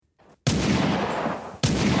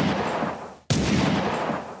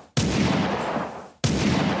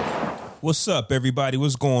What's up, everybody?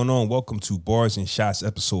 What's going on? Welcome to Bars and Shots,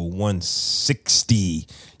 episode 160.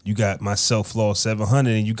 You got myself, Law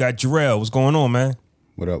 700, and you got Jarrell. What's going on, man?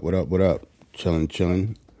 What up? Chilling.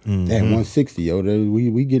 Damn, 160, yo.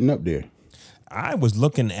 We getting up there. I was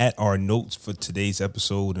looking at our notes for today's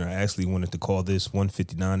episode, and I actually wanted to call this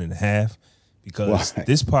 159 and a half because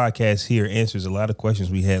this podcast here answers a lot of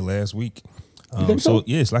questions we had last week. So,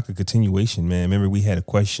 it's like a continuation, man. Remember, we had a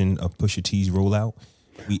question of Pusha T's rollout.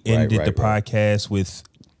 We ended the podcast with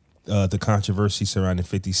the controversy surrounding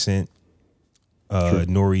 50 Cent,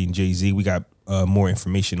 Nori, and Jay-Z. We got more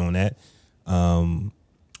information on that.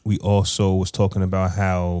 We also was talking about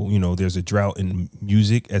how, there's a drought in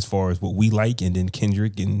music as far as what we like, and then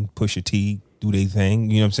Kendrick and Pusha T do their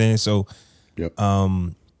thing. You know what I'm saying? So,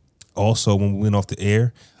 also, when we went off the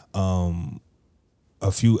air,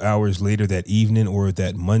 a few hours later that evening or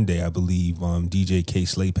that Monday, I believe, DJ K.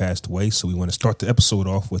 Slay passed away. So we want to start the episode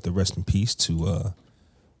off with a rest in peace to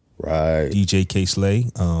DJ K. Slay.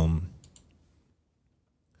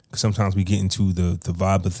 Sometimes we get into the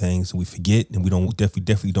vibe of things and we forget, and we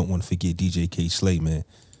definitely don't want to forget DJ K. Slay, man.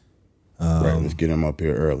 Let's get him up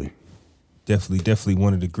here early. Definitely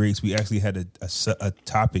one of the greats. We actually had a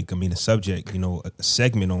topic, a subject, a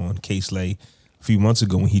segment on K. Slay a few months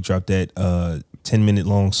ago when he dropped that 10-minute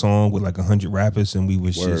long song with like 100 rappers, and we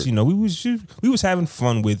was just, we was having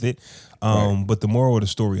fun with it. But the moral of the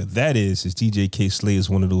story of that is DJ K. Slay is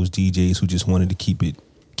one of those DJs who just wanted to keep it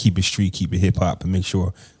street, keep it hip hop, and make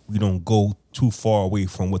sure we don't go too far away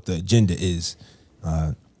from what the agenda is.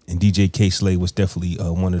 And DJ K. Slay was definitely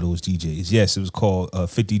one of those DJs. Yes, it was called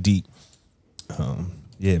 50 Deep.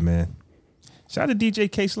 Yeah, man. Shout out to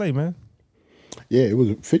DJ K. Slay, man. Yeah, it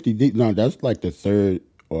was 50 Deep. No, that's like the third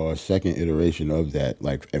or second iteration of that.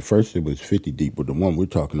 Like at first it was 50 Deep, but the one we're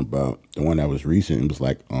talking about, the one that was recent, it was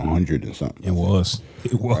like 100 and something. It was.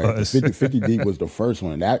 Right? 50 Deep was the first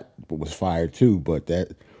one. That was fire too, but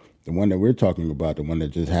the one that we're talking about, the one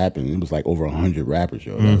that just happened, it was like over 100 rappers,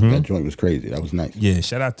 yo. That joint was crazy. That was nice. Yeah,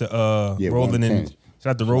 shout out to Roland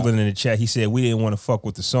in the chat. He said we didn't want to fuck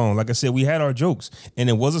with the song. Like I said, we had our jokes, and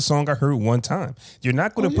it was a song I heard one time. You're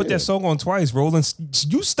not going to put that song on twice, Roland.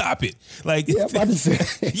 You stop it. Like, I'm about to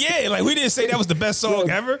say. like we didn't say that was the best song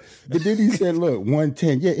ever. But then he said, look,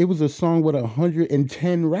 110. Yeah, it was a song with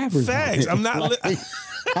 110 rappers. Facts. I'm not.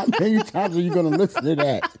 How many times are you going to listen to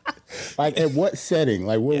that? Like, at what setting?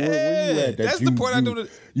 Like, where you at? That's the point I do.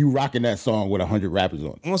 You rocking that song with 100 rappers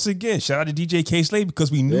on. Once again, shout out to DJ K. Slay because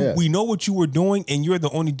we know what you were doing, and you're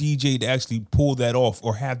the only DJ to actually pull that off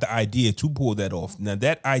or have the idea to pull that off. Now,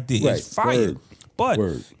 that idea is fire. But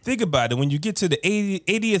think about it. When you get to the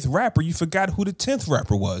 80th rapper, you forgot who the 10th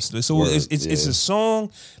rapper was. So it's a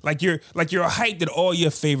song like you're hyped that all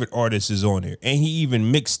your favorite artists is on there, and he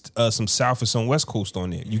even mixed some South and some West Coast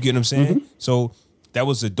on there. You get what I'm saying? Mm-hmm. So that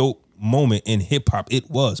was a dope moment in hip hop.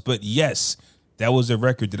 It was, but yes, that was a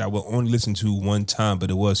record that I will only listen to one time,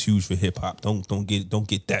 but it was huge for hip hop. Don't get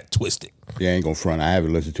that twisted. Yeah, I ain't gonna front. I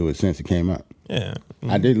haven't listened to it since it came out. Yeah,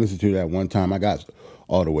 I did listen to that one time. I got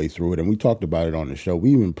all the way through it, and we talked about it on the show.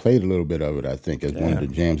 We even played a little bit of it, I think, as one of the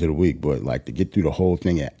jams of the week. But like to get through the whole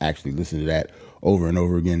thing and actually listen to that over and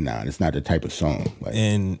over again, it's not the type of song. Like,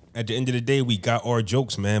 and at the end of the day, we got our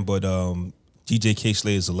jokes, man. But DJ K.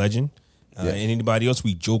 Slay is a legend. And anybody else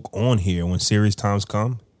we joke on here when serious times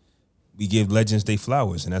come, we give legends their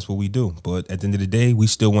flowers, and that's what we do. But at the end of the day, we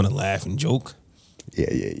still want to laugh and joke.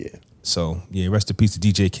 Yeah. So, rest in peace to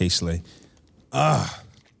DJ K. Slay.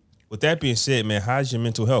 With that being said, man, how's your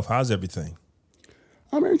mental health? How's everything?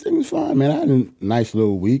 Everything is fine, man. I had a nice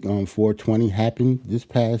little week. 420 happened this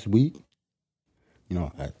past week.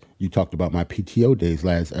 You talked about my PTO days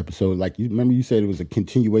last episode. Like, you remember you said it was a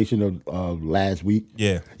continuation of last week?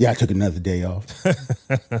 Yeah. Yeah, I took another day off.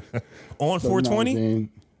 On 420?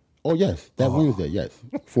 Oh, yes. That Wednesday, yes.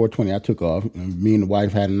 420, I took off. And me and the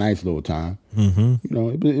wife had a nice little time.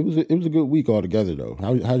 Mm-hmm. It was a good week altogether, though.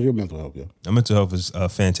 How's your mental health, yo? My mental health is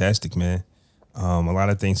fantastic, man. A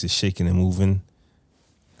lot of things is shaking and moving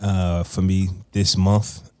for me this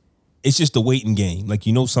month. It's just a waiting game. Like,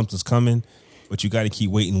 something's coming, but you got to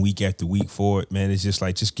keep waiting week after week for it, man. It's just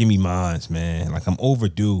like, just give me mines, man. Like, I'm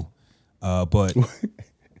overdue.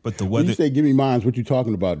 But the weather. When you say give me mines, what you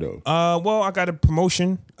talking about, though? Well, I got a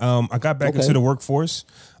promotion. I got back into the workforce.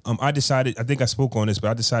 I decided, I think I spoke on this, but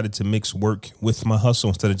I decided to mix work with my hustle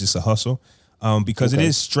instead of just a hustle. Because it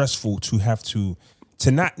is stressful to have to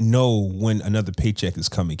not know when another paycheck is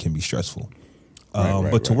coming can be stressful.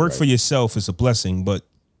 But to work for yourself is a blessing. But,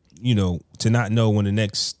 to not know when the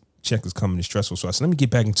next check is coming is stressful. So I said, let me get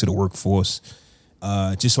back into the workforce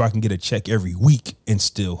just so I can get a check every week and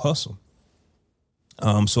still hustle.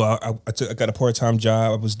 So I got a part-time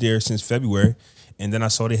job. I was there since February, and then I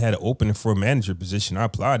saw they had an opening for a manager position. I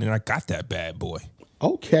applied, and I got that bad boy.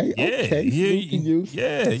 Okay, Yeah, okay.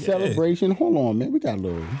 yeah. Celebration. Hold on, man. We got a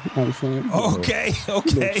little, you know what I'm saying? Okay.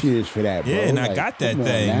 Little cheers for that, bro. Yeah, and I got that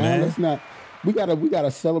thing, man. Let's not. We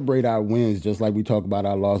gotta celebrate our wins, just like we talk about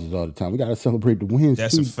our losses all the time. We gotta celebrate the wins.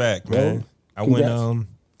 That's too, a fact, bro. man. I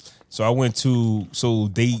went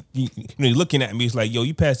they you're looking at me, it's like, yo,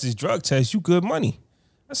 you passed this drug test, you good money.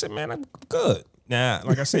 I said, man, I'm good. Now,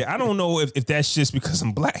 like I said, I don't know if that's just because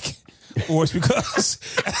I'm black or it's because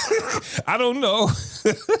I don't know.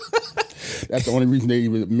 That's the only reason they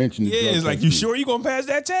even mentioned the drug it's test. like, you sure you gonna pass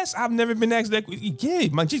that test? I've never been asked that. Yeah,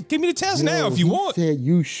 man, just give me the test now if you want. Said,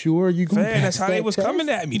 you sure you gonna pass That's how that they was test? coming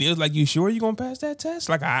at me. They was like, you sure you gonna pass that test?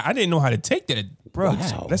 Like, I didn't know how to take that. Bro,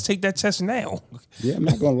 Wow. let's take that test now. Yeah, I'm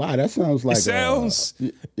not gonna lie. That sounds like that sounds a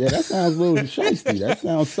little shiesty. That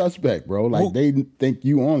sounds suspect, bro. Like they think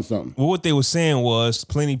you on something. Well, what they were saying was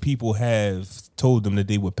plenty of people have told them that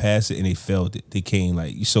they would pass it and they failed it. They came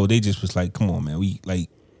so they just was like, come on, man.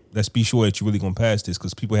 Let's be sure that you're really going to pass this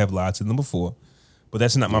because people have lied to them before. But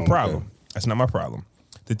that's not my problem. Okay. That's not my problem.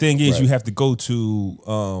 The thing is, you have to go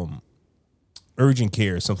to urgent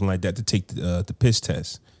care or something like that to take the piss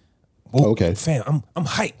test. Okay. Fam, I'm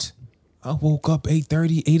hyped. I woke up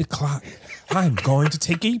 8:30, 8 o'clock. I'm going to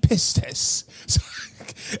take a piss test. So,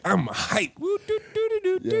 I'm hyped.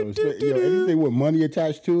 Anything with money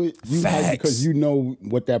attached to it, you hype because you know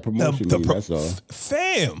what that promotion means. That's all.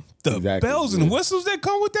 Fam, bells and whistles that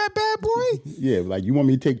come with that bad boy. Yeah, like you want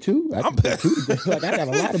me to take two? I can take two today. Like I got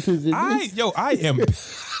a lot of pisses. I am.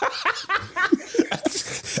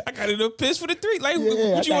 I got enough piss for the three. Like,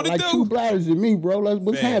 what you want to do? 2 bladders in me, bro.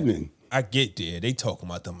 What's happening? I get there. They talking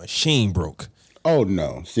about the machine broke. Oh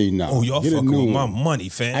no! See, no. Oh, y'all fucking with my money,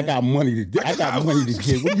 fam. I got money to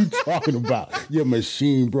give. What are you talking about? Your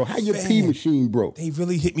machine broke. How your pee machine broke? They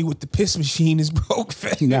really hit me with the piss machine is broke,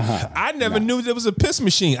 fam. Nah, I never knew there was a piss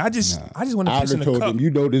machine. I just want to piss in a cup. I told them, you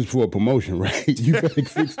know this for a promotion, right? You better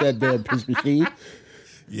fix that damn piss machine.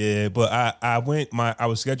 Yeah, but I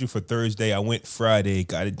was scheduled for Thursday. I went Friday,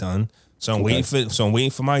 got it done. So I'm waiting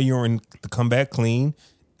for my urine to come back clean.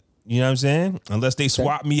 You know what I'm saying? Unless they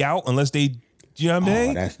swap me out, you know what I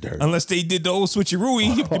mean? Oh, that's dirty. Unless they did the old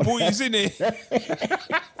switcheroo, the boy is in there.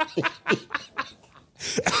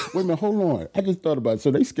 Wait a minute, hold on. I just thought about it.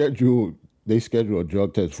 So they scheduled a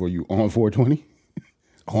drug test for you on 420?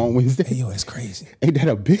 On Wednesday? Hey, yo, that's crazy. Ain't that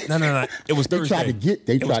a bitch? No. It was Thursday.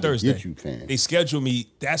 They tried to get you, fam. They scheduled me.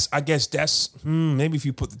 I guess maybe if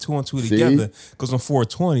you put the 2 and 2 together, because on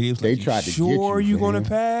 420, they tried to get you. Sure, you gonna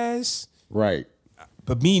pass? Right.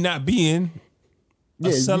 But me not being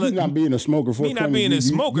you not being a smoker for me not being a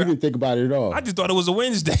smoker, you didn't think about it at all. I just thought it was a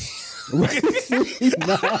Wednesday. Like,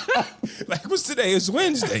 what's today? It's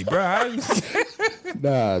Wednesday, bro.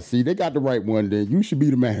 Nah, see, they got the right one. Then you should be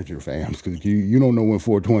the manager, fam, because you don't know when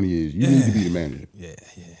 420 is. You need to be the manager. Yeah.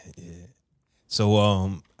 So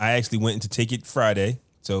I actually went to take it Friday.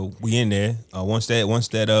 So we in there. Once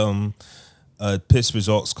that piss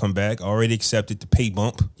results come back, I already accepted the pay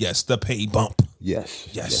bump. Yes, the pay bump.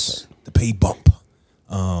 Yes, the pay bump.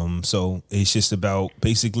 So it's just about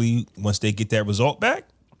basically once they get that result back,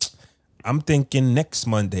 I'm thinking next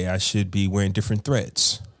Monday I should be wearing different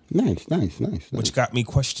threads. Nice. Which got me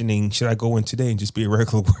questioning, should I go in today and just be a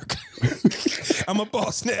regular worker? I'm a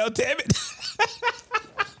boss now, damn it.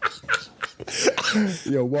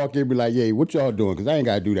 Yo, walk in and be like, "Hey, what y'all doing? Because I ain't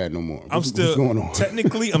got to do that no more. What's going on?"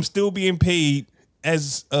 Technically, I'm still being paid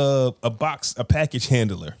as a package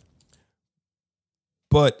handler.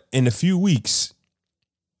 But in a few weeks,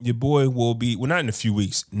 your boy will be, well, not in a few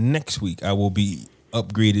weeks, next week, I will be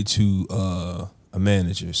upgraded to a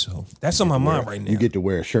manager. So that's on my mind right now. You get to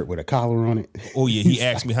wear a shirt with a collar on it. Oh, yeah. He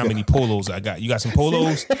asked me how many polos I got. You got some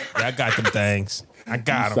polos? Yeah, I got them things. I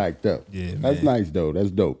got them. Psyched up. Yeah, that's nice, though.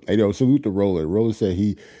 That's dope. Hey, yo, salute to Roller. Roller said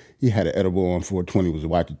he had an edible on 420, was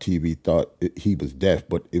watching TV, thought he was deaf,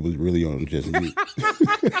 but it was really on just mute.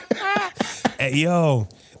 Hey, yo,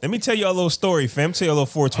 let me tell you a little story, fam. Tell you a little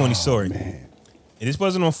 420 story. Man. And this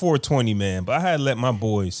wasn't on 420, man, but I had let my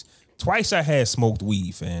boys, twice I had smoked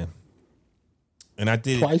weed, fam. And I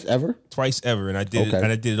did Twice ever? Twice ever. And I did it,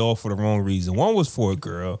 and I did it all for the wrong reason. One was for a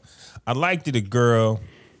girl. I liked it, a girl,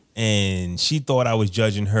 and she thought I was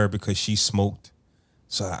judging her because she smoked.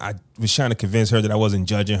 So I was trying to convince her that I wasn't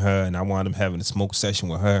judging her, and I wound up having a smoke session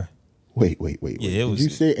with her. Wait. Yeah, Did you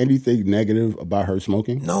say anything negative about her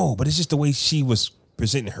smoking? No, but it's just the way she was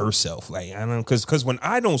presenting herself. Like, I don't know, because when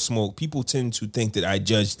I don't smoke, people tend to think that I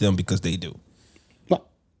judge them because they do.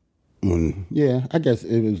 Yeah, I guess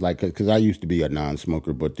it was like, because I used to be a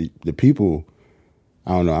non-smoker, but the people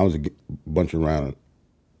I don't know. I was bunch around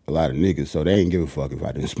a lot of niggas, so they ain't give a fuck if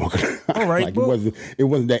I didn't smoke it. All right, like well, it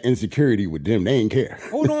wasn't that insecurity with them. They ain't care.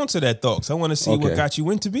 hold on to that thought, 'cause I want to see what Okay. got you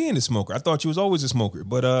into being a smoker. I thought you was always a smoker,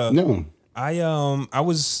 but No. I want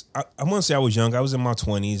to say I was young. I was in my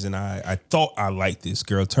 20s, and I thought I liked this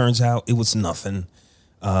girl. Turns out it was nothing.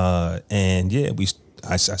 And yeah,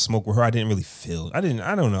 I smoked with her. I didn't really feel. I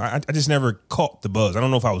don't know. I just never caught the buzz. I don't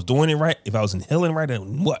know if I was doing it right, if I was inhaling right, or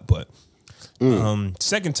what. But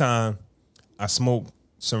second time, I smoked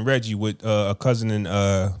some Reggie with a cousin and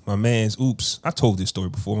my man's Oops. I told this story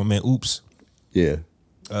before. My man Oops. Yeah.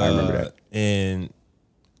 I remember that. And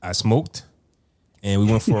I smoked, and we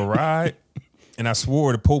went for a ride. And I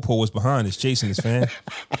swore the popo was behind us, chasing us, fam.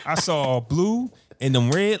 I saw blue and them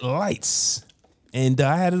red lights. And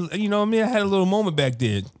I had I had a little moment back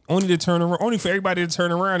there. Only for everybody to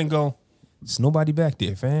turn around and go, "There's nobody back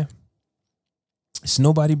there, fam. It's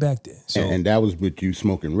nobody back there." So And that was with you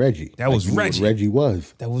smoking Reggie. That was you knew what Reggie. Reggie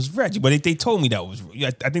was. that was Reggie. But they told me that was.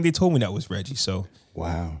 I think they told me that was Reggie. So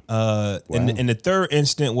Wow. and the third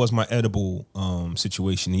instant was my edible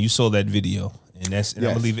situation, and you saw that video, and I'm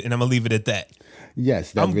gonna leave it at that.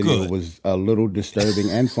 Yes, that I'm video good. was a little disturbing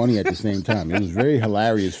and funny at the same time. It was very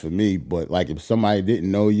hilarious for me, but like if somebody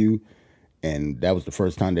didn't know you and that was the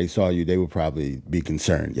first time they saw you, they would probably be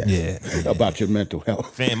concerned, yes, about your mental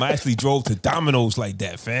health. Fam, I actually drove to Domino's like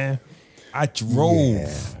that, fam. I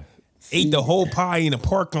drove, ate the whole pie in the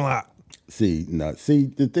parking lot. See,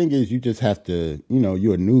 the thing is you just have to,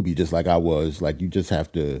 you're a newbie just like I was. Like you just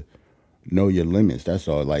have to know your limits. That's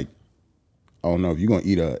all. Like, I don't know if you're gonna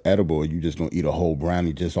eat a edible or you just gonna eat a whole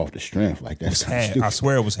brownie just off the strength. Like that's Half. stupid. I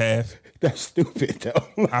swear it was half. That's stupid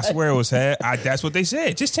though. I swear it was half. That's what they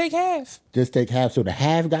said. Just take half. Just take half. So the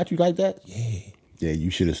half got you like that? Yeah. Yeah,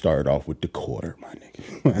 you should have started off with the quarter, my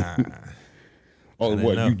nigga. Oh,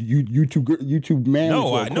 what? know. You too manly No,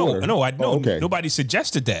 for a quarter? I know. Oh, okay. Nobody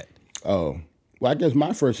suggested that. Oh, well, I guess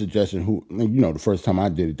my first suggestion, the first time I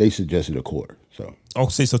did it, they suggested a quarter. So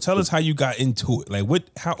Okay, so tell us how you got into it. Like,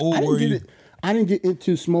 how old were you? I didn't get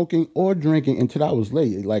into smoking or drinking until I was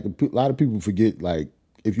late. Like a lot of people forget. Like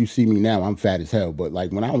if you see me now, I'm fat as hell. But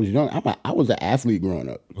like when I was young, I was an athlete growing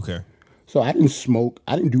up. Okay. So I didn't smoke.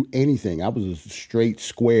 I didn't do anything. I was a straight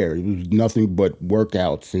square. It was nothing but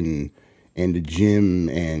workouts and the gym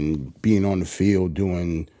and being on the field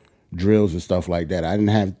doing drills and stuff like that. I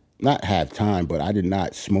didn't not have time, but I did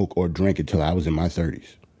not smoke or drink until I was in my 30s.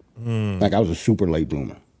 Like I was a super late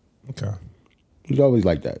bloomer. Okay. It was always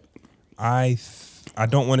like that. I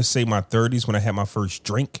don't want to say my 30s when I had my first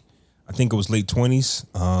drink. I think it was late 20s.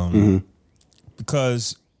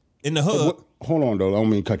 Because in the hood. Hold on, though. I don't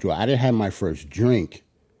mean to cut you off. I didn't have my first drink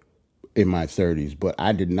in my 30s, but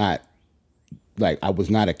I did not, I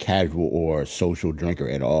was not a casual or social drinker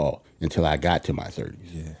at all until I got to my 30s.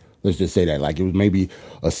 Yeah. Let's just say that. Like, it was maybe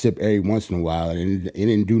a sip every once in a while, and it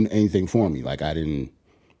didn't do anything for me. Like, I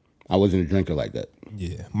wasn't a drinker like that.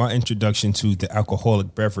 Yeah. My introduction to the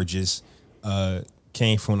alcoholic beverages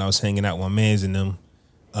came from when I was hanging out with my mans in them.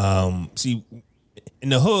 See, in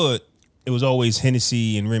the hood, it was always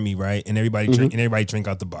Hennessy and Remy, right? And everybody drink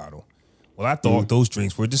out the bottle. Well, I thought those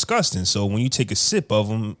drinks were disgusting. So when you take a sip of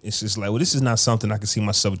them, it's just like, well, this is not something I can see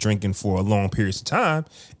myself drinking for a long periods of time,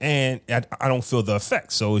 and I don't feel the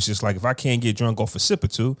effects. So it's just like if I can't get drunk off a sip or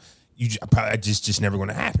two, probably just never going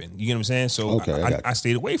to happen. You get what I'm saying? So Okay, I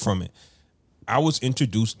stayed away from it. I was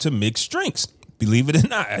introduced to mixed drinks. Believe it or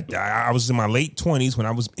not, I was in my late 20s when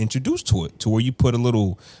I was introduced to it, to where you put a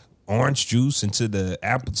little orange juice into the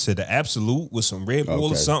Absolute with some Red Bull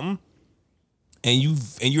or something, and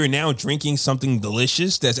you're now drinking something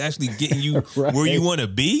delicious that's actually getting you Right. where you want to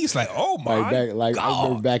be. It's like, oh my I remember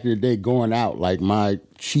God. back in the day going out, like my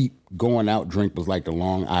cheap going out drink was like the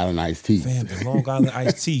Long Island iced tea. Fam, the Long Island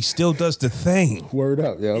iced tea still does the thing. Word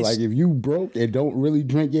up, yo! Like if you broke and don't really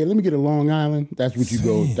drink, let me get a Long Island. That's what you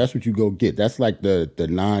go. That's what you go get. That's like the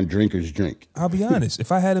non-drinkers drink. I'll be honest.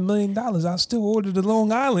 If I had $1 million, I'd still order the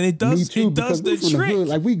Long Island. It does. Me too, It does because the we from the trick. hood.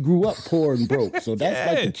 Like we grew up poor and broke, so that's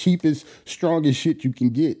like the cheapest, strongest shit you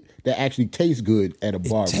can get that actually tastes good at a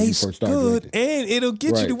bar when you Tastes first start good, drinking. and it'll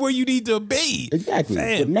get you to Right. where you need to be. Exactly.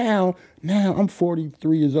 Fam. But now I'm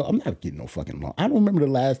 43 years old. I'm not getting no fucking long. I don't remember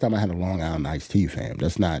the last time I had a Long Island iced tea, fam.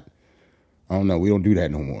 That's not. I don't know. We don't do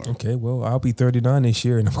that no more. Okay, well, I'll be 39 this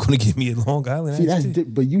year, and I'm going to get me a Long Island. See, iced tea.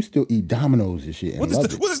 but you still eat Domino's and shit. And What does love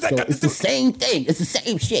the- it. what does that So got to it's the do- same thing. It's the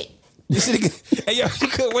same shit. This nigga, hey, yo, you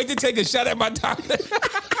couldn't wait to take a shot at my doctor.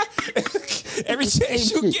 Every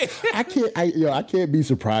chance you get. I can't be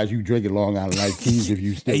surprised you drinking Long Island iced teas if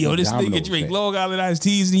you still. Hey, yo, eat this Domino's, nigga drink fam. Long Island iced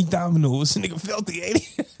teas and eat Domino's. This nigga filthy, ain't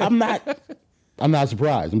he? I'm not. I'm not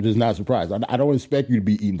surprised. I'm just not surprised. I don't expect you to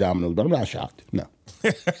be eating Domino's, but I'm not shocked. No.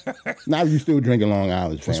 Now you still drinking Long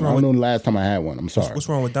Island, fam. I don't know the last time I had one. I'm sorry. What's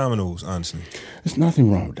wrong with Domino's, honestly? There's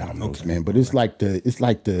nothing wrong with Domino's, man. But it's like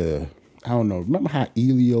the I don't know. Remember how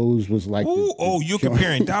Elio's was like? You're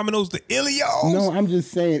comparing Domino's to Elio's? No, I'm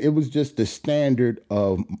just saying it was just the standard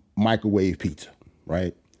of microwave pizza,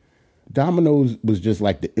 right? Domino's was just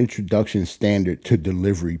like the introduction standard to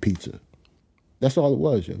delivery pizza. That's all it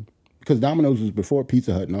was, yo. Because Domino's was before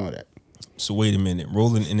Pizza Hut and all that. So wait a minute.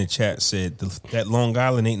 Roland in the chat said that Long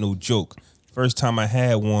Island ain't no joke. First time I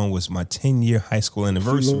had one was my 10-year high school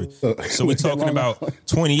anniversary. So we talking about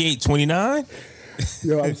 28, 29?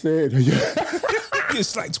 Yo, I'm saying.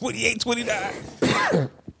 It's like 28, 29.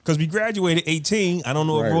 Because we graduated 18. I don't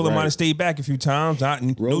know if Roland might have stayed back a few times.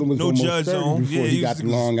 Roland was no judge on. Before he got to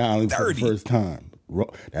Long Island 30. For the first time.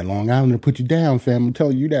 That Long Island will put you down, fam. I'm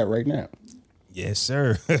telling you that right now. Yes,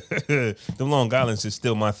 sir. The Long Islands is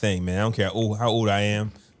still my thing, man. I don't care how old I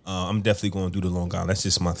am. I'm definitely going to do the Long Island. That's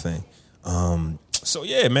just my thing. So,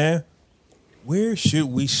 yeah, man. Where should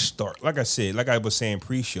we start? Like I said, like I was saying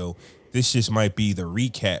pre-show, this just might be the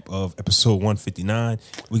recap of episode 159.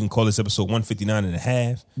 We can call this episode 159 and a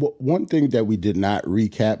half. Well, one thing that we did not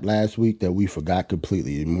recap last week that we forgot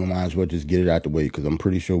completely, and we might as well just get it out the way because I'm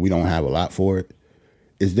pretty sure we don't have a lot for it,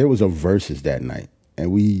 is there was a versus that night.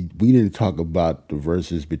 And we didn't talk about the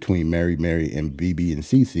verses between Mary Mary and BB and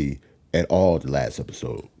CeCe at all the last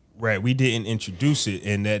episode. Right. We didn't introduce it.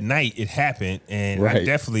 And that night it happened. And I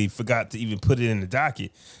definitely forgot to even put it in the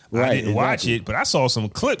docket. I didn't watch it, but I saw some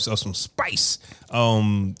clips of some spice.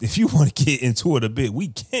 If you want to get into it a bit, we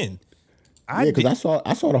can. Because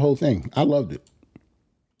I saw the whole thing. I loved it.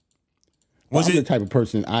 I'm the type of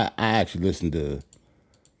person, I actually listened to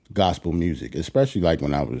gospel music, especially like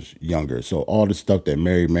when I was younger. So all the stuff that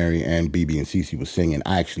Mary Mary and BB and CeCe was singing,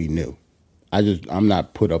 I actually knew. I'm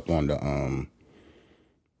not put up on the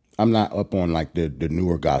I'm not up on like the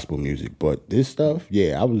newer gospel music, but this stuff,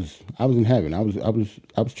 yeah, I was in heaven. I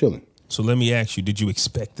was chilling. So let me ask you, did you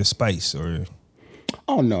expect the spice or?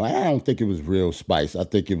 Oh no, I don't think it was real spice. I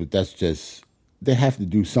think that's just they have to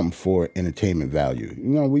do something for entertainment value. You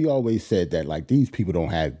know, we always said that like these people don't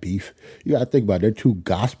have beef. You got to think about it. They're two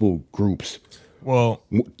gospel groups. Well,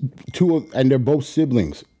 and they're both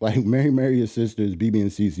siblings. Like Mary is sisters, BB and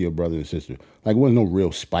CeCe are brother and sister. Like, there wasn't no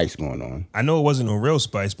real spice going on. I know it wasn't no real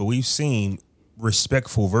spice, but we've seen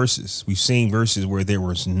respectful verses. We've seen verses where there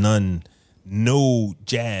was no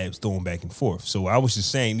jabs thrown back and forth. So I was just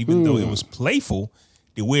saying, even though it was playful,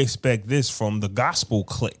 did we expect this from the gospel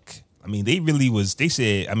clique? I mean, they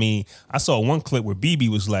said, I saw one clip where BB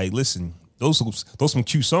was like, listen, those some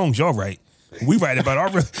cute songs y'all write. We write about our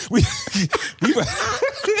we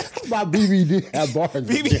my BB did have bars.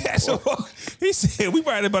 BB had some. He said we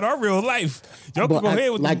write about our real life. Y'all can go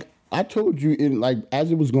ahead with like I told you in like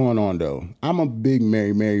as it was going on though. I'm a big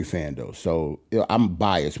Mary Mary fan though, so I'm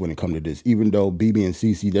biased when it comes to this. Even though BB and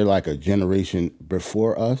CeCe they're like a generation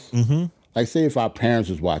before us. Mm-hmm. Like say if our parents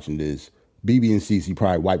was watching this, BB and CeCe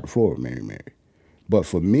probably wiped before Mary Mary. But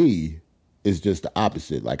for me, it's just the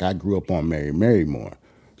opposite. Like I grew up on Mary Mary more.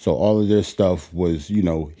 So all of their stuff was,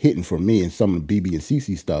 hitting for me, and some of the BB and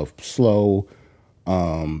CeCe stuff, slow,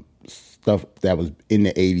 stuff that was in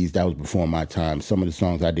the 80s, that was before my time. Some of the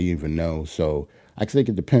songs I didn't even know. So I think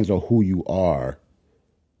it depends on who you are,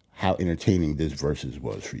 how entertaining this verses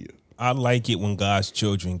was for you. I like it when God's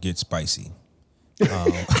children get spicy. You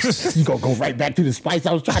gonna go right back to the spice?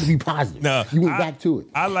 I was trying to be positive. No, you went back to it.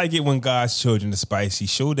 I like it when God's children are spicy.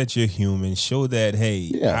 Show that you're human. Show that,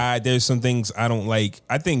 hey, there's some things I don't like.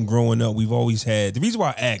 I think growing up, we've always had, the reason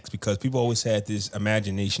why I ask, because people always had this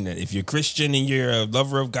imagination that if you're Christian and you're a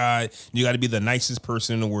lover of God, you got to be the nicest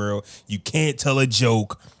person in the world. You can't tell a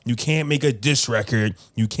joke. You can't make a diss record.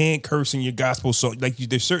 You can't curse in your gospel song. Like,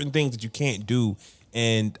 there's certain things that you can't do.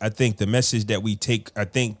 And I think the message that we take, I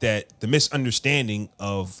think that the misunderstanding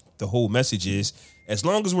of the whole message is, as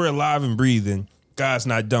long as we're alive and breathing, God's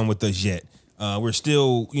not done with us yet. We're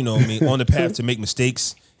still, on the path to make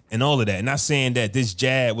mistakes and all of that. Not saying that this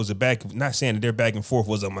jab was not saying that their back and forth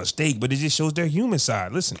was a mistake, but it just shows their human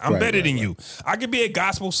side. Listen, I'm better than you. I could be a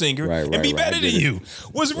gospel singer and be better than you.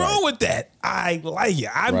 What's wrong with that? I like it.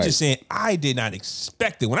 I'm just saying I did not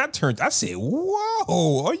expect it. When I said,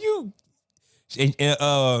 whoa, are you... And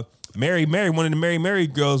Mary, one of the Mary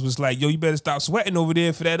girls was like, yo, you better stop sweating over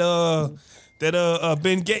there for that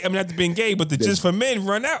Ben Gay. I mean, not the Ben Gay, but the Just for Men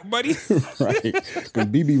run out, buddy. Right. Because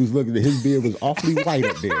BB was looking at his beard was awfully white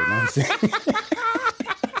up there. You know what I'm saying?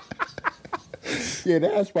 Yeah,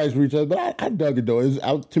 that spice for each other. But I dug it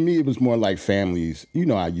though. To me, it was more like families. You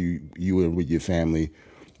know how you were with your family.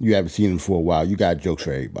 You haven't seen him for a while. You got jokes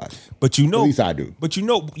for everybody. But you know, at least I do. But you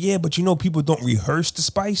know, people don't rehearse the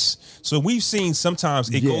spice. So we've seen sometimes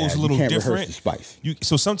it goes a little you can't different. Rehearse the spice.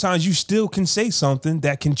 So sometimes you still can say something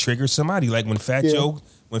that can trigger somebody. Like when Fat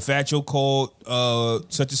Joe called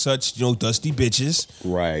such and such, dusty bitches.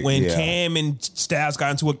 Right. When Cam and Styles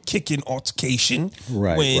got into a kicking altercation.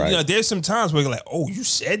 Right. When there's some times where you're like, oh, you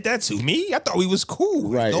said that to me? I thought we was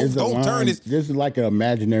cool. Right. Don't turn it. There's like an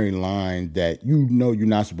imaginary line that you're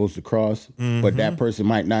not supposed to cross, but that person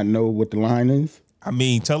might not know what the line is. I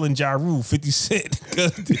mean, telling Ja Rule 50 Cent.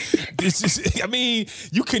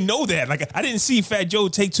 You can know that. Like, I didn't see Fat Joe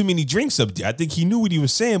take too many drinks up there. I think he knew what he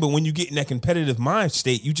was saying, but when you get in that competitive mind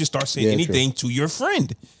state, you just start saying anything to your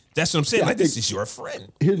friend. That's what I'm saying. This is your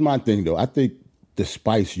friend. Here's my thing, though. I think the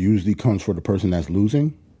spice usually comes for the person that's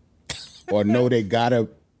losing, or know they gotta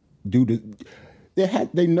do the.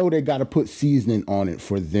 They know they gotta put seasoning on it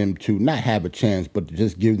for them to not have a chance, but to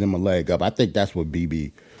just give them a leg up. I think that's what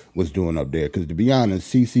BB was doing up there. Because to be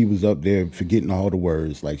honest, CC was up there forgetting all the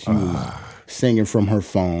words. Like she was singing from her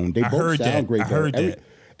phone. They both sound great. I heard that.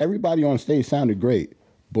 Everybody on stage sounded great.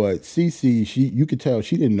 But CC, you could tell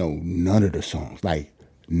she didn't know none of the songs. Like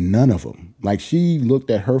none of them. Like she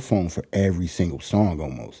looked at her phone for every single song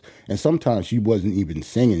almost. And sometimes she wasn't even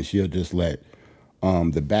singing. She'll just let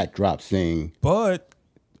the backdrop sing. But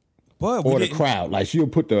or the crowd. Like she'll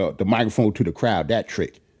put the microphone to the crowd. That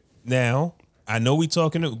trick. Now, I know we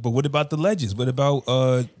talking, but what about the legends? What about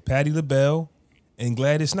Patti LaBelle and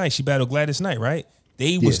Gladys Knight? She battled Gladys Knight, right?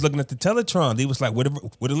 They was looking at the Teletron. They was like, where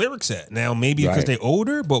the lyrics at? Now, maybe because they're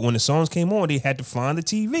older, but when the songs came on, they had to find the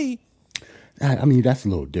TV. I mean, that's a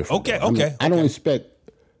little different. Okay. I don't expect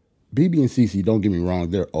BB and CC, don't get me wrong,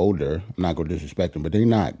 they're older. I'm not going to disrespect them, but they're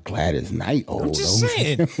not Gladys Knight old. I'm just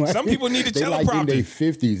saying. Some people need to tell them like in their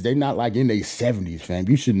 50s. They're not like in their 70s, fam.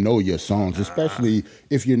 You should know your songs, especially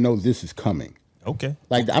if you know this is coming. Okay.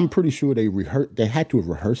 Like, I'm pretty sure they had to have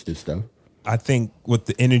rehearsed this stuff. I think what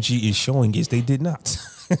the energy is showing is they did not.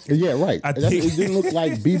 Yeah, right. It didn't look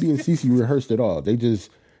like BB and CC rehearsed at all. They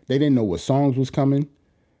didn't know what songs was coming.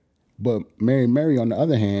 But Mary, on the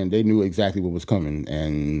other hand, they knew exactly what was coming,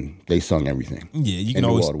 and they sung everything. Yeah, you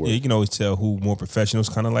can always tell who more professionals,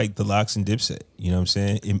 kind of like the Lox and Dipset. You know what I'm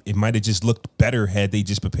saying? It might have just looked better had they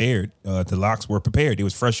just prepared. The Lox were prepared. It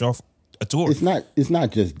was fresh off a tour. It's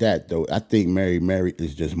not just that though. I think Mary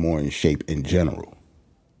is just more in shape in general.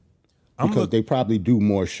 Because they probably do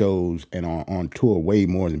more shows and are on tour way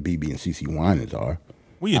more than BB and CC Winans are.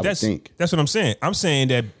 Well, yeah, that's what I'm saying. I'm saying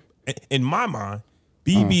that in my mind,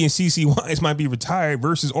 BB and CC Winans might be retired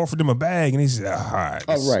versus offered them a bag, and he said, "All right."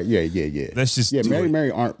 Oh, right, yeah. Let's just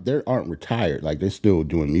Mary aren't retired. Like they're still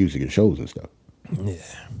doing music and shows and stuff. Yeah.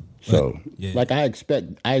 So, like I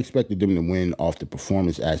expected them to win off the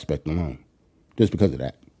performance aspect alone, just because of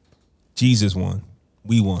that. Jesus won.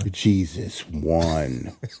 We won. Jesus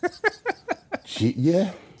won.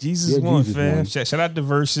 Jesus won, fam. Shout out to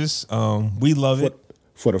Versus. We love it.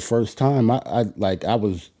 For the first time, I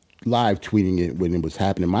was live tweeting it when it was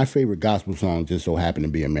happening. My favorite gospel song just so happened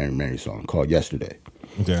to be a Mary Mary song called Yesterday.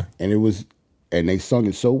 Okay. And they sung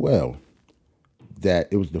it so well that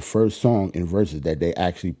it was the first song in Versus that they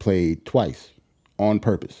actually played twice on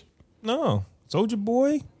purpose. No. Soulja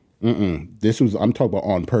Boy? I'm talking about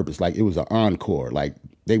on purpose. Like it was an encore. Like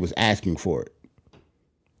they was asking for it.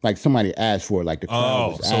 Like somebody asked for it. Like the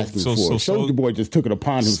crowd was asking for it. Soulja Boy just took it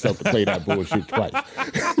upon himself to play that bullshit twice.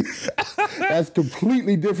 That's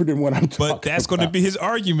completely different than what I'm talking about. But that's going to be his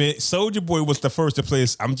argument. Soulja Boy was the first to play.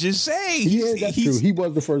 I'm just saying. Yeah, that's true. He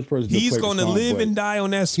was the first person to play He's going to live and die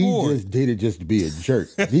on that sport. He just did it just to be a jerk.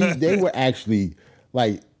 They were actually,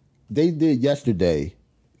 like, they did Yesterday.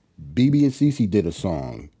 BB and CC did a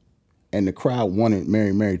song, and the crowd wanted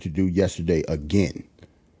Mary Mary to do Yesterday again.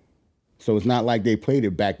 So it's not like they played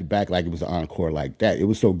it back to back like it was an encore like that. It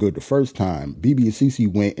was so good the first time. BB and CC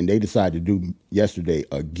went and they decided to do Yesterday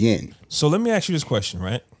again. So let me ask you this question,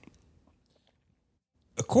 right?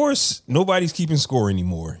 Of course, nobody's keeping score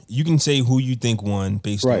anymore. You can say who you think won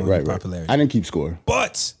based on popularity. I didn't keep score.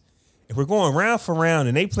 But if we're going round for round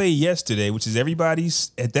and they play Yesterday, which is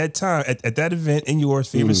everybody's at that time, at that event and yours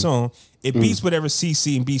favorite song, it beats whatever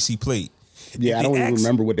CC and BC played. Yeah, I don't even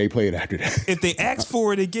remember what they played after that. If they ask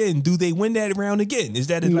for it again, do they win that round again? Is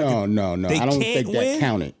that no? They I don't can't think that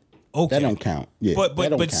counted. Okay, that don't count. Yeah, but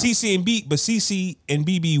CC and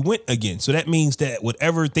BB went again, so that means that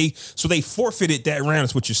whatever they forfeited that round.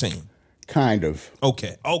 Is what you're saying? Kind of.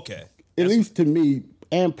 Okay. At least to me,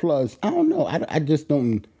 and plus, I don't know. I just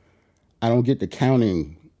don't. I don't get the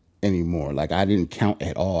counting anymore. Like I didn't count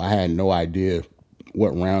at all. I had no idea what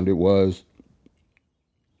round it was.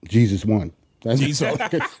 Jesus won. That's all.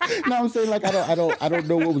 No, I'm saying like I don't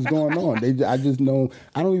know what was going on. I just know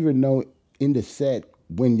I don't even know in the set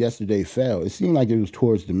when Yesterday fell. It seemed like it was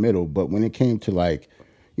towards the middle, but when it came to like,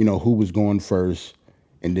 who was going first,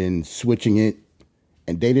 and then switching it,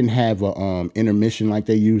 and they didn't have a intermission like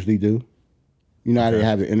they usually do. You know how they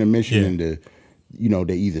have an intermission and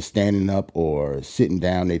they either standing up or sitting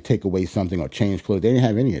down. They take away something or change clothes. They didn't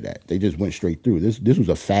have any of that. They just went straight through. This was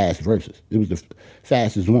a fast versus. It was the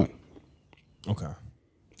fastest one. Okay.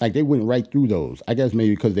 Like they went right through those. I guess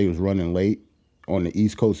maybe because they was running late on the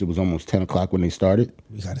East Coast. It was almost 10 o'clock when they started.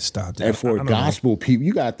 We got to stop that. And for gospel people,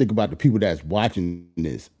 you got to think about the people that's watching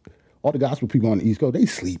this. All the gospel people on the East Coast, they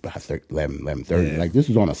sleep by 11:30. Like this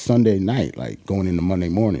was on a Sunday night, like going into Monday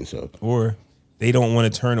morning. So or they don't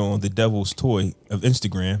want to turn on the devil's toy of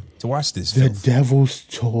Instagram to watch this. The devil's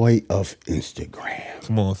toy of Instagram.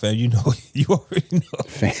 Come on, fam. You already know.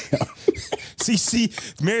 Fam.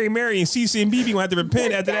 CC, Mary, and CC and BB gonna have to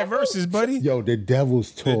repent after that verses, buddy. Yo, the devil's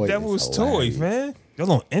toy. The devil's toy, man.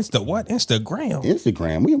 Y'all on Instagram.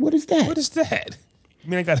 Instagram. What is that? What is that? I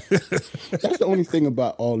mean, That's the only thing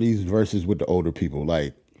about all these verses with the older people.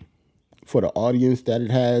 Like, for the audience that it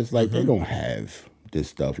has, like, they don't have this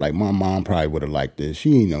stuff. Like, my mom probably would have liked this.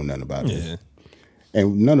 She ain't know nothing about this.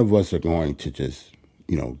 And none of us are going to just,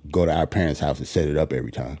 go to our parents' house and set it up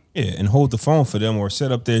every time. Yeah, and hold the phone for them or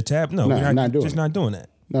set up their tab. No, we're not doing that.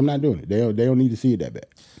 No, I'm not doing it. They don't need to see it that bad.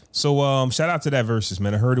 So, shout out to that verses,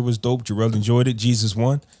 man. I heard it was dope. Jarrell enjoyed it. Jesus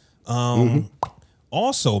won.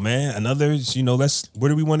 Also, man, another, where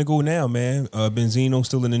do we want to go now, man? Benzino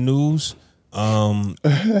still in the news.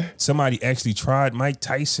 Somebody actually tried Mike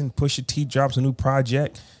Tyson. Pusha T drops a new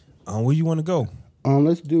project. Where you want to go?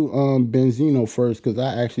 Let's do Benzino first, because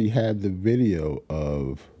I actually have the video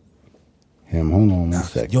of him. Hold on one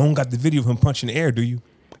second. You don't got the video of him punching the air, do you?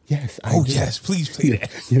 Yes, I do. Yes, please play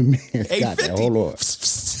that. Your man's got that. Hold on.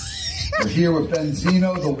 We're here with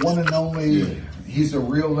Benzino, the one and only. He's a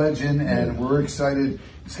real legend, and we're excited.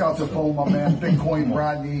 Scouts are phone, my man, Bitcoin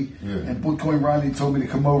Rodney. And Bitcoin Rodney told me to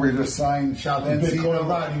come over here to sign. Shout out to Bitcoin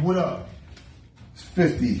Rodney. What up? It's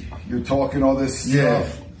 50. You're talking all this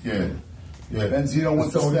stuff. Yeah. Benzino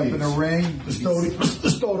wants to step in the ring. Let's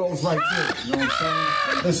throw those right there. You know what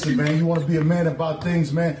I'm saying? Listen, man, you want to be a man about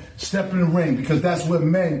things, man? Step in the ring, because that's where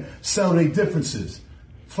men sell their differences.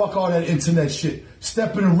 Fuck all that internet shit.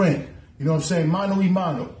 Step in the ring. You know what I'm saying? Mano y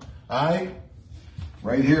mano. All right?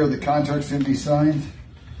 Right here, the contract's going to be signed.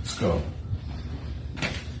 Let's go.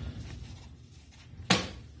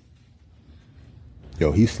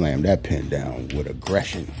 Yo, he slammed that pen down with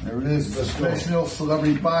aggression. There it is. Professional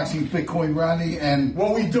celebrity boxing, Bitcoin Rodney, and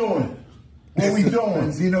what we doing? What we doing?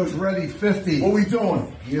 Benzino's ready. 50. What we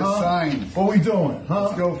doing? He is signed. What we doing? Huh?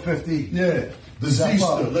 Let's go 50. Yeah. The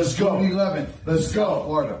Zista. Let's go. 11th. Let's go.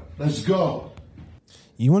 Florida. Let's go.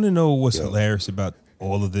 You want to know what's hilarious about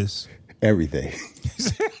all of this? Everything.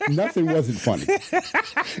 Nothing wasn't funny.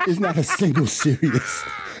 It's not a single serious.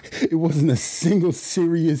 It wasn't a single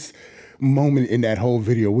serious moment in that whole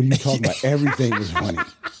video. What are you talking about? Everything was funny.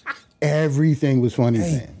 Everything was funny,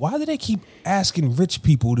 man. Why do they keep asking rich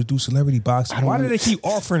people to do celebrity boxing? Why do they keep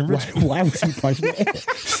offering rich people? Why was he punching the air?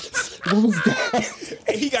 What was that?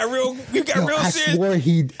 Hey, he got real serious.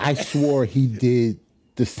 I swore he did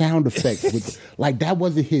the sound effects with, like, that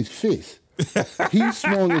wasn't his fist. He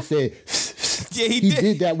swung and said, yeah, he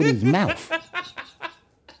did that with his mouth.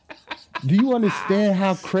 Do you understand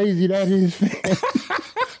how crazy that is, man?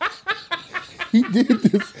 He did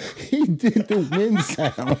the wind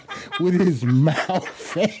sound with his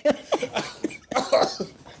mouth, man.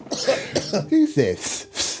 He said,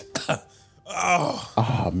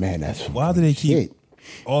 oh man, that's why do they keep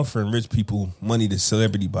offering rich people money to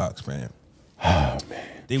celebrity box, man? Oh man.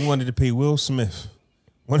 They wanted to pay Will Smith,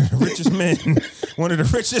 one of the richest men. He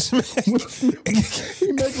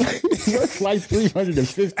makes like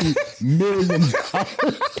 $350 million.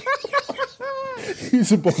 He's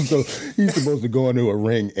supposed to go into a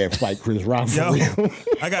ring and fight Chris Rock for real.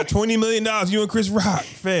 I got $20 million. You and Chris Rock,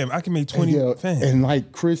 fam. I can make 20. Fam. And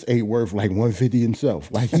like Chris ain't worth like 150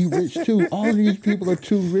 himself. Like he rich too. All these people are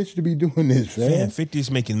too rich to be doing this, fam. 50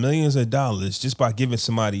 is making millions of dollars just by giving a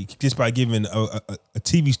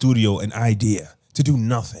TV studio an idea to do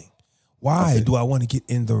nothing. Why do I want to get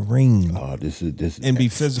in the ring? Oh, this is and be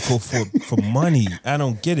physical for money? I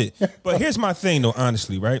don't get it. But here's my thing, though.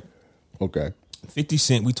 Honestly, right? Okay. 50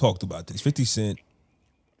 Cent. We talked about this. 50 Cent,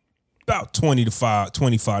 about 25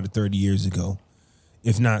 to 30 years ago,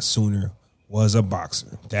 if not sooner, was a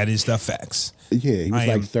boxer. That is the facts. Yeah, he was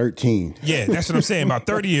like 13. Yeah, that's what I'm saying. About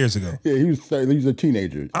 30 years ago. Yeah, he was a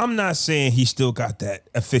teenager. I'm not saying he still got that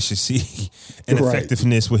efficiency and Right.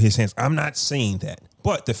 effectiveness with his hands. I'm not saying that.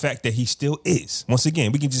 But the fact that he still is. Once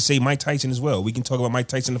again, we can just say Mike Tyson as well. We can talk about Mike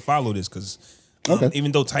Tyson to follow this because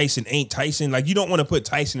even though Tyson ain't Tyson, like you don't want to put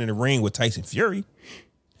Tyson in the ring with Tyson Fury.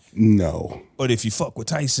 No. But if you fuck with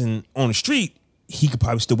Tyson on the street, he could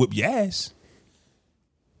probably still whip your ass.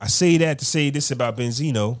 I say that to say this about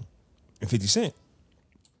Benzino and 50 Cent.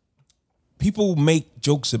 People make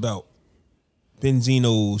jokes about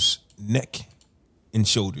Benzino's neck and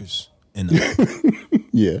shoulders. And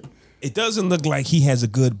Yeah. it doesn't look like he has a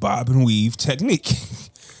good bob and weave technique.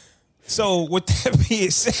 So with that being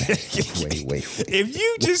said, Wait. if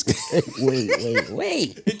you just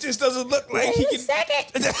Wait. it just doesn't look like he can.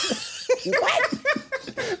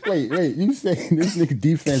 Wait. You saying this nigga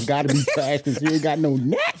defense got to be trash because he ain't got no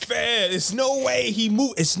neck? Fair. It's no way he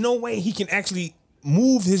move. It's no way he can actually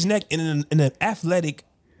move his neck in an athletic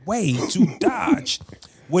way to dodge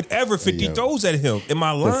whatever 50 throws at him. Am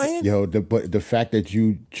I lying? But the fact that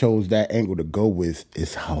you chose that angle to go with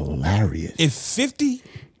is hilarious. If 50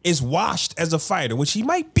 is washed as a fighter, which he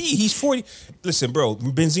might be, he's 40. Listen, bro,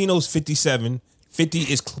 Benzino's 57. 50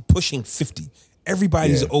 is pushing 50.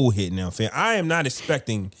 Everybody's old head now, fam. I am not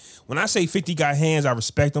expecting, when I say 50 got hands, I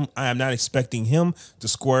respect him. I am not expecting him to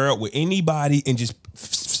square up with anybody and just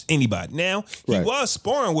anybody. Now, he was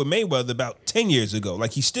sparring with Mayweather about 10 years ago.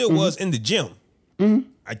 Like, he still was in the gym.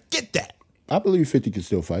 I get that. I believe 50 can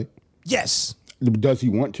still fight. Yes. Does he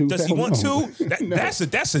want to? Does he want to? That's a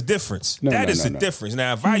difference. That is a difference.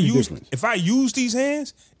 Now, if I use these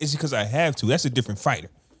hands, it's because I have to. That's a different fighter.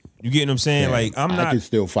 You get what I'm saying? Man, like I can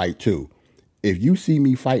still fight too. If you see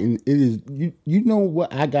me fighting, it is you know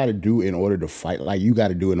what I got to do in order to fight. Like you got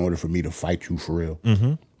to do in order for me to fight you for real.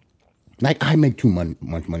 Mm-hmm. Like I make too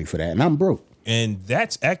much money for that, and I'm broke. And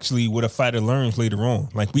that's actually what a fighter learns later on.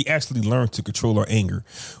 Like we actually learn to control our anger.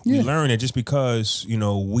 We learn that just because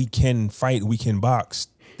we can fight, we can box,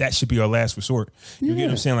 that should be our last resort. You get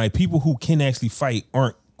what I'm saying? Like people who can actually fight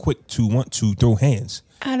aren't quick to want to throw hands.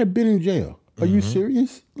 I'd have been in jail. Are you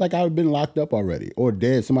serious? Like I would have been locked up already or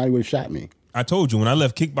dead. Somebody would have shot me. I told you when I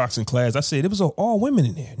left kickboxing class, I said it was all women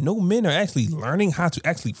in there. No men are actually learning how to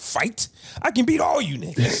actually fight. I can beat all you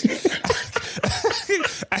niggas.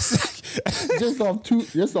 I said, just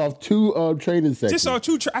off two training sessions. Just off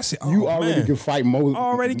two. I said, you already can fight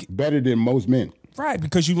better than most men. Right,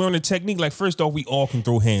 because you learn the technique. Like first off, we all can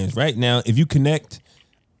throw hands. Right now, if you connect,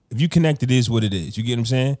 it is what it is. You get what I'm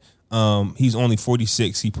saying? He's only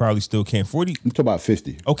 46. He probably still can't. 40. I'm talking about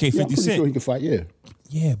 50. Okay, 50 I'm pretty Cent. sure he can fight. Yeah.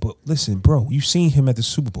 Yeah, but listen, bro, you seen him at the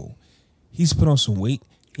Super Bowl. He's put on some weight.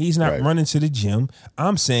 He's not running to the gym.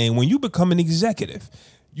 I'm saying when you become an executive,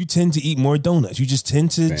 you tend to eat more donuts. You just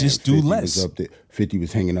tend to do less. 50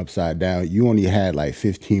 was hanging upside down. You only had like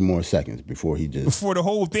 15 more seconds before the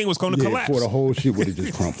whole thing was going to collapse. Before the whole shit would have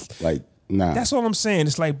just crumbled. Like, nah. That's all I'm saying.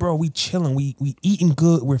 It's like, bro, we chilling. We eating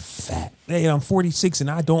good. We're fat. Hey, I'm 46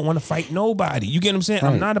 and I don't want to fight nobody. You get what I'm saying?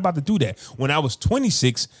 Right. I'm not about to do that. When I was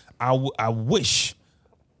 26, I wish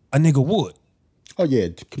a nigga would. Oh yeah,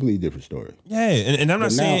 completely different story. Yeah, and I'm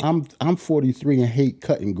not saying I'm 43 and hate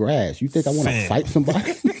cutting grass. You think I want to fight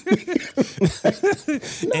somebody?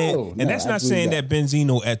 and that's not saying that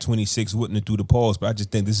Benzino at 26 wouldn't have threw the pause, but I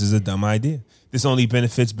just think this is a dumb idea. This only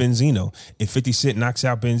benefits Benzino. If 50 Cent knocks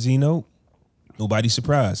out Benzino, nobody's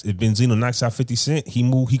surprised. If Benzino knocks out 50 Cent, he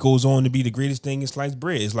goes on to be the greatest thing in sliced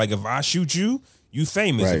bread. It's like if I shoot you, you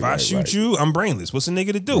famous. If I shoot you, I'm brainless. What's a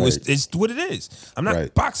nigga to do? It's what it is. I'm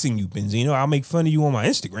not boxing you, Benzino. I'll make fun of you on my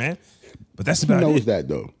Instagram. But that's about it. He knows that,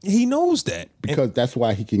 though. He knows that. Because that's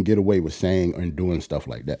why he can get away with saying and doing stuff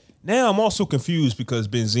like that. Now I'm also confused because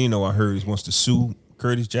Benzino, I heard, wants to sue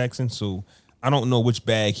Curtis Jackson. So I don't know which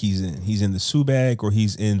bag he's in. He's in the sue bag or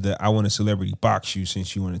he's in the I want a celebrity box you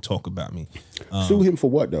since you want to talk about me. Sue him for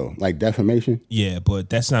what, though? Like defamation? Yeah, but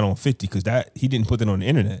that's not on 50 because he didn't put that on the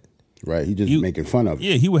internet. Right, he just making fun of it.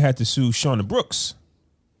 Yeah, he would have to sue Shauna Brooks.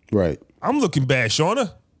 Right. I'm looking bad,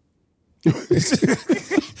 Shauna.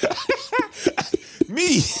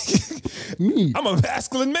 Me. I'm a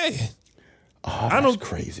masculine man. Oh, that's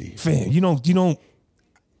crazy. Fam, you don't.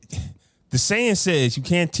 The saying says you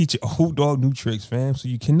can't teach an old dog new tricks, fam. So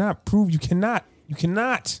you cannot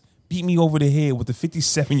beat me over the head with a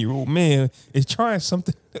 57-year-old man is trying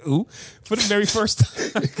something new for the very first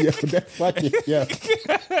time. That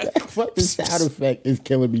fucking sound effect is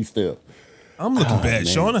killing me still. I'm looking bad, man.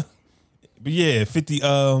 Shauna. But yeah, 50.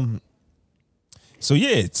 So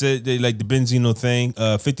yeah, it's like the Benzino thing.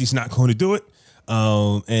 50's not going to do it.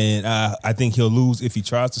 And I think he'll lose if he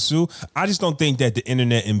tries to sue. I just don't think that the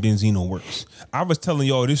internet and Benzino works. I was telling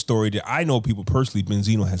y'all this story that I know people personally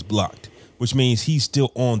Benzino has blocked, which means he's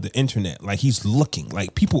still on the internet. Like he's looking.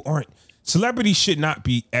 Like people aren't. Celebrities should not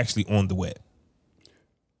be actually on the web.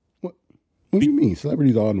 What do you mean?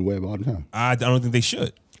 Celebrities are on the web all the time. I don't think they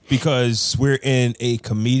should, because we're in a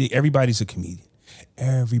comedic. Everybody's a comedian.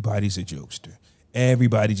 Everybody's a jokester.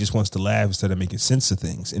 Everybody just wants to laugh instead of making sense of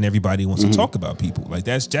things, and everybody wants to talk about people. Like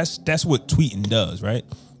that's what tweeting does, right?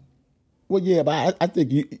 Well, yeah, but I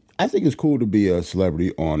think it's cool to be a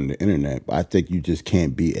celebrity on the internet, but I think you just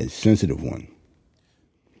can't be a sensitive one.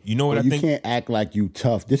 You know what I think? You can't act like you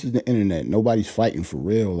tough. This is the internet. Nobody's fighting for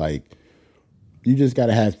real. Like, you just got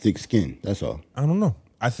to have thick skin. That's all. I don't know.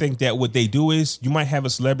 I think that what they do is you might have a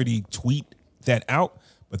celebrity tweet that out,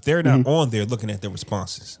 but they're not on there looking at their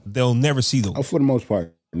responses. They'll never see those. Oh, for the most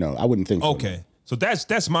part, no, I wouldn't think so. Okay. So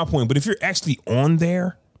that's my point. But if you're actually on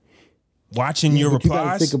there watching your but you replies.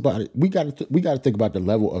 gotta think about it. We got to think about the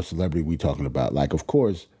level of celebrity we talking about. Like, of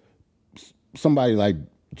course, somebody like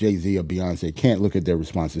Jay-Z or Beyonce can't look at their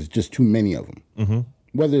responses. Just too many of them.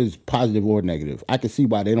 Whether it's positive or negative. I can see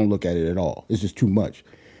why they don't look at it at all. It's just too much.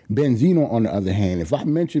 Benzino, on the other hand, if I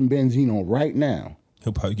mention Benzino right now,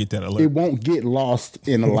 he'll probably get that alert. It won't get lost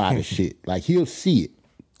in a lot of shit. Like, he'll see it.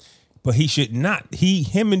 But he should not.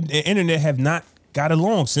 Him and the internet have not got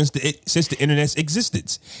along since the internet's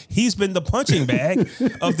existence. He's been the punching bag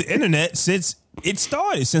of the internet since it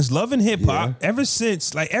started, since Love and Hip Hop. Ever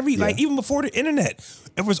since, like even before the internet,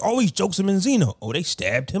 there was always jokes of Benzino. Oh, they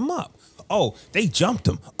stabbed him up. Oh, they jumped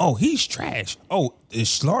him. Oh, he's trash. Oh, it's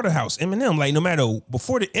Slaughterhouse, Eminem. Like, no matter,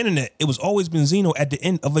 before the internet, it was always Benzino at the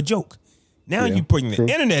end of a joke. Now you putting the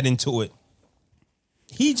internet into it.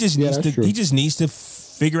 He just needs to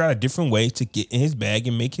figure out a different way to get in his bag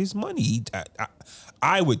and make his money.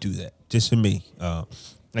 I would do that, just for me.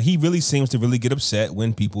 He really seems to really get upset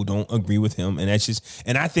when people don't agree with him, and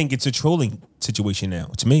I think it's a trolling situation now.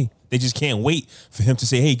 To me, they just can't wait for him to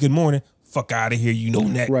say, "Hey, good morning, fuck out of here,"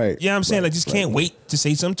 that. Right. Yeah, I'm saying, can't wait to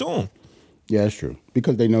say something to him. Yeah, that's true,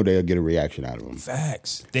 because they know they'll get a reaction out of him.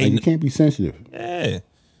 Facts. You can't be sensitive. Yeah.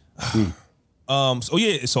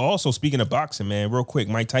 So also speaking of boxing, man, real quick,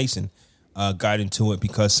 Mike Tyson got into it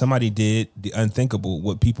because somebody did the unthinkable,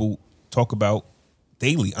 what people talk about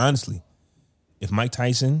daily, honestly. If Mike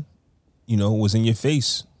Tyson, was in your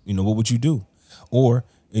face, what would you do? Or,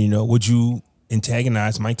 would you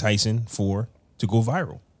antagonize Mike Tyson to go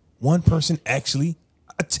viral? One person actually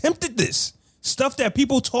attempted this. Stuff that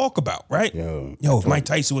people talk about, right? Yo, if Mike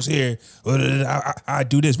Tyson was here, I'd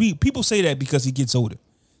do this. People say that because he gets older.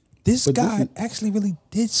 This guy actually really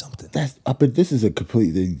did something. But this is a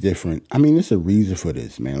completely different. I mean, there's a reason for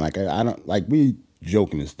this, man. Like, I don't, like, we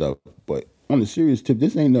joking and stuff, but on the serious tip,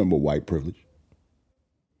 this ain't nothing but white privilege.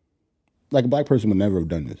 Like, a black person would never have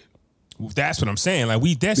done this. That's what I'm saying. Like,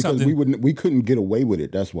 because something we couldn't get away with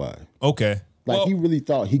it. That's why. Okay. Like, he really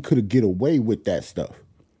thought he could get away with that stuff.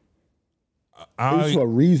 There's a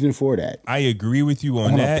reason for that. I agree with you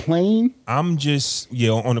on that. On a plane? I'm just,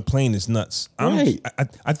 on a plane is nuts. Right.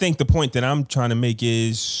 I think the point that I'm trying to make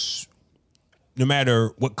is no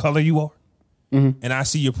matter what color you are, and I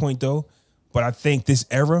see your point though, but I think this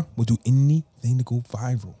era will do anything to go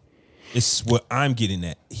viral. It's what I'm getting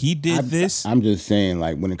at. He did this. I'm just saying,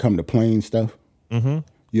 like, when it comes to plane stuff, you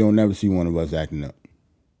don't never see one of us acting up.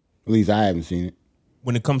 At least I haven't seen it.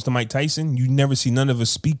 When it comes to Mike Tyson, you never see none of us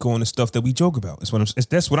speak on the stuff that we joke about. That's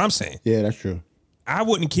what I'm saying. Yeah, that's true. I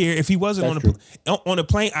wouldn't care if he wasn't on a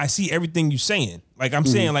plane. I see everything you're saying. Like, I'm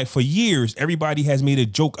saying, like, for years, everybody has made a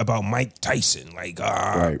joke about Mike Tyson. Like,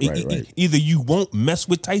 right. Either you won't mess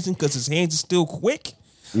with Tyson because his hands are still quick.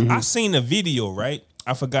 I seen a video, right?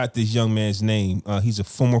 I forgot this young man's name. He's a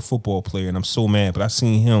former football player, and I'm so mad, but I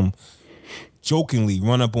seen him jokingly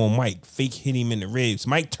run up on Mike, fake hit him in the ribs.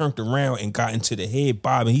 Mike turned around and got into the head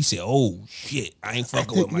bob, and he said, "Oh shit, I ain't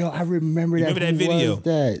fucking with Mike." Yo, I remember that. Remember that video?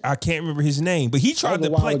 That? I can't remember his name, but he tried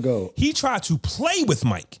to play. He tried to play with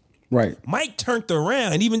Mike. Right. Mike turned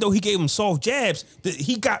around, and even though he gave him soft jabs,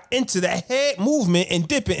 he got into that head movement and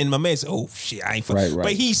dipping. And my man said, "Oh shit, I ain't fucking." Right.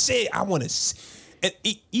 But he said, "I want to."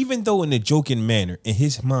 Even though in a joking manner, in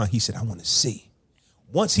his mind, he said, "I want to see."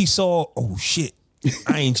 Once he saw, "Oh shit,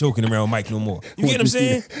 I ain't joking around with Mike no more." You get what I'm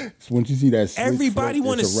saying? Once you see that, everybody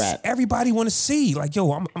want to see. Like,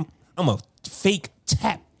 yo, I'm a fake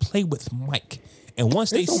tap play with Mike, and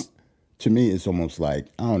once to me, it's almost like,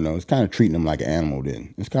 I don't know, it's kind of treating them like an animal.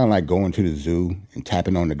 Then it's kind of like going to the zoo and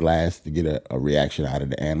tapping on the glass to get a reaction out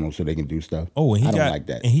of the animal so they can do stuff. Oh, and I don't like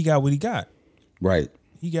that. And he got what he got. Right.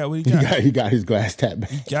 He got what he got. He got his glass tap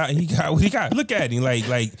back. He got what he got. Look at him,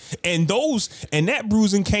 like, and that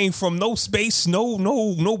bruising came from no space, no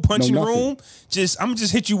punching No nothing. room. I'm gonna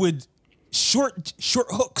just hit you with short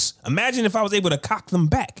hooks. Imagine if I was able to cock them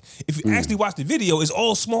back. If you actually watch the video, it's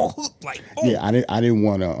all small hook, like boom. Yeah, I didn't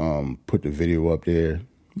want to put the video up there.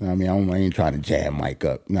 You know what I mean, I ain't trying to jam Mike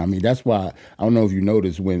up. You know what I mean, that's why I don't know if you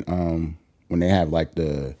noticed when they have like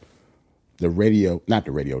the radio, not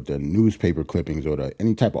the radio, the newspaper clippings or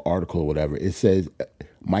any type of article or whatever, it says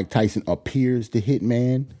Mike Tyson appears the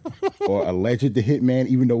hitman or alleged the hitman,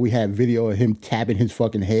 even though we have video of him tapping his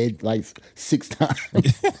fucking head like 6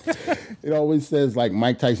 times. It always says like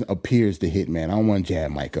Mike Tyson appears the hitman. I don't want to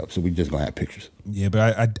jam Mike up, so we just gonna have pictures. Yeah,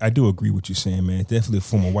 but I do agree with what you're saying, man. Definitely a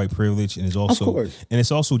form of white privilege, and it's also, Of course. and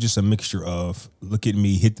it's also just a mixture of look at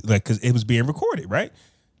me hit, like, because it was being recorded, right?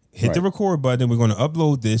 Hit the record button. We're going to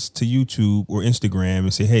upload this to YouTube or Instagram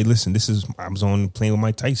and say, hey, listen, I was on playing with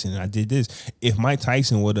Mike Tyson and I did this. If Mike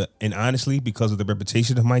Tyson would have, and honestly, because of the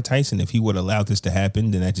reputation of Mike Tyson, if he would have allowed this to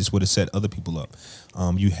happen, then that just would have set other people up.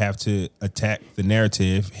 You have to attack the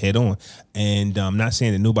narrative head on. And I'm not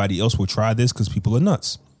saying that nobody else will try this because people are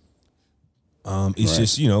nuts. It's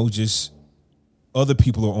just, just other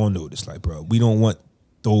people are on notice. Like, bro, we don't want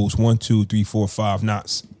those 1, 2, 3, 4, 5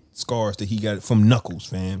 knots. Scars that he got from knuckles,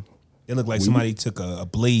 fam. They look like somebody took a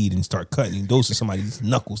blade and start cutting. Those are somebody's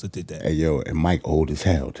knuckles that did that. Hey, yo, and Mike old as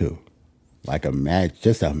hell, too. Like,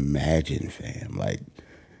 just imagine, fam. Like,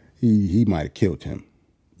 he might have killed him.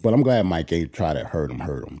 But I'm glad Mike ain't try to hurt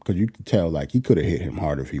him. Because you could tell, like, he could have hit him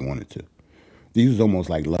harder if he wanted to. These was almost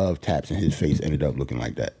like love taps, and his face ended up looking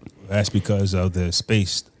like that. That's because of the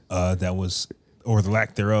space that was, or the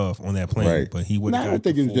lack thereof, on that plane. Right. But he would. I don't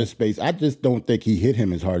think it was just space. I just don't think he hit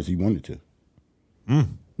him as hard as he wanted to.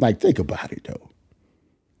 Like, think about it though.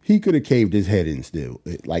 He could have caved his head in still.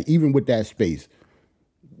 Like, even with that space,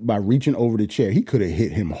 by reaching over the chair, he could have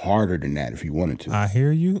hit him harder than that if he wanted to. I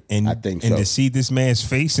hear you, and I think and so. to see this man's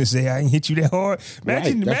face and say, "I ain't hit you that hard."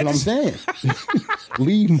 Imagine, That's what I'm saying.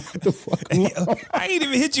 Leave motherfucker alone. I ain't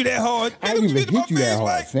even hit you that hard. I ain't even hit you that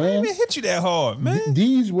hard, fam. I ain't even hit you that hard, man.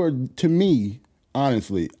 These were, to me,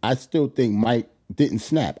 honestly, I still think Mike didn't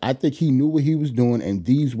snap. I think he knew what he was doing, and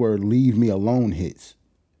these were leave me alone hits.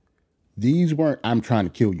 These weren't I'm trying to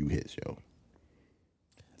kill you hits, yo.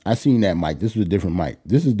 I seen that Mike. This was a different Mike.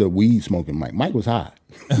 This is the weed smoking Mike. Mike was high.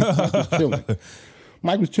 Mike was chilling.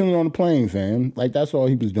 Mike was chilling on the plane, fam. Like, that's all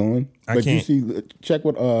he was doing. But you see, check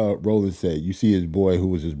what Roland said. You see his boy, who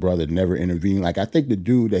was his brother, never intervened. Like, I think the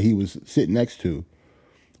dude that he was sitting next to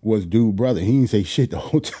was dude brother. He didn't say shit the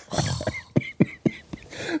whole time.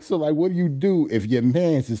 So, like, what do you do if your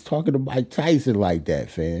man's is talking to Mike Tyson like that,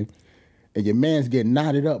 fam? And your man's getting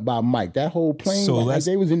knotted up by Mike. That whole plane, like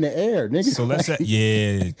they was in the air, nigga. So let's like,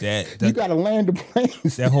 that you gotta land the plane.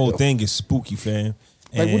 That whole thing is spooky, fam.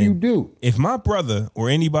 Like, what do you do? If my brother or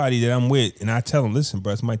anybody that I'm with, and I tell him, listen,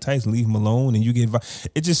 bro, it's Mike Tyson, leave him alone, and you get,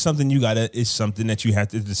 it's just something it's something that you have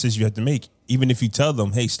to, the decision you have to make. Even if you tell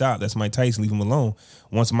them, hey, stop, that's Mike Tyson, leave him alone.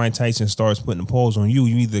 Once Mike Tyson starts putting a pause on you,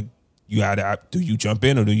 you either, do you jump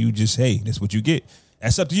in or do you just, hey, that's what you get?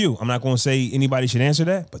 That's up to you. I'm not going to say anybody should answer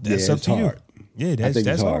that, but that's up to hard. You. Yeah, I think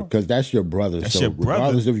it's hard because that's your brother. That's so your brother.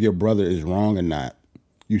 Regardless if your brother is wrong or not,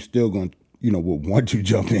 you still going to, would want to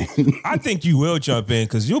jump in. I think you will jump in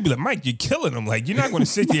because you'll be like, Mike, you're killing him. Like, you're not going to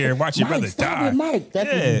sit there and watch your brother die. It, Mike.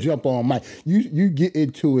 That's when you jump on Mike. You get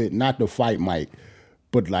into it not to fight Mike,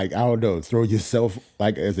 but like, I don't know, throw yourself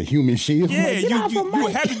like as a human shield. Yeah, like, you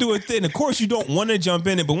have to do it then. Of course, you don't want to jump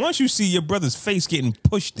in it, but once you see your brother's face getting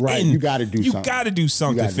pushed in, you got to do something. You got to do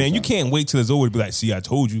something, fam. You can't wait till it's over to be like, see, I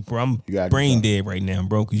told you, bro. I'm brain dead right now,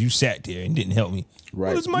 bro, because you sat there and didn't help me. Right.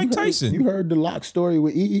 What is Mike Tyson? You heard the lock story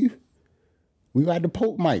with Eve? We got to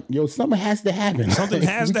poke Mike. Yo, something has to happen. Something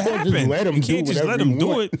has to happen. You can't just let him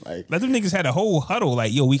do it. Like, let them niggas had a whole huddle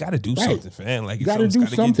like, yo, we got to do something, fam. Like, you got to do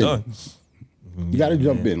something. Get done. You got to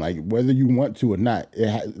jump in, like, whether you want to or not.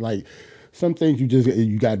 Like, some things you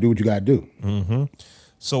got to do what you got to do. Mm-hmm.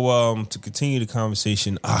 So, to continue the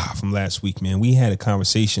conversation from last week, man, we had a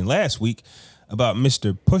conversation last week about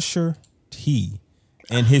Mr. Pusha T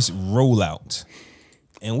and his rollout.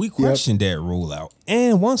 And we questioned that rollout.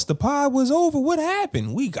 And once the pod was over, what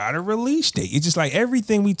happened? We got a release date. It's just like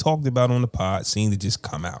everything we talked about on the pod seemed to just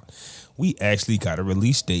come out. We actually got a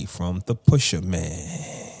release date from the Pusha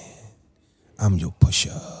man. I'm your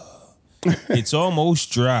Pusha. It's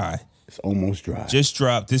almost dry. It's almost dry. Just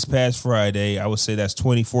dropped this past Friday. I would say that's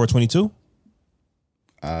 24/22.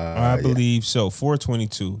 I believe so.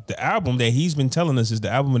 4/22. The album that he's been telling us is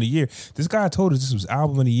the album of the year. This guy told us this was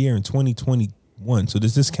album of the year in 2021. So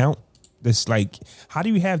does this count? That's like, how do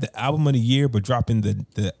you have the album of the year but dropping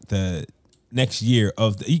the next year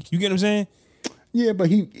of the? You get what I'm saying? Yeah, but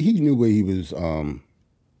he knew what he was. I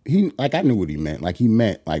knew what he meant. Like he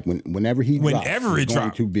meant like whenever it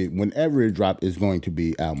dropped, it's going to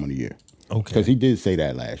be album of the year. Okay, because he did say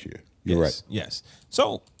that last year. You're right. Yes.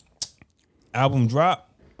 So, album drop.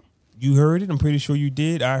 You heard it. I'm pretty sure you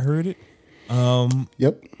did. I heard it.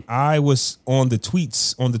 Yep. I was on the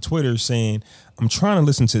Twitter saying I'm trying to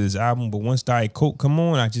listen to this album, but once Diet Coke come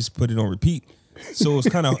on, I just put it on repeat. So it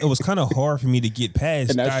was kind of hard for me to get past.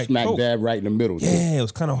 And that's Diet smack Coke. dab right in the middle. Too. Yeah, it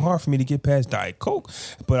was kind of hard for me to get past Diet Coke.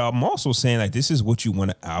 But I'm also saying like this is what you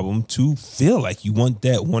want an album to feel like. You want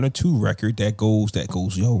that one or two record that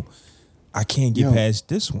goes, yo, I can't get past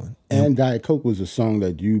this one. And Diet Coke was a song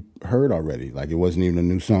that you heard already. Like it wasn't even a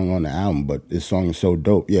new song on the album, but this song is so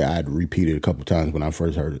dope. Yeah, I had to repeat it a couple times when I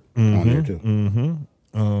first heard it on there too.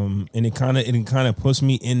 And it kind of puts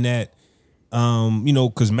me in that,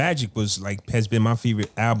 because Magic was like has been my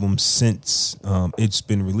favorite album since it's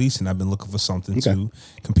been released, and I've been looking for something to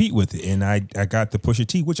compete with it. And I got the Pusha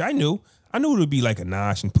T, which I knew it would be like a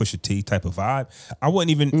Nas and Pusha T type of vibe. I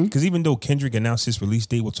wouldn't even, because even though Kendrick announced his release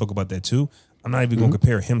date, we'll talk about that too. I'm not even going to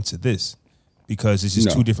compare him to this because it's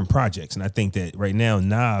just two different projects. And I think that right now,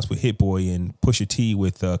 Nas with Hit Boy and Pusha T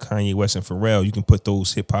with Kanye West and Pharrell, you can put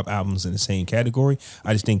those hip hop albums in the same category.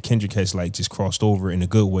 I just think Kendrick has like just crossed over in a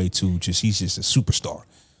good way to he's just a superstar.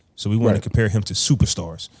 So we want to compare him to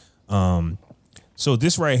superstars. So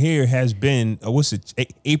this right here has been,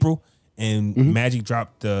 April? And Magic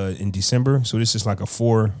dropped in December, so this is like a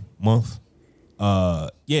 4-month,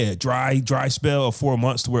 dry spell of 4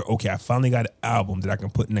 months to where I finally got an album that I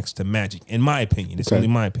can put next to Magic. In my opinion, it's only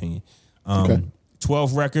my opinion.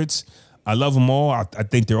 12 records, I love them all. I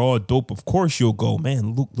think they're all dope. Of course, you'll go,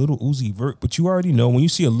 man, Little Uzi Vert, but you already know when you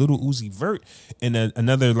see a Little Uzi Vert and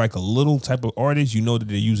another like a little type of artist, you know that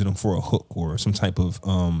they're using them for a hook or some type of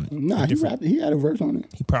he had a verse on it.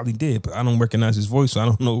 He probably did, but I don't recognize his voice, so I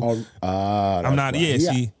don't know. I'm not. Yeah,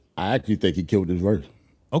 see, I actually think he killed his verse.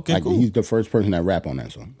 Okay, like, cool. He's the first person that rap on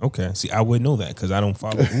that song. Okay, see, I wouldn't know that because I don't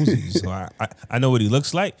follow Uzi, so I know what he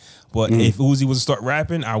looks like. But if Uzi was to start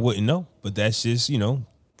rapping, I wouldn't know. But that's just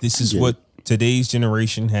this is what today's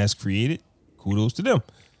generation has created. Kudos to them.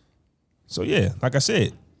 So yeah, like I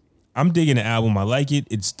said, I'm digging the album. I like it.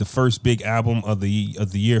 It's the first big album of the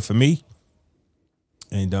year for me,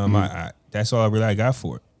 and I that's all I got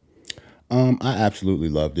for it. I absolutely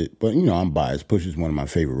loved it, but I'm biased. Push is one of my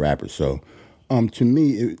favorite rappers, so to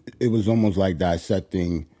me it was almost like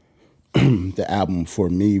dissecting the album for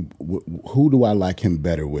me. Who do I like him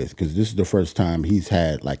better with? Because this is the first time he's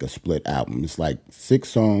had like a split album. It's like 6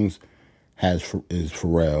 songs is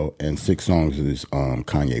Pharrell and 6 songs is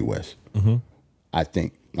Kanye West. I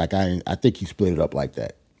think I think he split it up like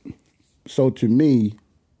that. So to me,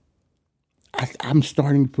 I'm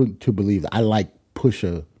starting to believe that I like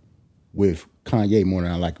Pusha with Kanye more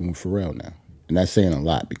than I like him with Pharrell now, and that's saying a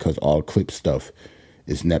lot because all Clip stuff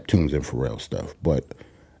is Neptune's and Pharrell stuff. But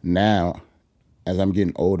now, as I'm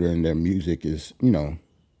getting older and their music is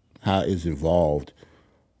how it's evolved,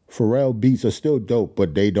 Pharrell beats are still dope,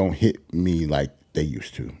 but they don't hit me like they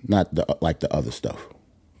used to. Not like the other stuff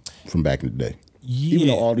from back in the day. Yeah. Even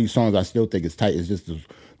though all these songs I still think is tight, it's just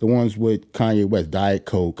the ones with Kanye West, Diet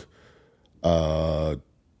Coke,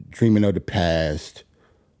 Dreaming of the Past,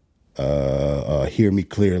 Hear Me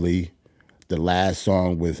Clearly. The last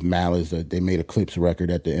song with Malice, they made a Clips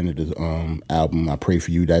record at the end of the album. I Pray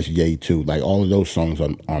For You, that's Ye too. Like all of those songs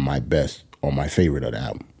are my best, or my favorite of the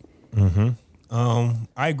album.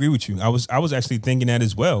 I agree with you. I was actually thinking that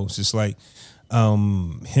as well. It's just like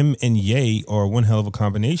him and Ye are one hell of a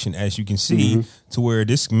combination, as you can see, to where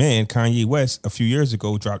this man, Kanye West, a few years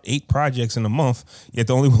ago dropped 8 projects in a month, yet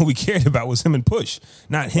the only one we cared about was him and Push.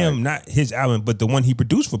 Not him, not his album, but the one he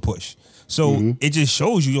produced for Push. So it just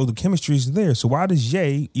shows you, the chemistry is there. So why does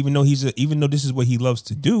Ye, even though this is what he loves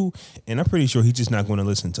to do, and I'm pretty sure he's just not going to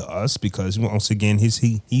listen to us because once again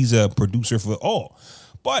he's a producer for all.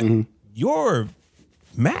 But your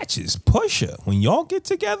matches, Pusha, when y'all get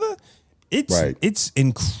together, it's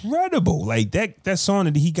incredible. Like that song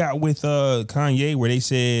that he got with Kanye where they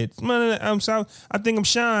said, I'm sorry, I think I'm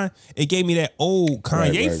Shine. It gave me that old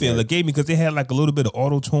Kanye feel. It gave me, because they had like a little bit of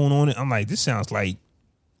auto tone on it. I'm like, this sounds like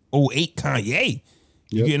 08 Kanye.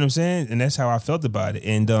 You get what I'm saying? And that's how I felt about it.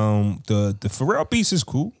 And the Pharrell piece is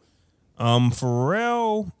cool.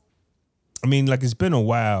 Pharrell, I mean, like, it's been a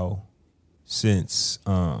while since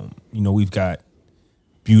we've got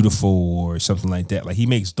Beautiful or something like that. Like, he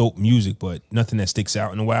makes dope music, but nothing that sticks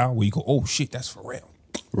out in a while where you go, oh shit, that's Pharrell.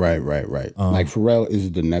 Right. Like Pharrell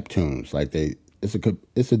is the Neptunes. Like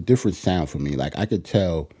it's a different sound for me. Like I could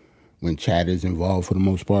tell when Chad is involved for the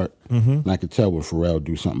most part, and I could tell when Pharrell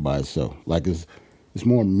do something by itself. Like it's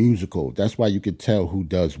more musical. That's why you could tell who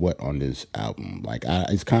does what on this album. Like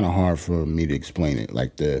it's kind of hard for me to explain it.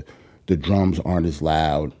 Like the drums aren't as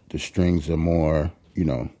loud. The strings are more,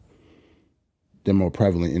 they're more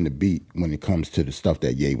prevalent in the beat when it comes to the stuff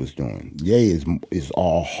that Ye was doing. Ye is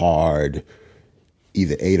all hard,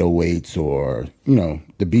 either 808s or,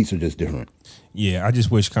 the beats are just different. Yeah, I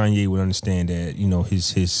just wish Kanye would understand that,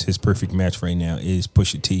 his perfect match right now is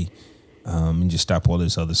Pusha T. And just stop all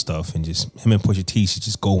this other stuff and just him and Pusha T should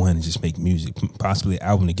just go in and just make music, possibly an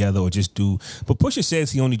album together or just do. But Pusha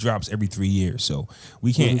says he only drops every 3 years, so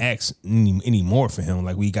we can't ask any more for him.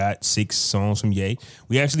 Like we got 6 songs from Ye.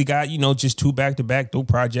 We actually got just 2 back-to-back dope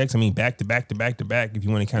projects. I mean back-to-back if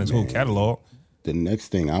you want to count his whole catalog. The next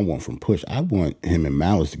thing I want from Push, I want him and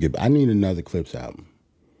Malice to get. I need another Clips album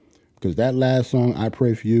because that last song, I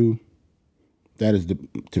Pray For You. That is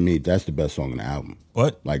to me, that's the best song on the album.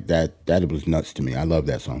 But like that was nuts to me. I love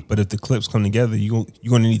that song. But if the Clips come together, you're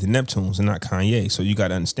going to need the Neptunes and not Kanye. So you got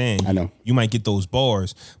to understand. I know you might get those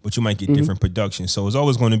bars, but you might get different production. So it's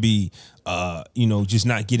always going to be, just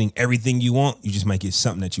not getting everything you want. You just might get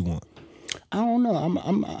something that you want. I don't know.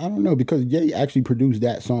 I don't know because Ye actually produced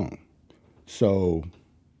that song. So.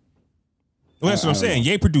 Well, that's what I'm saying.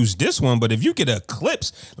 Ye produced this one, but if you get a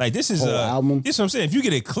Clips, like this is a album. This is what I'm saying. If you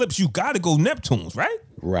get a Clips, you got to go Neptunes, right?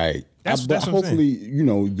 Right. That's hopefully,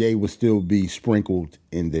 Ye will still be sprinkled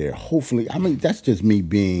in there. Hopefully, I mean that's just me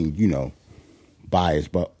being,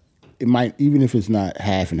 biased, but it might, even if it's not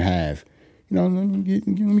half and half. Let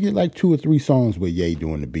me get like 2 or 3 songs with Ye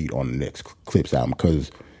doing the beat on the next Clips album.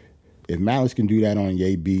 Because if Malice can do that on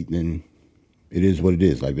Ye beat, then it is what it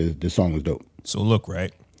is. Like this song was dope. So look,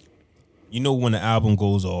 right. When the album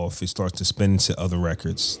goes off, it starts to spin into other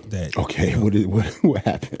records. Okay, what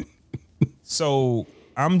happened? So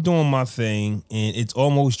I'm doing my thing, and It's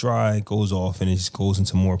Almost Dry goes off, and it just goes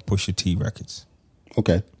into more Pusha T records.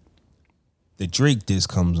 Okay. The Drake disc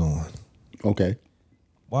comes on. Okay.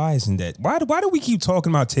 Why isn't that? Why do we keep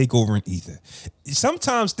talking about Takeover and Ether?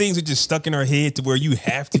 Sometimes things are just stuck in our head to where you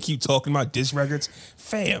have to keep talking about disc records.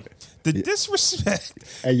 Fam, the disrespect.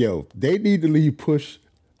 Hey, yo, they need to leave Push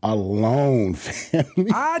alone, family.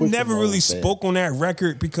 I never really spoke on that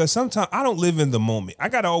record because sometimes I don't live in the moment. I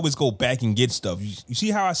gotta always go back and get stuff. You see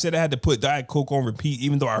how I said I had to put Diet Coke on repeat,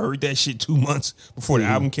 even though I heard that shit 2 months before the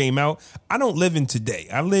album came out. I don't live in today.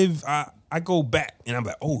 I go back and I'm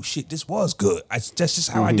like, oh shit, this was good. That's just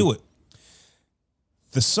how I do it.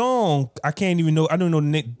 The song, I can't even know. I don't know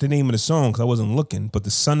the name of the song because I wasn't looking. But the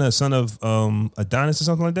son of Adonis or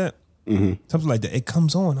something like that. Something like that. It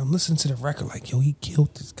comes on. I'm listening to the record like, yo, he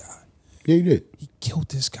killed this guy. Yeah, he did. He killed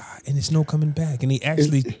this guy, and there's no coming back. And they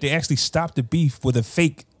actually stopped the beef with a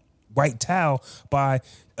fake white towel by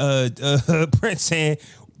Prince saying,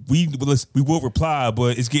 we will reply,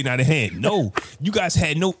 but it's getting out of hand. No, you guys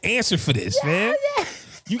had no answer for this, man. Yeah.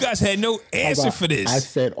 You guys had no answer for this. I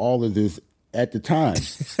said all of this at the time,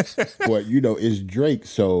 but it's Drake,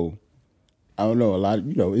 so I don't know. A lot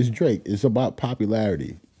of it's Drake. It's about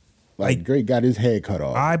popularity. Like Drake got his head cut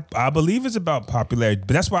off. I believe it's about popularity,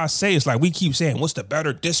 but that's why I say it's like we keep saying, what's the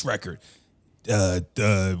better diss record? Ether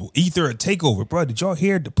or Takeover, bro. Did y'all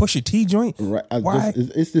hear the Pusha T joint? Right. Why?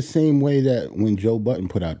 It's the same way that when Joe Budden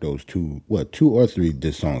put out those 2 or 3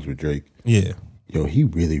 diss songs with Drake. Yeah. Yo, he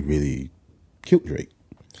really, really killed Drake.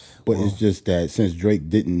 But it's just that since Drake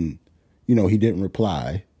didn't, he didn't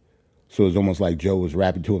reply, so it's almost like Joe was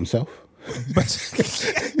rapping to himself.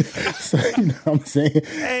 So, what I'm saying?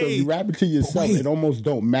 Hey, so you rap it to yourself. It almost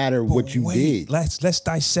don't matter what you did. Let's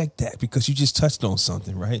dissect that because you just touched on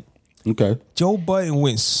something, right? Okay. Joe Budden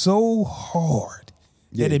went so hard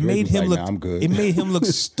that it made him look. I'm good. It made him look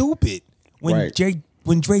stupid when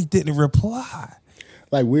Drake didn't reply.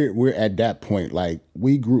 Like we're at that point. Like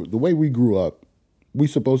the way we grew up, we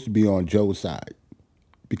supposed to be on Joe's side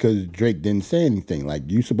because Drake didn't say anything. Like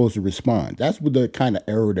you supposed to respond. That's what the kind of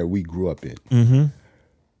era that we grew up in. Mm-hmm.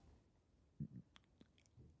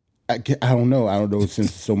 I don't know.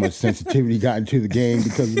 Since so much sensitivity got into the game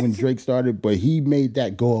because when Drake started, but he made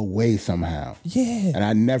that go away somehow. Yeah. And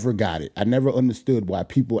I never got it. I never understood why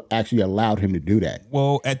people actually allowed him to do that.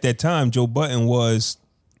 Well, at that time, Joe Budden was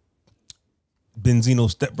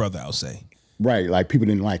Benzino's stepbrother, I'll say. Right, like people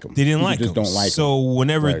didn't like him. They didn't people like just him. Don't like so him.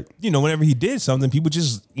 Whenever whenever he did something, people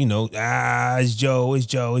just it's Joe, it's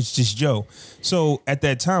just Joe. So at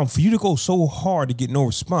that time, for you to go so hard to get no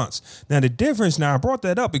response. Now the difference. Now I brought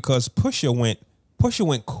that up because Pusha went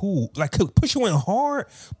cool. Like Pusha went hard,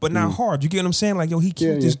 but not hard. You get what I'm saying? Like he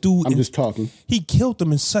killed this dude. I'm just talking. He killed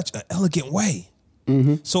him in such an elegant way.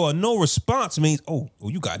 So a no response means, oh,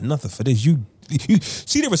 you got nothing for this. You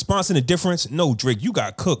see the response and the difference? No, Drake, you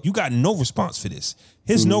got cooked. You got no response for this.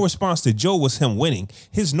 His no response to Joe was him winning.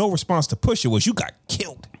 His no response to Pusha was you got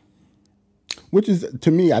killed. Which is,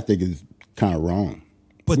 to me, I think is kind of wrong.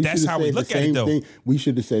 But that's how we look at it, though. We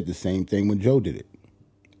should have said the same thing when Joe did it.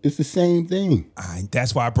 It's the same thing.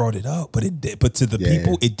 That's why I brought it up. But to the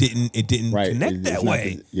people, it didn't connect that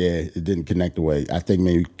way. It didn't connect the way. I think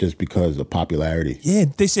maybe just because of popularity. Yeah,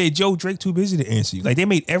 they said Drake too busy to answer you. Like they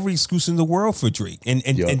made every excuse in the world for Drake, and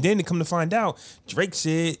then to come to find out,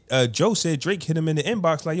 Joe said Drake hit him in the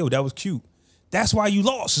inbox like, yo, that was cute. That's why you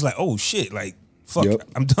lost. It's like, oh shit, like. Fuck,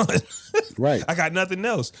 I'm done. Right. I got nothing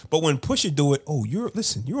else. But when Pusha do it,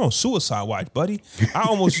 you're on suicide watch, buddy. I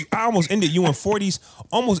almost ended you in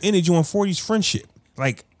 40s, friendship.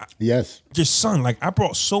 Like, yes. Just son, like I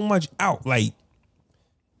brought so much out. Like,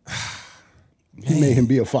 he made him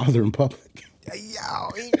be a father in public. He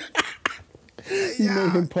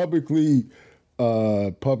made him publicly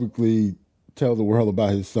tell the world about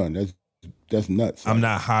his son. That's nuts. I'm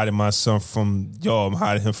not hiding my son from y'all. I'm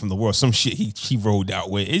hiding him from the world. Some shit he rolled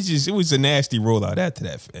out with. It was a nasty rollout after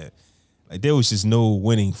that, fam. Like there was just no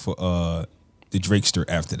winning for the Drakester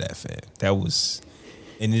after that, fam. That was,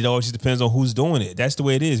 and it all just depends on who's doing it. That's the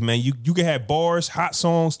way it is, man. You can have bars, hot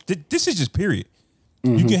songs. This is just period.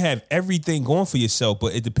 You can have everything going for yourself,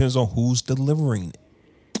 but it depends on who's delivering it.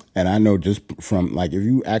 And I know just from like if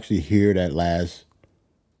you actually hear the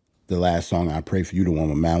last song, I Pray For You, the one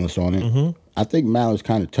with Malice on it. I think Malice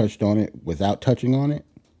kind of touched on it without touching on it.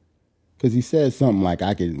 Because he said something like,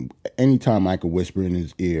 anytime I could whisper in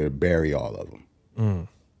his ear, bury all of them.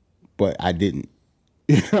 But I didn't.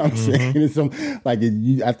 You know what I'm saying? It's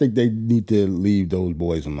I think they need to leave those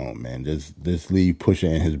boys alone, man. Just leave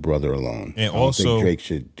Pusha and his brother alone. And I don't also, think Drake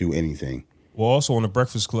should do anything. Well, also on the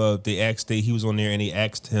Breakfast Club, he was on there and they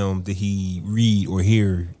asked him, did he read or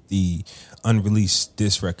hear the unreleased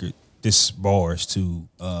diss bars to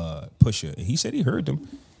Pusha? And he said he heard them,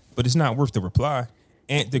 but it's not worth the reply.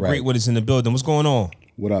 Ant the Great One is in the building. What's going on?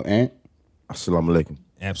 What up, Ant? Assalamu alaikum.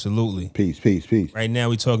 Absolutely. Peace. Right now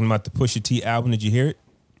we're talking about the Pusha T album. Did you hear it?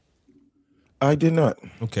 I did not.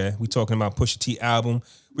 Okay, we're talking about Pusha T album.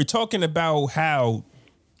 We're talking about how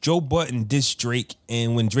Joe Budden dissed Drake,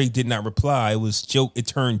 and when Drake did not reply, it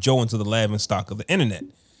turned Joe into the laughingstock of the internet.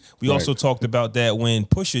 We also talked about that when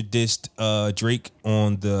Pusha dissed Drake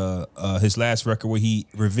on his last record where he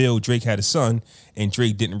revealed Drake had a son and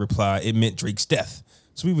Drake didn't reply. It meant Drake's death.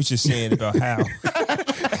 So we was just saying about how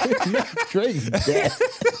Drake's death.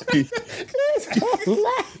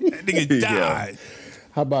 That nigga died.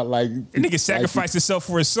 How about that nigga sacrificed himself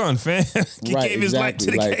for his son, fam? He gave his life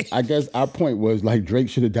to the game. I guess our point was Drake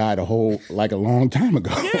should have died a long time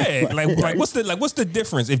ago. Yeah, what's the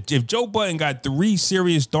difference if Joe Budden got 3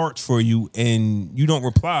 serious darts for you and you don't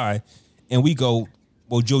reply, and we go,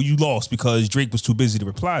 well, Joe, you lost because Drake was too busy to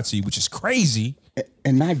reply to you, which is crazy.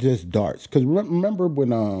 And not just darts, because remember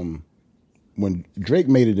when Drake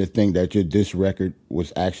made it a thing that your diss record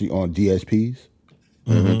was actually on DSPs.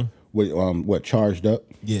 With Charged Up?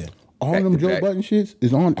 Yeah. All them Joe Budden shits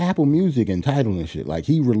is on Apple Music and Tidal and shit. Like,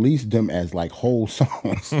 he released them as, whole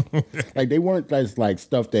songs. Like, they weren't as,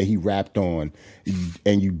 stuff that he rapped on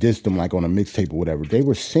and you dissed them, on a mixtape or whatever. They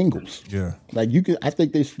were singles. Yeah. I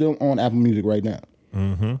think they're still on Apple Music right now.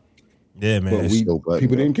 Mm-hmm. Yeah, man. But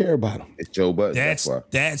people didn't care about him. It's Joe Budden. That's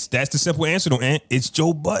the simple answer, though, Ant. It's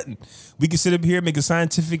Joe Budden. We can sit up here and make a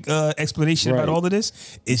scientific explanation about all of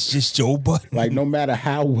this. It's just Joe Budden. No matter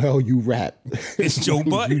how well you rap, it's Joe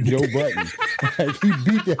Budden. Joe Budden. He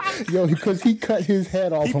beat because he cut his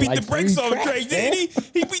head off. He beat the brakes off of Drake, didn't he?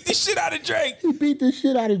 He beat the shit out of Drake. He beat the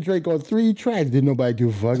shit out of Drake on 3 tracks. Didn't nobody give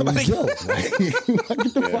a fuck. It was Joe.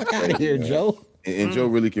 Get the fuck out of here, Joe. And Joe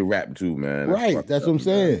really can rap too, man. That's what I'm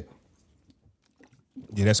saying.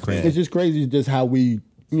 Yeah, that's crazy. It's just crazy just how we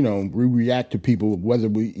react to people, whether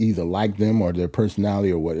we either like them or their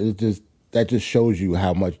personality or what. That just shows you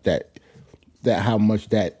how much that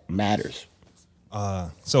matters.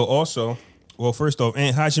 So also, well, first off,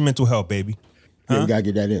 Ant, how's your mental health, baby? Yeah, you gotta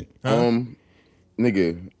get that in.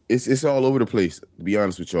 Nigga, it's all over the place. To be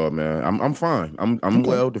honest with y'all, man, I'm fine. I'm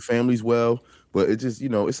well. The family's well, but it just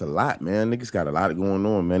it's a lot, man. Niggas got a lot going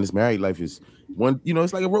on, man. This married life is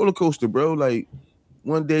it's like a roller coaster, bro. Like,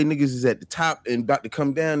 one day niggas is at the top and about to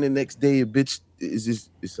come down. The next day, a bitch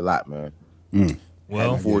it's a lot, man.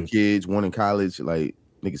 Well, 4 kids, 1 in college,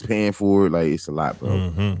 niggas paying for it. It's a lot,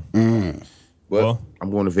 bro. But I'm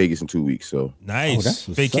going to Vegas in 2 weeks, so nice.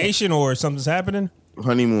 Vacation or something's happening?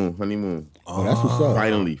 Honeymoon. Oh, that's what's up.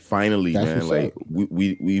 Finally, That's man. what's Like up.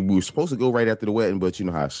 we were supposed to go right after the wedding, but you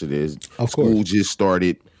know how shit is. Of School course. just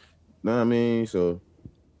started. Know what I mean? So,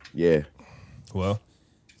 yeah. Well,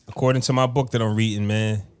 according to my book that I'm reading,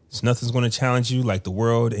 man, nothing's going to challenge you like the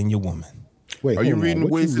world and your woman. Wait, Are you hold on. reading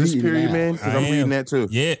What Ways you to the reading Superior now? Man? Because I I'm am. reading that too.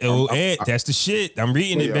 Yeah, Ed, that's the shit. I'm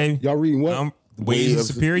reading it, baby. Y'all reading what? Ways of the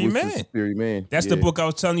Superior Ways to the Man. Superior Man. That's Yeah. the book I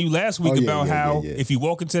was telling you last week Oh, yeah, about yeah, how yeah. if you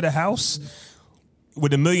walk into the house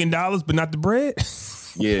with $1 million but not the bread,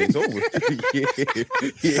 Yeah, it's over. yeah.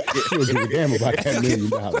 She don't give a damn about that $1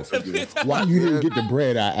 million. Why you didn't get the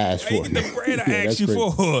bread I asked I for? ain't get the bread I Yeah, asked that's you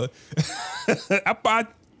crazy. for. I buy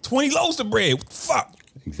 20 loaves of bread. What the fuck?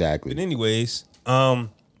 Exactly. But anyways,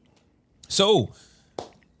 so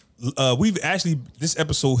we've actually, this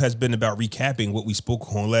episode has been about recapping what we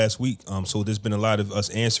spoke on last week. So there's been a lot of us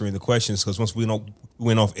answering the questions because once we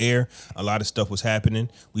went off air, a lot of stuff was happening.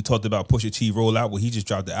 We talked about Pusha T rollout, where he just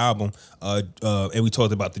dropped the album, and we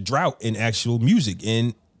talked about the drought in actual music.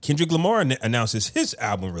 And Kendrick Lamar announces his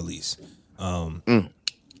album release. In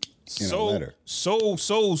a letter. So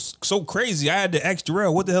crazy. I had to ask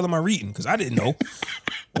Jarrell, what the hell am I reading? Because I didn't know.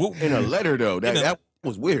 In a letter though, that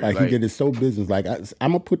was weird. Like, he get it so business. Like, I'm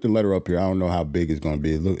gonna put the letter up here. I don't know how big it's gonna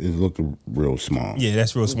be. It looked real small. Yeah,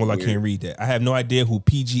 that's real small. I can't read that. I have no idea who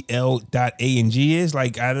PGL.A&G is.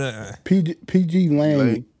 Like, I don't. PG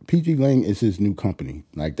Lang is his new company.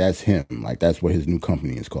 Like, that's him. Like, that's what his new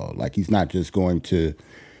company is called. Like, he's not just going to.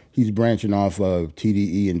 He's branching off of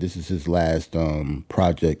TDE, and this is his last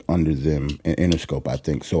project under them in Interscope, I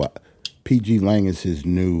think. So, PG Lang is his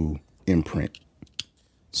new imprint.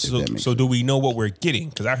 So do we know what we're getting?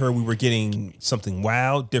 Because I heard we were getting something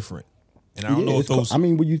wild, different, and I don't know if those. I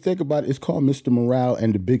mean, when you think about it, it's called Mr. Morale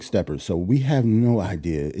and the Big Steppers. So we have no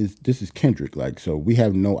idea. This is Kendrick, like, so we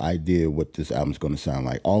have no idea what this album's going to sound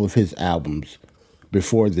like. All of his albums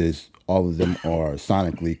before this, all of them are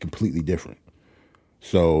sonically completely different.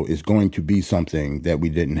 So it's going to be something that we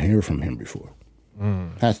didn't hear from him before.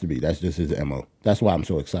 Has to be. That's just his MO. That's why I'm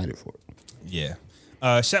so excited for it. Yeah.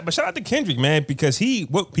 But shout out to Kendrick, man, because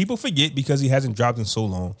what people forget because he hasn't dropped in so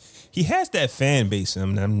long. He has that fan base.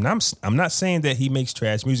 And I'm not saying that he makes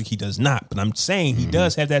trash music. He does not. But I'm saying he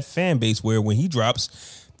does have that fan base where when he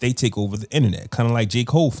drops, they take over the internet. Kind of like J.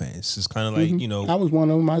 Cole fans. It's kind of like, you know. I was one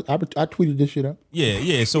of them. I tweeted this shit up.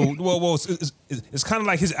 Yeah. So, well, it's kind of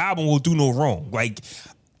like his album will do no wrong. Like,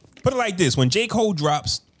 put it like this. When J. Cole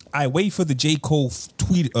drops, I wait for the J. Cole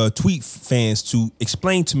tweet fans to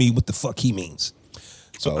explain to me what the fuck he means.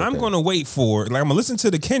 So I'm going to wait for, like, I'm going to listen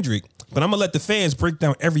to the Kendrick, but I'm going to let the fans break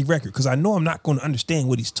down every record because I know I'm not going to understand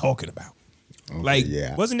what he's talking about.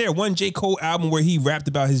 Okay, Wasn't there one J. Cole album where he rapped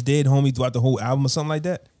about his dead homie throughout the whole album or something like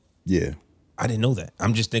that? Yeah. I didn't know that.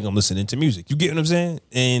 I'm just thinking I'm listening to music. You get what I'm saying?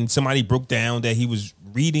 And somebody broke down that he was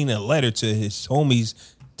reading a letter to his homies,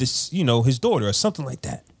 his daughter or something like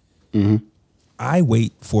that. Mm-hmm. I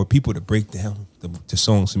wait for people to break down the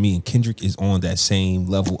songs to me, and Kendrick is on that same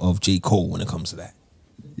level of J. Cole when it comes to that.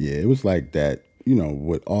 Yeah, it was like that,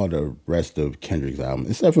 with all the rest of Kendrick's album,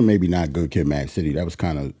 except for maybe not Good Kid, Mad City. That was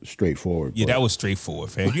kind of straightforward. Yeah, that was straightforward,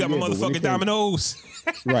 fam. You got my motherfucking dominoes.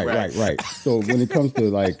 Right. So when it comes to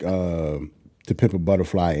like To Pimp a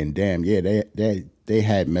Butterfly and Damn, yeah, they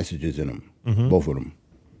had messages in them, both of them.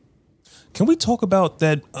 Can we talk about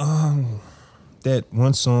that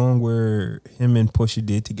one song where him and Pusha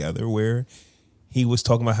did together, where he was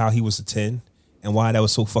talking about how he was a 10? And why that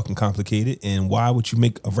was so fucking complicated, and why would you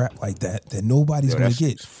make a rap like that nobody's gonna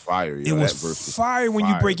get? Fire, it was fire when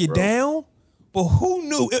you break it down, but who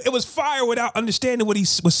knew it was fire without understanding what he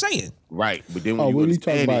was saying? Right, but then when when he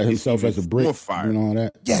talked about himself as a brick, fire. and all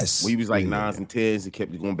that. Yes, when he was like nines and tens, he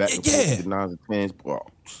kept going back and forth to nines and tens.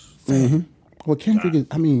 Bro. Well, Kendrick is,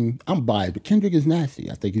 I'm biased, but Kendrick is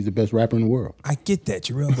nasty. I think he's the best rapper in the world. I get that,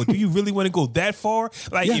 Jarrell, but do you really want to go that far?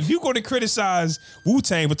 Like, if you're going to criticize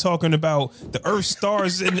Wu-Tang for talking about the earth,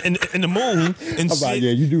 stars, and the moon and shit.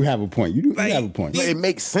 Yeah, you do have a point. You have a point. But it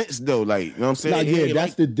makes sense, though. Like, you know what I'm saying?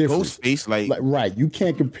 That's the difference. Ghostface, like, right. You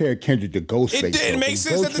can't compare Kendrick to Ghostface. It didn't make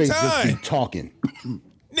sense at the time. Just be talking.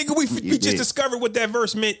 Nigga, we just discovered what that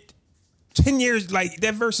verse meant 10 years. Like,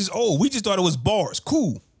 that verse is old. We just thought it was bars.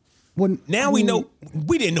 Cool. Well, now we know.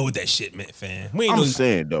 We didn't know what that shit meant, fam. I'm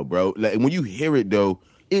saying though, bro. Like when you hear it though,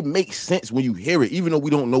 it makes sense when you hear it. Even though we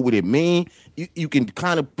don't know what it means, you can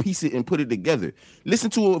kind of piece it and put it together. Listen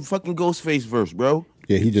to a fucking Ghostface verse, bro.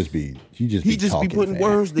 Yeah, he just be putting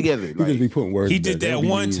words together. He just be putting words. He did that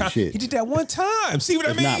one time. He did that one time. See what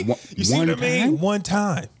I mean? You see what I mean? One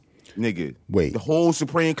time. nigga. Wait. The whole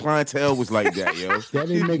Supreme clientele was like that, yo. That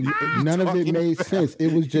didn't make none of it made sense.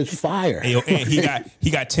 It was just fire. Hey, yo, and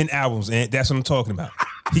he got 10 albums, and that's what I'm talking about.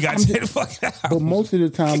 He got 10 fucking albums. But most of the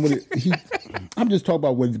time, I'm just talking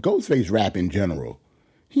about with Ghostface rap in general.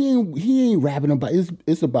 He ain't rapping about.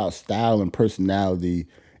 It's about style and personality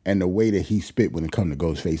and the way that he spit when it comes to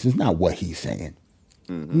Ghostface. It's not what he's saying.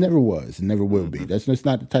 Never was, never will be. That's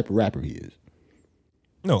not the type of rapper he is.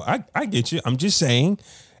 No, I get you. I'm just saying,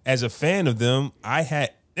 as a fan of them,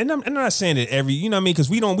 and I'm not saying that you know what I mean, because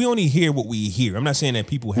we only hear what we hear. I'm not saying that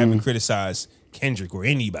people haven't criticized Kendrick or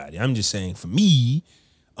anybody. I'm just saying, for me,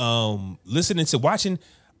 listening to watching,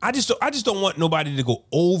 I just don't want nobody to go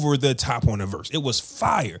over the top on a verse. It was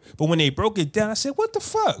fire, but when they broke it down, I said, "What the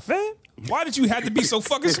fuck, fam? Why did you have to be so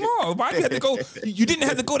fucking small? Why did you have to go? You didn't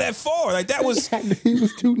have to go that far. Like that was He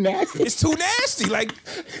was too nasty. It's too nasty. Like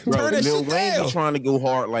Bro, turn that Lil shit Wayne down." be trying to go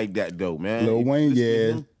hard like that though, man. Lil Wayne,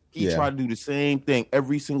 yeah. He try to do the same thing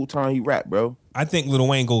every single time he rap, bro. I think Lil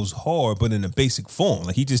Wayne goes hard, but in a basic form.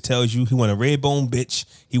 Like he just tells you he want a red bone bitch.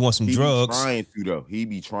 He wants some drugs. Be trying to though. He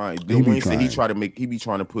be trying. Lil Wayne said he be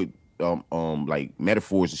trying to put like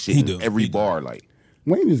metaphors and shit in every bar. Like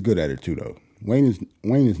Wayne is good at it too, though. Wayne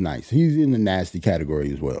is nice. He's in the nasty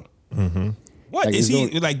category as well. What like, is he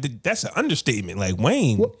like? That's an understatement. Like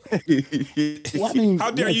Wayne. Well, I mean,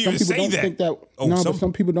 how dare you some even people say don't that? Think that Oh, but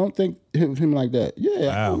some people don't think of him like that. Yeah,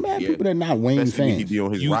 Wow. I'm mad people that are not Wayne especially when he fans. be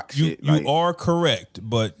on his You rock shit. Like, are correct,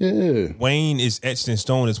 but Wayne is etched in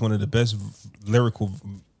stone as one of the best lyrical.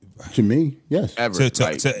 To me, yes. ever.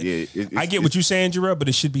 I get what you're saying, Jarrell, but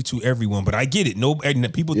it should be to everyone. But I get it. No,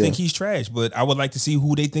 and people think he's trash, but I would like to see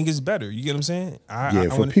who they think is better. You get what I'm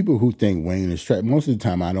saying? For people who think Wayne is trash, most of the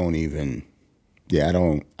time I don't even. Yeah, I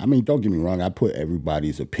don't. I mean, don't get me wrong. I put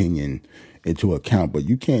everybody's opinion into account, but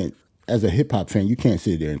you can't, as a hip hop fan, you can't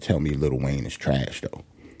sit there and tell me Lil Wayne is trash, though.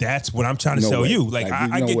 That's what I'm trying to tell you. Like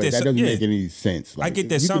I get that. That doesn't make any sense. Like, I get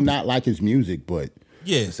that. You can not like his music, but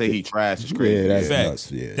yeah, say he trash is crazy. Yeah, that's facts.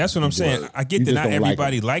 nuts. Yeah, that's what I'm saying. I get that not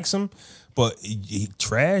everybody likes him, but he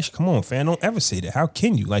trash. Come on, fan. Don't ever say that. How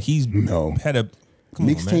can you? Like he's had a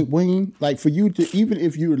mixtape Wayne. Like for you to, even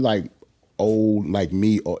if you're like old like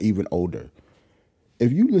me or even older,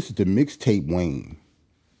 if you listen to mixtape Wayne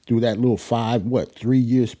through that little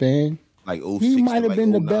 3-year span, like he might have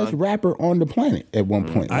been the best rapper on the planet at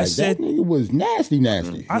one point. I said that nigga was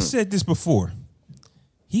nasty. I said this before.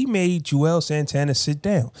 He made Joel Santana sit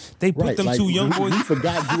down. They put them two young boys. He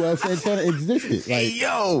forgot Joel Santana existed. Like,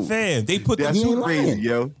 yo, fam, they put them that's two crazy,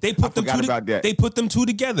 yo. They put them two about that. They put them two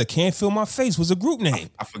together. Can't Feel My Face was a group name.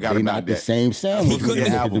 I forgot they about not that. The same sound. He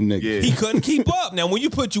couldn't. He couldn't keep up. Now, when you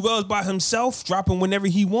put Joel by himself, dropping whenever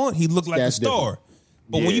he want, he looked like a star.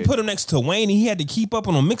 But when you put him next to Wayne, he had to keep up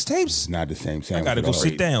on mixtapes. Not the same sound. I gotta go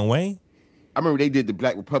sit down, Wayne. I remember they did the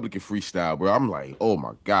Black Republican freestyle, bro. I'm like, oh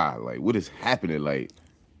my god, like what is happening? Like,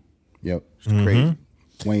 yep, it's crazy.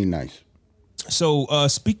 Wayne nice. So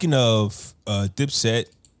speaking of Dipset,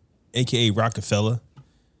 aka Rockefeller,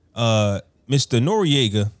 Mr.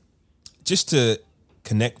 Noriega, just to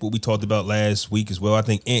connect what we talked about last week as well. I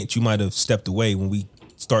think Ant, you might have stepped away when we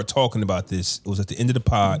start talking about this. It was at the end of the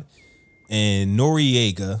pod, and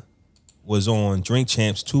Noriega was on Drink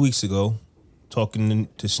Champs 2 weeks ago talking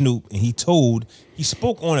to Snoop, and he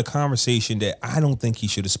spoke on a conversation that I don't think he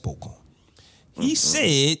should have spoke on. He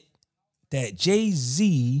said that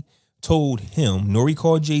Jay-Z told him, Nori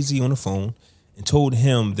called Jay-Z on the phone and told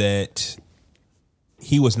him that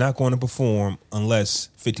he was not going to perform unless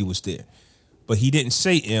 50 was there. But he didn't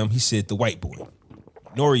say M, he said the white boy.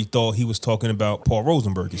 Nori thought he was talking about Paul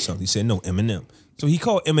Rosenberg or something. He said, no, Eminem. So he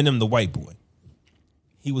called Eminem the white boy.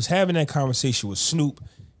 He was having that conversation with Snoop.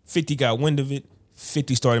 50 got wind of it.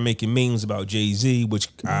 50 started making memes about Jay-Z, which,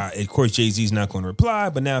 of course, Jay-Z's not going to reply.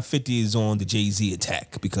 But now 50 is on the Jay-Z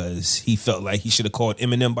attack because he felt like he should have called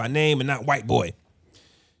Eminem by name and not white boy.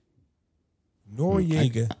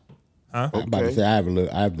 Noriega. I'm about to say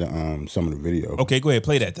I have some of the video. Okay, go ahead,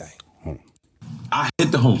 play that thing. I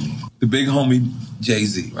hit the homie, the big homie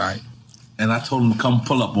Jay-Z, right? And I told him to come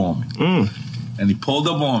pull up on me. And he pulled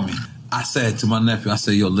up on me. I said to my nephew, I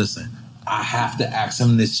said, yo, listen, I have to ask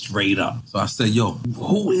him this straight up. So I said, yo,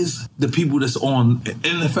 who is the people that's on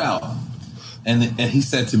NFL? And he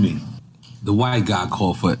said to me, the white guy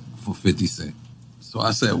called for 50 Cent. So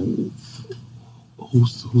I said,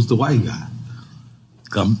 who's the white guy?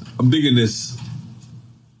 I'm digging this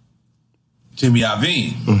Jimmy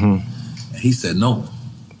Iovine. And he said, no,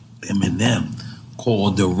 Eminem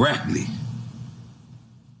called directly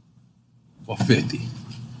for 50.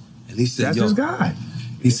 And he said, that's his guy.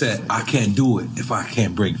 He said, I can't do it if I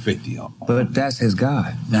can't bring 50 up. But that's his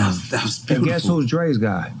guy. That was beautiful. And guess who's Dre's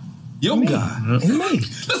guy? Your guy. Let's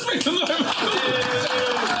make some noise.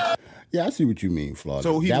 Yeah, I see what you mean, Florida.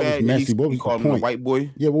 So he that mad. was messy. What was He the called him a point? white boy.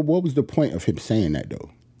 Yeah, well, what was the point of him saying that though?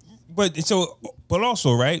 But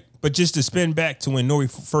also, right? But just to spin back to when Nori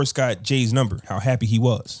first got Jay's number, how happy he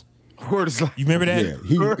was. Word is like, You remember that?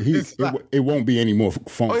 Yeah, it won't be any more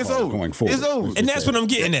phone calls going forward. It's over. And that's what I'm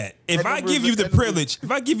getting at. If I give you the privilege, to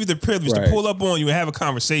Right. pull up on you and have a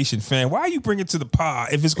conversation, fam, why you bring it to the pod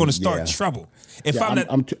if it's going to start trouble? If Yeah,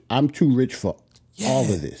 I'm too rich for all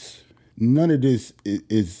of this. None of this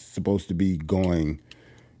is supposed to be going.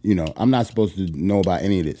 You know, I'm not supposed to know about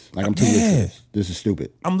any of this. Like, I'm too rich for this. This is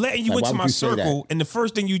stupid. I'm letting you Like, why into would my you say circle, and the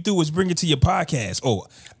first thing you do is bring it to your podcast. Oh,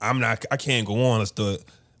 I can't go on. It's the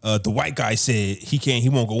white guy said he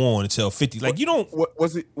won't go on until 50. Like, you don't. What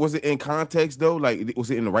was it in context though? Like, was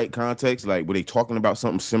it in the right context? Like, were they talking about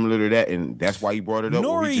something similar to that, and that's why you brought it up?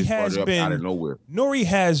 Or he Nori just brought has it up been out of nowhere. Nori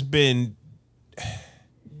has been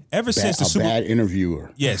ever since the Super bad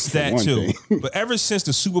interviewer. Yes, for that one too. thing. But ever since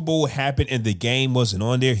the Super Bowl happened and the game wasn't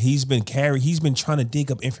on there, he's been trying to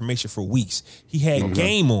dig up information for weeks. He had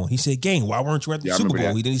Game on. He said, "Game, why weren't you at the Yeah, I Super remember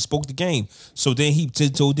Bowl?" that. Then he spoke the game. So then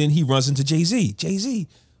he runs into Jay-Z. Jay-Z,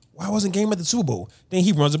 why wasn't Game at the Super Bowl? Then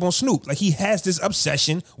he runs up on Snoop. Like, he has this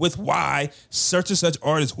obsession with why such and such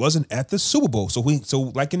artist wasn't at the Super Bowl. So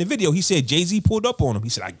like in the video, he said Jay-Z pulled up on him. He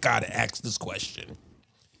said, "I gotta ask this question.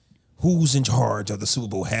 Who's in charge of the Super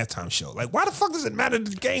Bowl halftime show?" Like, why the fuck does it matter that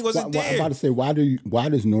the game wasn't I'm there? about to say, why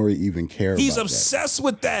does Nori even care? He's about obsessed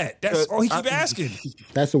with that. That's all he keep asking. that?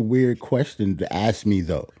 That's a weird question to ask me,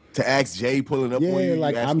 though. To ask Jay pulling up on you, Yeah, you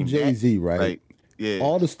like, asking I'm that? Jay-Z, right? Like, yeah,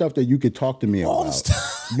 All the stuff that you could talk to me All the about.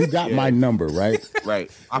 stuff. You got my number, right? right.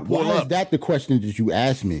 I pull Why up is that the question that you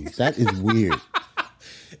asked me? That is weird.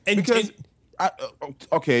 because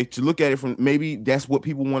okay, to look at it from maybe that's what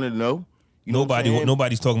people wanted to know. You know what I'm saying?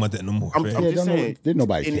 nobody's talking about that no more. I'm fam. Yeah, just saying, didn't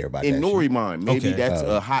nobody care about in that Nori shit. mind, maybe Okay. that's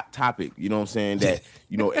a hot topic. You know what I'm saying? That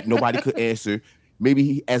nobody could answer. Maybe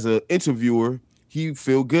he, as an interviewer, he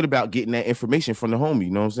feel good about getting that information from the homie.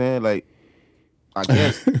 You know what I'm saying? Like, I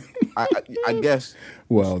guess, I guess.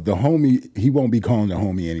 Well, the homie, he won't be calling the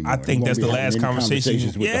homie anymore. I think He won't that's be the having last any conversation.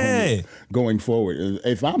 conversations with the Yeah. homie going forward.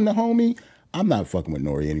 If I'm the homie, I'm not fucking with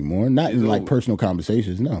Nori anymore. Not in like personal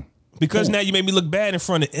conversations, no. Because now you made me look bad in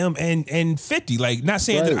front of him and 50. Like, not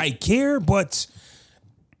saying that I Right. care, but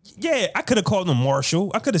yeah, I could have called him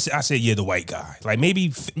Marshall. I said, yeah, the white guy. Like,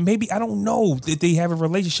 maybe I don't know that they have a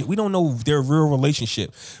relationship. We don't know their real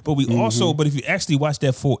relationship. But we also, but if you actually watch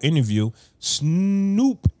that full interview,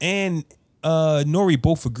 Snoop and Nori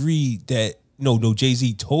both agreed that no,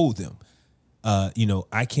 Jay-Z told them,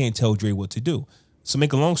 I can't tell Dre what to do. So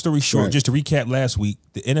make a long story short, Right. just to recap last week,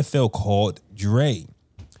 the NFL called Dre.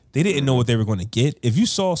 They didn't know what they were going to get. If you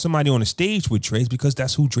saw somebody on the stage with Dre, it's because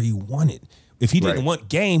that's who Dre wanted. If he didn't want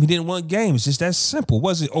Game, he didn't want Game. It's just that simple.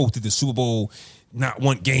 Was it, did the Super Bowl not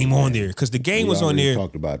want Game on there? Because the Game was on already there.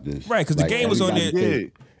 Talked about this, Right, 'cause the game was on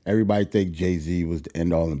there. Everybody think Jay-Z was the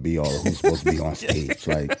end all and be all of who's supposed to be on stage.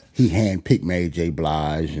 Like, he handpicked Mary J.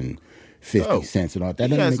 Blige and 50 Cent and all that.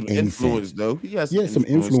 He has Doesn't some make any influence, sense. though. He has some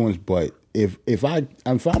influence, but if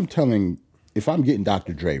I'm getting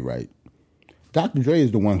Dr. Dre right, Dr. Dre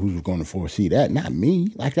is the one who's going to foresee that, not me.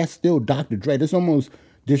 Like, that's still Dr. Dre. That's almost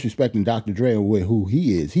disrespecting Dr. Dre with who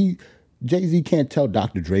he is. Jay-Z can't tell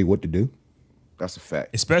Dr. Dre what to do. That's a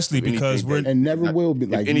fact. Especially If because anything, And never will be.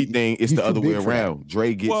 Like, if anything, it's he's the too other way big for that. around.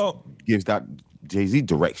 Dre gives Jay-Z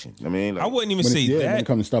direction. I mean, like, I wouldn't even When say it, when that. it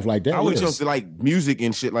comes to stuff like that, I would when it yeah. comes to like music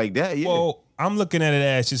and shit like that. Yeah. Well, I'm looking at it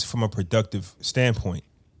as just from a productive standpoint.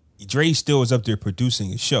 Dre still is up there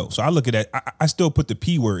producing his show. So I look at that. I still put the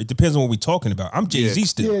P word. It depends on what we're talking about. I'm Jay-Z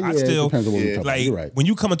still. Yeah, I it still depends on what we're talking about. like You're right. when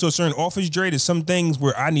you come into a certain office, Dre, there's some things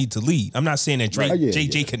where I need to lead. I'm not saying that Dre, Right. Yeah,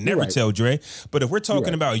 JJ yeah. can You're never right. tell Dre, but if we're talking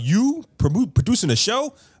right. about you producing a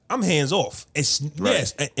show, I'm hands off. It's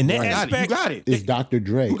yes, in that Right. aspect, You got it. It's Dr.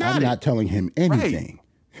 Dre. got I'm it. not telling him anything.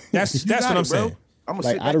 That's You what got I'm it, bro. saying. I'm gonna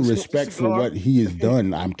Like, sit out of back, respect for cigar. what he has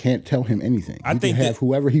done, I can't tell him anything. I He think can that- have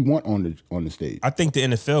whoever he want on the stage. I think the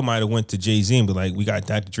NFL might have went to Jay-Z and be like, we got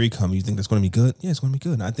Dr. Dre coming. You think that's going to be good? Yeah, it's going to be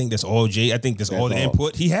good. And I think that's all Jay. I think that's all the all.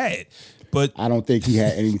 input he had. But I don't think he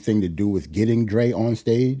had anything to do with getting Dre on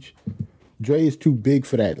stage. Dre is too big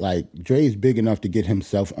for that. Like, Dre is big enough to get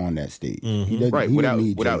himself on that stage. He doesn't, Right, he without didn't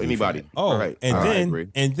need without Jay-Z for anybody. that. oh, right. and I then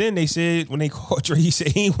agree. they said when they called Dre, he said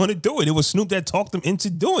he didn't want to do it. It was Snoop that talked him into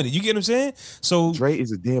doing it. You get what I'm saying? So Dre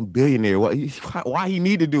is a damn billionaire. Why he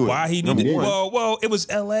need to do it? why he Number needed? one. Well, it was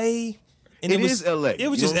L.A. and It was is LA. It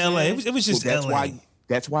was You just know what I'm L.A. saying? It was just So that's L.A.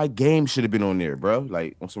 That's why Game should have been on there, bro.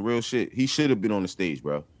 Like, on some real shit. He should have been on the stage,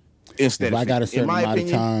 bro. Instead If of I got a 50. certain amount of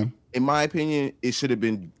time. In my opinion, it should have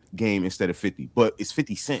been Game instead of 50, but it's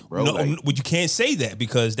 50 Cent, bro. No, Like, but you can't say that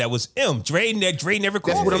because that was M. Dre never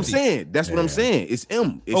called that's what I'm 50. saying. That's what I'm saying. It's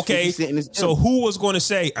M. It's Okay, 50 Cent and it's M. so who was going to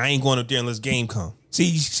say I ain't going up there unless Game come?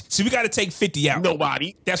 See, we got to take 50 out.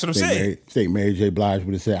 Nobody. That's what I'm saying. Mary J. Blige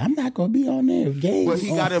would have said, "I'm not going to be on there." If Game, But he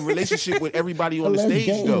got a relationship with everybody on the Unless stage,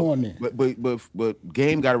 Game though. on there. But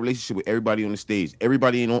Game got a relationship with everybody on the stage.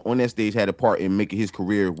 Everybody on that stage had a part in making his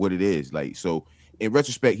career what it is. Like, so in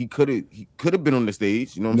retrospect, he could have been on the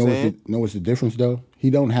stage. You know what I'm saying? Know what's the difference though? He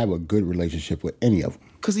don't have a good relationship with any of them.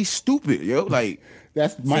 Because he's stupid, yo. Like,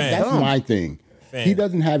 That's my thing. Fam. He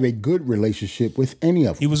doesn't have a good relationship with any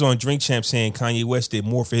of He them. was on Drink Champ saying Kanye West did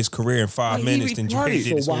more for his career in 5 He minutes than Dre retarded. did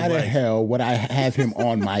his So whole why the life. hell would I have him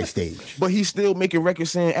on my stage? but he's still making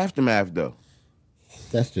records saying Aftermath, though.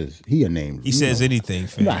 That's just he a name. He says anything,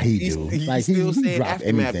 fam. Nah, he do. He's Like he still saying drop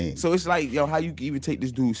Aftermath. anything. So it's like, yo, how you even take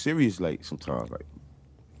this dude serious? Like, sometimes, like,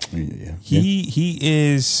 yeah. He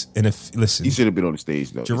is listen. he should have been on the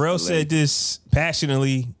stage, though. Jarrell It's said this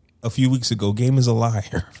passionately a few weeks ago. Game is a liar,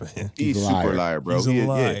 man. he's He's a super liar. liar, bro. He's a He is, yeah.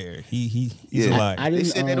 liar. He's Yeah. a liar. I They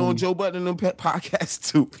didn't, said that on Joe Budden and them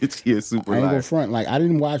podcast too. He a super I ain't liar. gonna front. Like I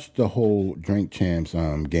didn't watch the whole Drink Champs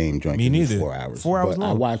game joint. Me It was neither. 4 hours. 4 hours but I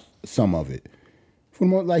long. watched some of it. For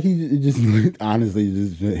the most, like he just honestly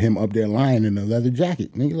just him up there lying in a leather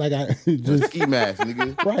jacket. Nigga, like I just Ski mask,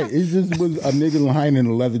 nigga. right. It just was a nigga lying in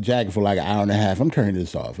a leather jacket for like an hour and a half. I'm turning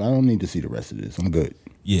this off. I don't need to see the rest of this. I'm good.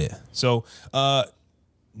 Yeah. So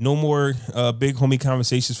no more big homie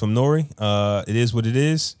conversations from Nori. It is what it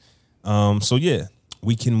is. So yeah,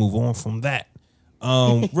 we can move on from that.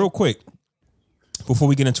 Real quick, before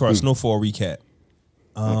we get into our snowfall recap.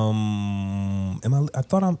 Am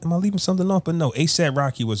I leaving something off? But no, ASAP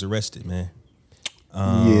Rocky was arrested, man. Yeah.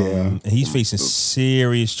 And he's facing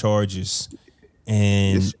serious charges.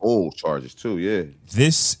 And It's old charges too, yeah.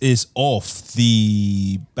 this is off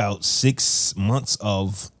the about 6 months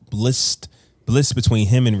of bliss between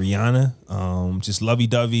him and Rihanna. Just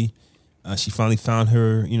lovey-dovey. She finally found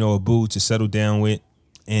her, a boo to settle down with,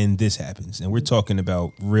 and this happens. And we're talking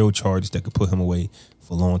about real charges that could put him away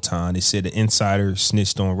for a long time. They said the insider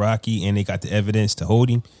snitched on Rocky, and they got the evidence to hold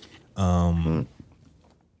him. And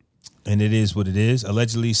it is what it is.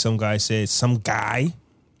 Allegedly, some guy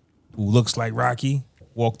who looks like Rocky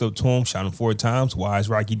walked up to him, shot him 4 times. Why is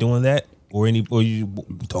Rocky doing that? Or you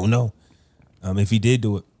don't know if he did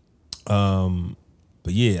do it.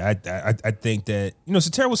 But yeah, I think that it's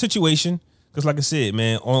a terrible situation because, like I said,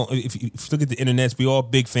 man, if you look at the internet, we all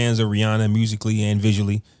big fans of Rihanna musically and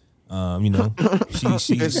visually.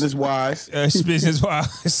 She's Business wise. business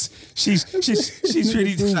wise. She's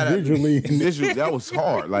really Visually. Visual, that was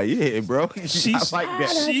hard. Like, yeah, bro. She's I like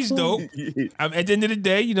that. She's dope. At the end of the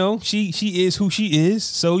day, she is who she is.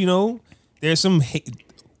 So there's some.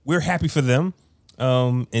 We're happy for them.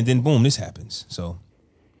 And then boom, this happens. So.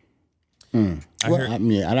 I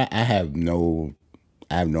have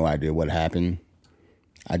no idea what happened.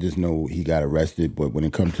 I just know he got arrested, but when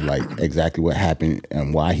it comes to like exactly what happened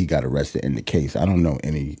and why he got arrested in the case, I don't know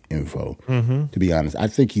any info. To be honest, I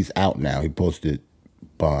think he's out now. He posted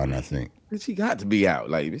bond, I think. She got to be out.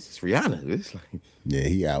 Like, this is Rihanna. This like, Yeah,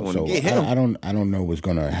 he out. wanna So get him. I don't know what's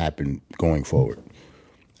gonna happen going forward.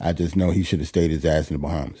 I just know he should have stayed his ass in the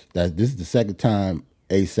Bahamas. This is the second time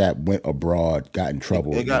ASAP went abroad, got in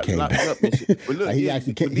trouble, They and got came locked back. up and shit. But look, Like, he yeah,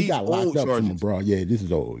 actually but he these got locked old up from charges. abroad. Yeah, this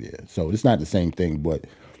is old. Yeah, so it's not the same thing. But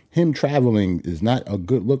him traveling is not a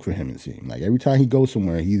good look for him. It seems like every time he goes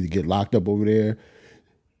somewhere, he either get locked up over there,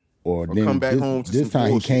 or then come back home to this some time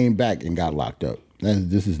bullshit. he came back and got locked up.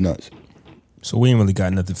 This is nuts. So we ain't really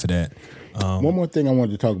got nothing for that. One more thing I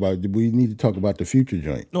wanted to talk about. We need to talk about the Future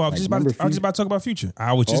joint. No, I was just about to talk about Future.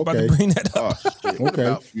 I was just about to Okay. bring that up. Oh, shit. Okay.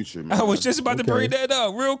 About Future, man. I was just about to bring that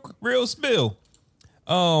up. Real spill.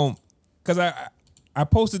 Because I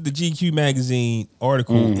posted the GQ magazine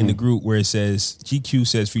article in the group where it says GQ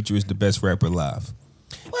says Future is the best rapper alive.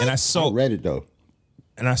 And I I saw read it though.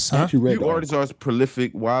 and I I saw actually read You the artists are as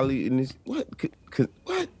prolific, Wiley, and this. What?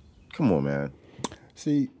 What? Come on, man.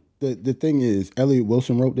 See, the thing is, Elliot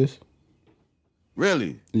Wilson wrote this.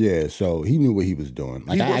 Really? Yeah, so he knew what he was doing.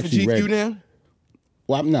 Like He I work for actually GQ read. now?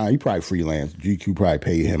 Well, no, he probably freelance. GQ probably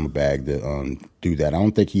paid him a bag to do that. I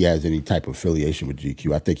don't think he has any type of affiliation with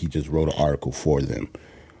GQ. I think he just wrote an article for them.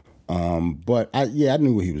 But I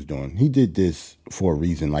knew what he was doing. He did this for a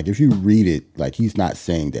reason. Like if you read it, like he's not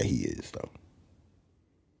saying that he is though.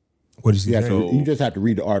 what is he You, have saying? to, you just have to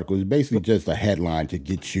read the article. It's basically just a headline to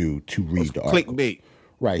get you to read the article. Clickbait.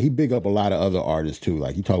 Right. He big up a lot of other artists too.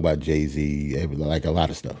 Like he talk about Jay-Z, like a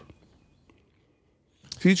lot of stuff.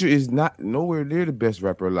 Future is not nowhere near the best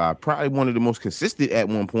rapper alive. Probably one of the most consistent at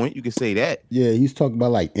one point. You can say that. Yeah, he's talking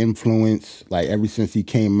about like influence. Like ever since he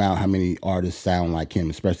came out, how many artists sound like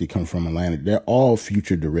him, especially come from Atlanta. They're all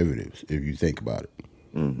Future derivatives, if you think about it.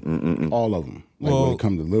 All of them. Like when it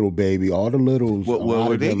comes to Little Baby, all the littles.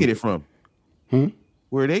 Where they get it from?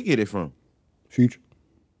 Where they get it from? Future.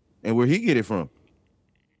 And where he get it from?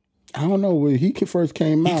 I don't know. When he first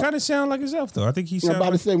came out, He kind of sound like himself though. I think he I'm sound about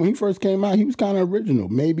to like, say when he first came out, he was kind of original.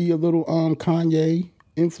 Maybe a little Kanye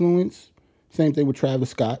influence. Same thing with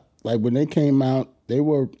Travis Scott. Like when they came out, they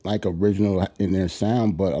were like original in their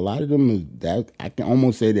sound, but a lot of them that I can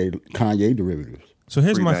almost say they're Kanye derivatives. So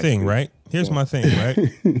here's my Pretty thing, nice. right? Here's my thing,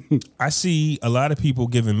 right? I see a lot of people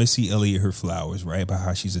giving Missy Elliott her flowers, right? About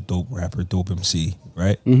how she's a dope rapper, dope MC,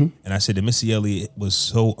 right? And I said that Missy Elliott was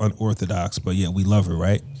so unorthodox, but yet we love her,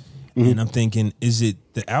 right? And I'm thinking, is it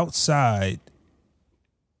the outside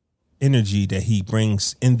energy that he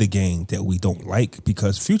brings in the game that we don't like?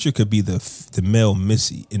 Because Future could be the male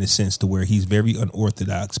Missy in a sense to where he's very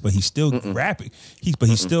unorthodox, but he's still rapping.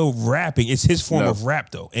 He's still rapping. It's his form of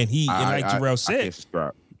rap though, and like Jarrell I said, can't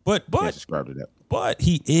subscribe. but Can't subscribe to that. but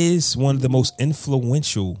he is one of the most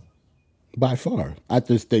influential. By far. I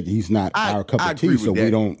just think he's not our cup I of tea, agree with so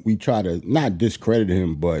that. we try to not discredit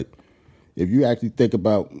him, but if you actually think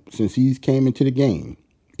about since he's came into the game,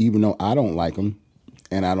 even though I don't like him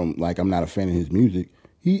and I'm not a fan of his music,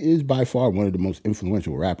 he is by far one of the most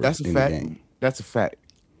influential rappers That's a in fact. the game. That's a fact.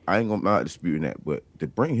 I ain't gonna not disputing that, but to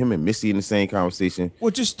bring him and Missy in the same conversation,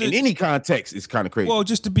 Well, just in any context, is kind of crazy. Well,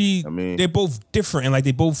 just to be, I mean- they're both different, and like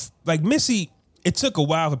they both like Missy. It took a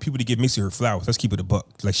while for people to give Missy her flowers. Let's keep it a buck.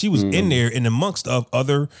 Like she was in there and amongst of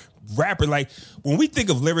other rapper. Like when we think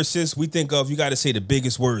of lyricists, we think of you got to say the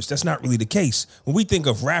biggest words. That's not really the case. When we think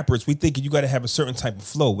of rappers, we think you got to have a certain type of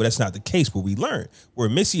flow, but that's not the case. What we learn where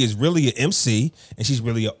Missy is really an MC and she's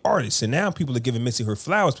really an artist, and now people are giving Missy her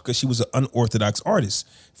flowers because she was an unorthodox artist.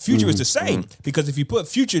 Future is the same because if you put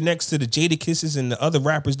Future next to the Jadakisses and the other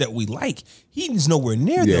rappers that we like, he's nowhere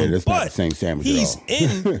near Yeah, them. that's but not the same sandwich at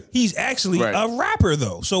he's all. he's actually Right. a rapper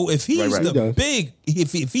though. So if he's Right. He the does. big,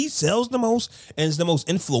 if he sells the most and is the most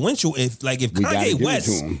influential, if We gotta Kanye give it West,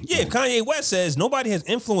 to him. if Kanye West says nobody has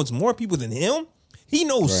influenced more people than him, he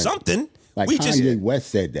knows something. Like we Kanye West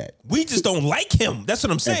said that. just don't like him. That's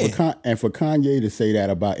what I'm saying. And for Kanye to say that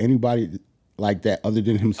about anybody like that other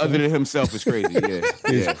than himself Other than himself is crazy. Yeah,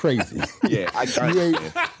 is yeah, crazy.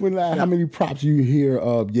 yeah. How many props you hear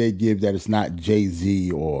Ye give that it's not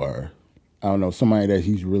Jay-Z or I don't know, somebody that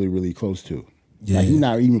he's really, really close to. Yeah. Like he's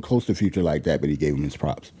not even close to Future like that, but he gave him his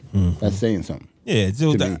props. That's saying something. Yeah,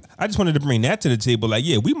 so to me. I just wanted to bring that to the table. Like,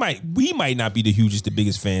 yeah, we might not be the hugest, the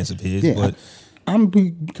biggest fans of his, Yeah, but I'm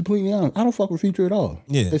be completely honest. I don't fuck with Future at all.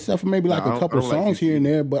 Yeah. Except for maybe like Nah, a couple I don't like songs Future here and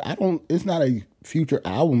there, but I don't. It's not a Future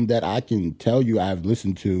album that I can tell you I've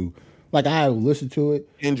listened to. Like I listened to it,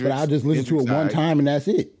 Hendrix- but I just listened to it Hendrix one alright. time and that's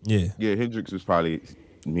it. yeah, Yeah, Hendrix was probably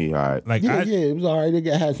me. All right. like Yeah, it was all right. It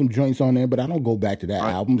had some joints on there, but I don't go back to that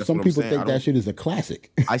Right, album. that's Some what I'm people saying. think I that don't- shit is a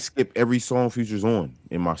classic, I skip every song Future's on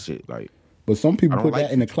in my shit. Like, but some people I don't put like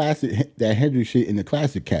that in the classic, that Hendrix shit in the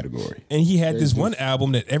classic category. And he had this one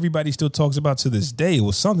album that everybody still talks about to this day. It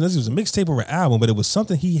was something. This was a mixtape or an album, but it was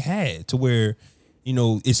something he had to where, you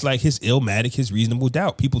know, it's like his Illmatic, his Reasonable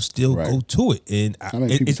Doubt. People still Right. go to it, and How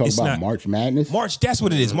many people talk about March Madness? March. That's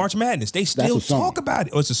what it is. March Madness. They still a song. talk about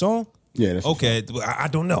it. Oh, it's a song. Yeah, that's a okay. I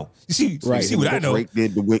don't know. You see, Right. you see what I know. Drake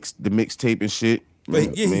did the mixtape and shit.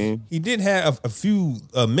 But yeah, man. he did have a few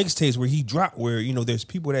mixtapes where he dropped where, you know, there's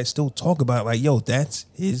people that still talk about like, yo, that's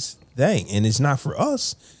his thing. And it's not for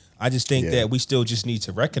us. I just think Yeah. that we still just need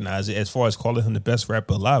to recognize it. As far as calling him the best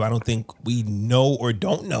rapper alive, I don't think we know or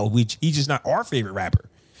don't know. He's just not our favorite rapper.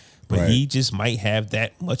 But Right. he just might have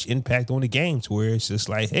that much impact on the game to where it's just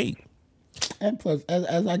like, hey, And plus,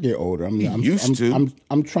 as I get older,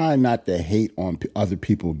 I'm trying not to hate on other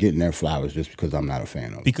people getting their flowers just because I'm not a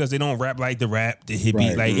fan of it. because they don't rap like the rap, the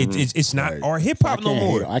hippie, Right. like it's not Right. our hip So hop no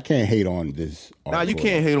more. I can't hate on this. Now you artwork.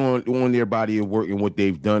 can't hate on their body of work and what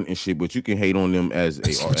they've done and shit, but you can hate on them as a But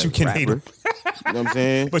you as can a hate rapper. You know what I'm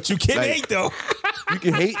saying? But you can't Like, hate though. You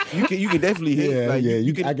can hate. You can definitely hate. Yeah, like, yeah.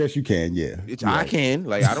 You can. I guess you can. Yeah, It's, You're I right. can.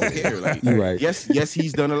 Like I don't care. Like You're right. Yes,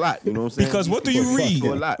 he's done a lot. You know what I'm saying? Because what do you Fuck read?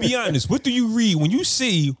 a lot. Be honest. What do you read when you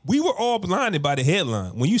see? We were all blinded by the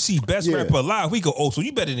headline. When you see best Yeah. rapper alive, we go, "Oh, so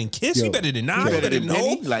you better than Kiss? Yo, you better than Nas? you You better better than than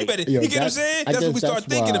Ho? Diddy? Like, You better." Yo, You get what I'm saying? I That's what guess we start that's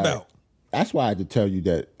thinking why- about. That's why I had to tell you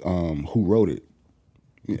that who wrote it,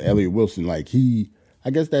 Elliot Wilson. Like I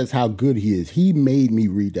guess that's how good he is. He made me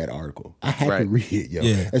read that article. I had to Right. read it, yo.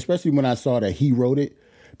 Yeah. Especially when I saw that he wrote it,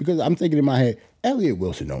 because I'm thinking in my head, Elliot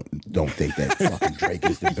Wilson don't think that fucking Drake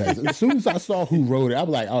is the best. As soon as I saw who wrote it, I was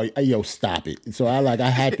like, oh, yo, stop it. So I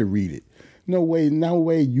had to read it. No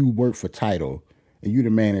way you work for Tidal and you the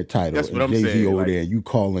man at Tidal. That's what and I'm Jay-Z saying, over like, there, you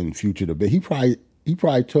calling Future the best. He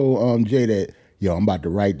probably told Jay that, yo, I'm about to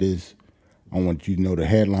write this. I want you to know the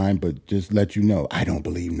headline, but just let you know, I don't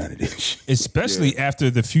believe none of this shit. Especially after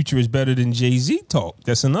the Future is better than Jay-Z talk.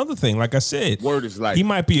 That's another thing. Like I said, Word is life. he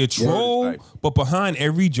might be a troll, life. but behind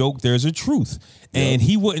every joke, there's a truth. And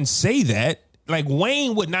he wouldn't say that. Like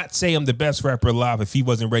Wayne would not say I'm the best rapper alive if he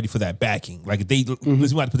wasn't ready for that backing. Like if they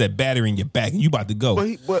listen, about to put that battery in your back and you about to go.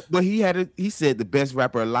 But he said the best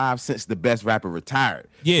rapper alive since the best rapper retired.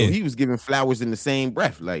 Yeah. So he was giving flowers in the same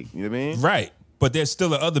breath. Like, you know what I mean? Right. But there's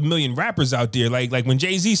still other million rappers out there. Like when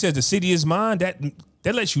Jay-Z says the city is mine, that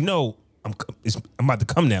lets you know I'm about to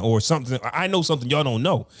come now, or something. I know something y'all don't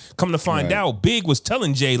know. Come to find out, Big was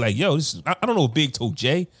telling Jay, like, yo, I don't know if Big told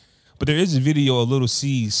Jay, but there is a video of Little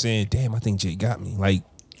C saying, damn, I think Jay got me. Like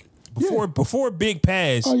before Big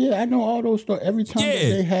passed. Oh yeah, I know all those stories. Every time that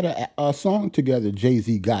they had a song together,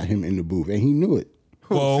 Jay-Z got him in the booth, and he knew it.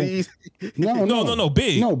 Well, No,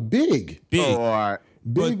 Big. No, Big. Oh, all right.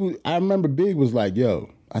 Big. I remember Big was like, yo,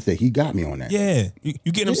 I said he got me on that. Yeah, you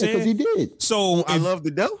get what I'm saying? Because he did. So I Love the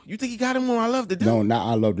Dough? You think he got him on I Love the Dough? No, not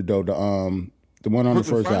I Love the Dough. The one on the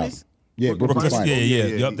first album. Yeah, Brooklyn's Brooklyn's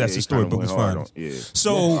Finest. Yep, that's the story. Brooklyn's Finest. Yeah.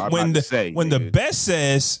 So when the best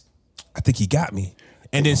says, I think he got me,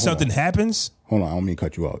 and then something happens. Hold on, I don't mean to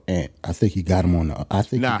cut you off. And I think he got him on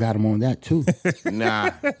he got him on that too.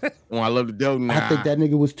 Nah. On I Love the Dough, nah. I think that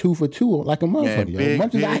nigga was 2 for 2 like a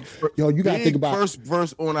motherfucker. You gotta think about first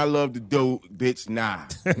verse on I Love the Dough, bitch, nah.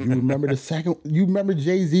 You remember the second? You remember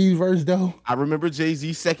Jay-Z's verse though? I remember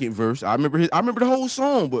Jay-Z's second verse. I remember the whole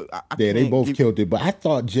song, but they both killed it. But I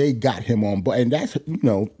thought Jay got him on, but and that's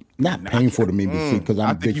not painful to me to see because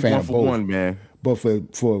I'm a big fan of both. One, man. But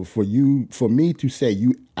for me to say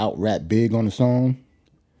you out rap Big on the song,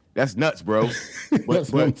 that's nuts, bro. That's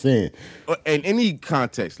what I'm saying. In any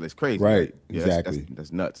context, that's crazy. Right, Yeah, exactly.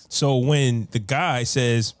 That's nuts. So when the guy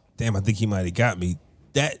says, damn, I think he might have got me,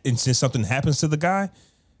 and since something happens to the guy,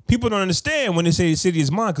 people don't understand when they say the city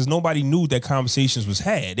is mine because nobody knew that conversations was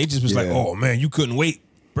had. They just was like, oh man, you couldn't wait,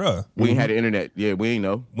 bruh. We ain't had the internet. Yeah, we ain't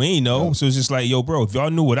know. No. So it's just like, yo, bro, if y'all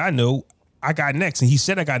knew what I know, I got next. And he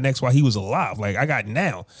said I got next while he was alive. Like, I got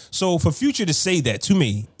now. So for Future to say that to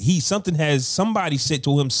me, somebody said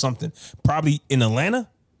to him something, probably in Atlanta,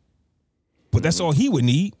 but that's all he would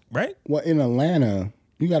need, right? Well, in Atlanta,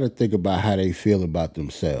 you got to think about how they feel about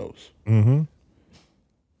themselves. Mm-hmm.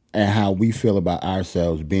 And how we feel about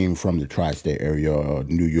ourselves being from the tri-state area or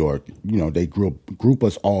New York. They group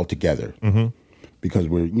us all together because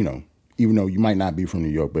we're, even though you might not be from New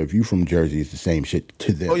York, but if you from Jersey, it's the same shit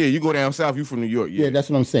to them. Oh yeah, you go down south, you from New York. Yeah, that's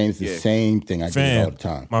what I'm saying. It's the same thing. I get it all the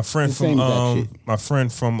time. My friend from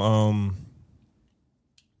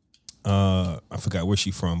I forgot where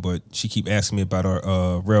she from, but she keep asking me about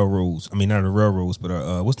our railroads. I mean, not our railroads, but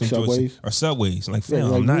our what's the subways? Our subways. Like,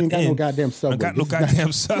 fam, I'm not in. Got no goddamn subway. I got no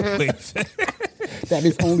goddamn subway. That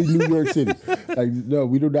is only New York City. Like, no,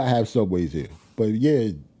 we do not have subways here. But yeah,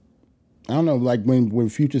 I don't know. Like when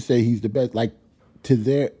Future say he's the best, like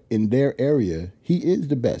in their area, he is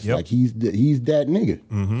the best. Yep. Like he's that nigga.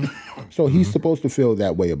 Mm-hmm. So he's supposed to feel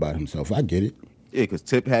that way about himself. I get it. Yeah, because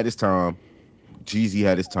Tip had his time, Jeezy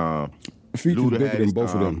had his time, Future's Luda bigger had than his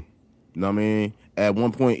both time. of them. You know what I mean? At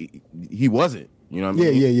one point, he wasn't. You know what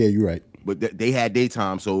I mean? Yeah. You're right. But they had their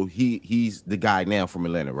time, so he's the guy now from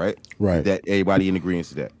Atlanta, right? Right. That everybody in agreement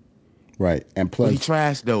to that. Right. And plus, but he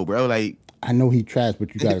trash though, bro. Like, I know he trash,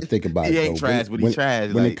 but you got to think about it. He ain't trash, but he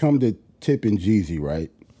trash. When like, it come to Tip and Jeezy,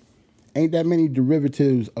 right? Ain't that many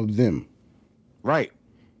derivatives of them. Right.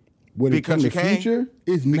 When it comes to Future,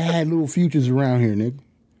 it's mad little Futures around here, nigga.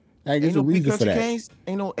 Like, there's a reason for that.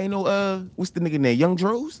 Ain't no what's the nigga name? Young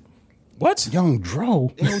Dros? What? Young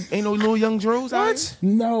Dro? Ain't no little Young Dros? What?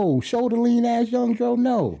 No. Shoulder lean ass Young Dro?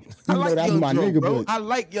 No. I like that's Young my Dro, nigga, bro. but I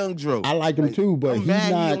like Young Dro. I like him too, but I'm he's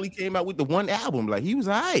mad not. He only came out with the one album. Like, he was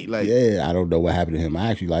alright. Like, yeah, I don't know what happened to him.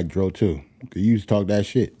 I actually like Dro too. Cause you used to talk that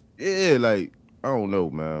shit. Yeah, like, I don't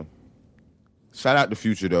know, man. Shout out to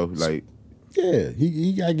Future though. Like, yeah,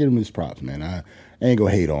 he gotta give him his props, man. I ain't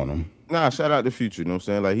gonna hate on him. Nah, shout out to Future, you know what I'm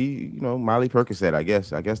saying? Like, he, Molly Percocet, I guess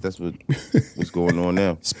that's what's going on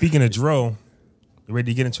now. Speaking of Dro, you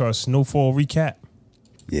ready to get into our Snowfall recap?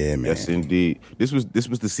 Yeah, man. Yes, indeed. This was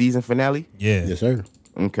the season finale? Yeah. Yes, sir.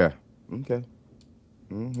 Okay. Good.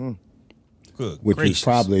 Which gracious. is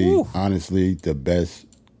probably, Woo. honestly, the best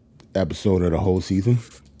episode of the whole season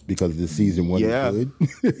because the season wasn't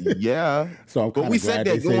good. Yeah. So I'm But kind we of said glad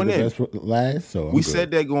that they saved going the in. best for last. So I'm We good.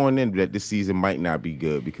 said that going in that this season might not be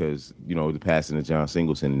good because, the passing of John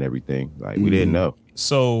Singleton and everything. Like, we didn't know.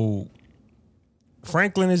 So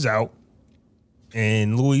Franklin is out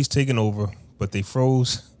and Louis taking over, but they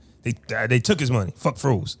froze. They took his money. Fuck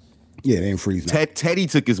froze. Yeah, they ain't freezing. Teddy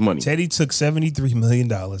took his money. Teddy took $73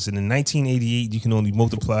 million. And in 1988, you can only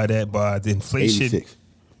multiply that by the inflation. 86.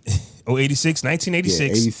 86? 1986. Yeah,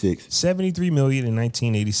 86. 73 million in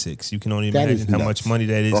 1986. You can only That imagine is how nuts. much money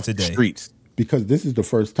that is Off the today. streets. Because this is the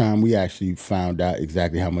first time we actually found out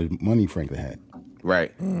exactly how much money Franklin had.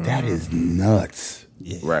 Right. That is nuts.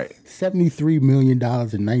 Right. $73 million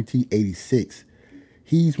in 1986.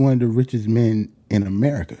 He's one of the richest men in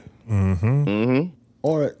America. Mm-hmm. Mm-hmm.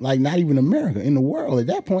 Or like not even America, in the world at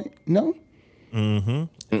that point. No? $73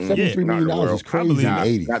 million Not the world. is crazy in the Nah,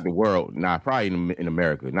 80s. not the world. Nah, probably in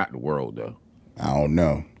America. Not the world, though. I don't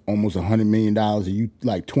know. Almost $100 million and you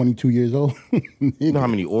like 22 years old? You know how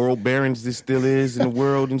many oral barons this still is in the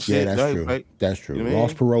world and shit? Yeah, that's right? true. Right? That's true. You know what I Ross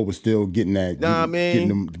mean? Perot was still getting that, Nah,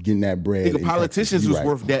 man. getting that bread. Nigga, in politicians Texas. was You right.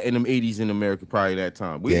 worth that in them 80s in America probably that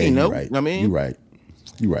time. We Yeah, ain't you know. right. I mean, you right.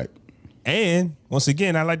 You right. And once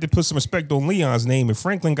again, I like to put some respect on Leon's name. If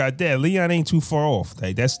Franklin got that, Leon ain't too far off.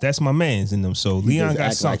 Like that's my man's in them. So He Leon just got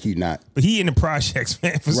act something. like he not. But he in the projects,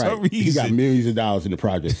 man, for some reason. He got millions of dollars in the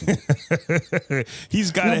projects.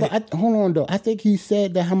 He's got No, it. but hold on though. I think he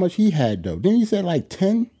said that how much he had though. Didn't he say like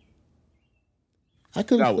 10? I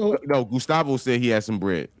could have no, Gustavo said he had some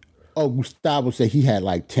bread. Oh, Gustavo said he had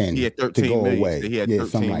like 10 He had to 13 go million. away. He had Yeah,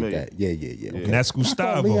 13 something like million. that. Yeah. Okay. And that's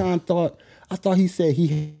Gustavo. I thought he said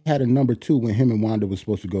he had a number 2 when him and Wanda was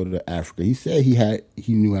supposed to go to Africa. He said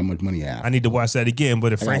he knew how much money he had. I need to watch that again.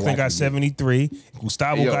 But if I gotta Franklin watch got it again. 73,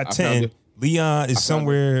 Gustavo Hey, yo, got I 10, found it. Leon is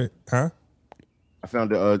somewhere, huh? I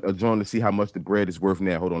found a joint to see how much the bread is worth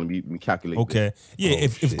now. Hold on, let me calculate. Okay. Yeah, Oh,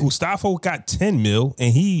 if shit. Gustavo got 10 mil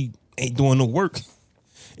and he ain't doing no work,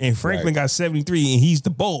 and Franklin got 73 and he's the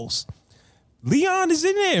boss, Leon is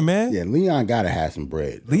in there, man. Yeah, Leon gotta have some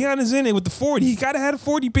bread. Leon is in there with the 40. He gotta have a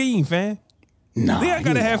 40 bean, fam. Nah, Leon he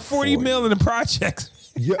gotta ain't have got 40 mil in the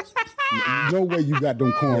projects. Yeah, no way you got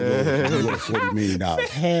them cornrows worth $40 million.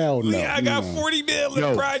 Hell no. Leon got 40 mil in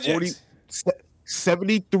the projects.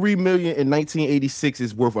 73 million in 1986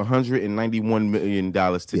 is worth 191 million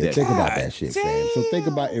dollars today. Yeah, think about that shit, fam. So think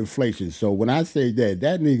about inflation. So when I say that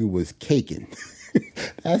nigga was caking.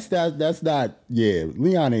 that's not. Yeah,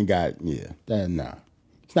 Leon ain't got. Yeah, nah.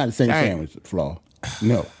 It's not the same Dang. sandwich, Flaw.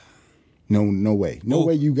 No way. No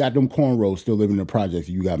way you got them cornrows still living in the projects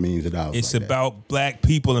and you got millions of dollars. It's like that. about black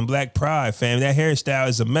people and black pride, fam. That hairstyle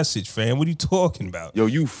is a message, fam. What are you talking about? Yo,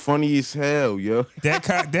 you funny as hell, yo.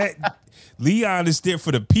 That Leon is there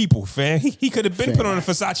for the people, fam. He could have been put on a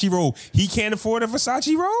Versace robe. He can't afford a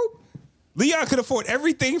Versace robe. Leon could afford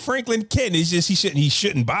everything Franklin can. It's just he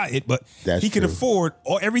shouldn't buy it, but That's he could true. afford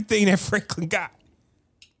everything that Franklin got.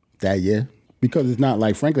 That, yeah. Because it's not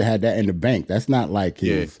like Franklin had that in the bank. That's not like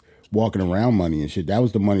his walking around money and shit. That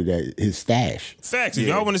was the money that his stash. Facts. If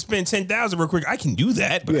y'all want to spend 10,000 real quick, I can do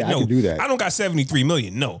that. But Yeah, I no, can do that. I don't got 73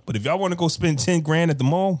 million. No, but if y'all want to go spend 10 grand at the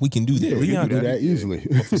mall, we can do that. Yeah, you Leon can do that easily.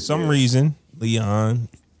 For some reason, Leon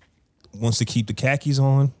wants to keep the khakis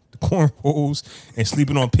on, the cornrows, and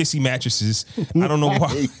sleeping on pissy mattresses. I don't know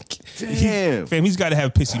why. Damn. Fam, he's got to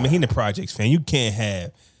have pissy. Man, he in the projects, fam. You can't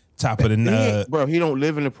have top of the. Bro, he don't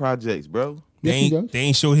live in the projects, bro. They Yes, he does.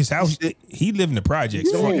 ain't showed his house. He live in the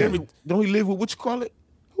projects. Yeah. Fuck Don't he live with what you call it?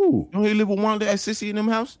 Who? Don't he live with Wanda at Sissy in them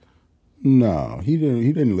house? No, he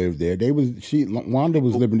didn't live there. Wanda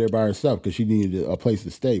was living there by herself because she needed a place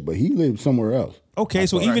to stay, but he lived somewhere else. Okay,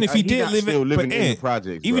 so even if he He did not live still in, living but in the Aunt,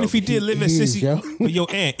 projects, even bro. if he did live at He is, Sissy, yo. but yo,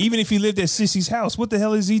 Aunt, even if he lived at Sissy's house, what the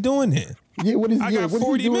hell is he doing there? Yeah, what is I yeah, got what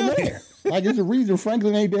 40 is he doing million. there? Like, there's a reason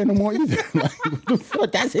Franklin ain't there no more either. Like, what the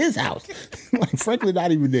fuck? That's his house. Like, Franklin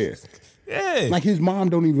not even there. Yeah. Like, his mom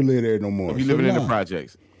don't even live there no more. He living in the nah.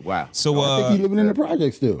 projects. Wow. so I think he living in the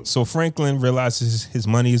project still. So Franklin realizes his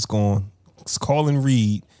money is gone. He's calling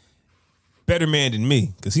Reed, better man than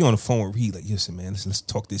me, because he on the phone with Reed. Like, listen, man, let's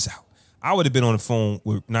talk this out. I would have been on the phone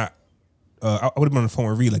with I would have been on the phone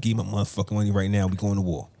with Reed. Like, give my motherfucking money right now. We going to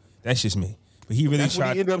war. That's just me. But he really That's what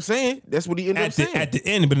tried he ended up saying. That's what he ended up saying. at the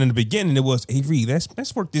end. But in the beginning, it was, hey Reed,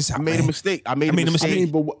 let's work this out. I made a man. mistake. I made a I mistake.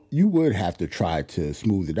 mean, but you would have to try to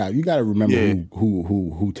smooth it out. You got to remember Yeah.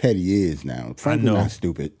 who Teddy is now. Franklin's know. not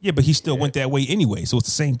stupid. Yeah, but he still went that way anyway. So it's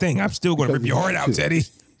the same thing. I'm still going to rip your heart out, Teddy.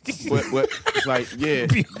 but it's like,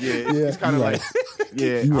 it's kind of like,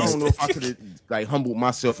 I don't know if I could have like humbled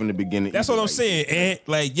myself in the beginning. That's what I'm saying, and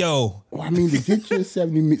like, yo. Well, I mean, to get your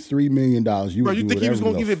 $73 million, you Bro, you think he was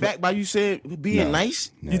gonna give it back by you said being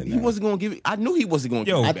nice? He wasn't gonna give it. I knew he wasn't gonna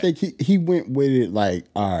give it I back. think he went with it like,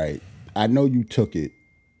 all right, I know you took it.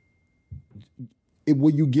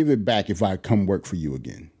 Will you give it back if I come work for you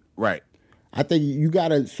again? Right. I think you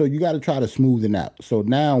gotta try to smooth it out. So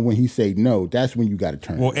now when he say no, that's when you gotta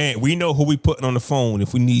turn. Well, and we know who we putting on the phone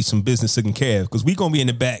if we need some business taken care of, because we gonna be in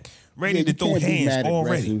the back ready to throw hands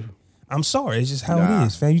already. Aggressive. I'm sorry, it's just how it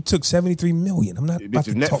is, fam. You took $73 million. I'm not about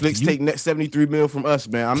Bitch, to if talk to Netflix you. take $73 million from us,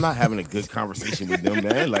 man, I'm not having a good conversation with them,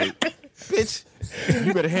 man. Like, bitch,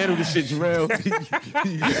 you better handle this shit, Jarrell.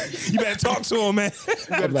 You better talk to him, man.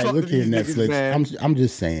 I'm like, look here, Netflix. I'm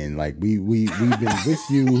just saying, like, we've been with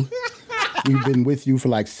you. We've been with you for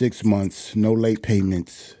like 6 months. No late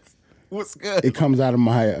payments. What's good? It comes out of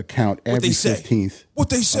my account every they say? 15th. What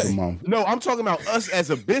they of the say? month. No, I'm talking about us as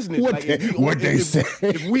a business. What like, they say?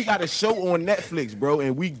 If we got a show on Netflix, bro,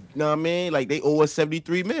 and we, know what I mean? Like, they owe us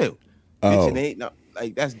 $73 million. Oh. Bitch, and they ain't,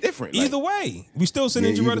 like, that's different. Either way, we still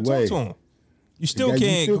sending Yeah, Jarrell to either talk way. to him. You still You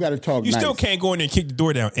can't. still gotta talk You still nice. can't go in there and kick the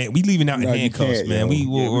door down. And we leaving out in No, you handcuffs, can't, man. yo. We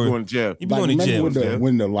we're going to jail. You be Like, going to jail. remember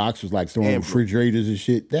when the locks was like throwing Yeah, refrigerators and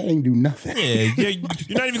shit? That ain't do nothing. Yeah,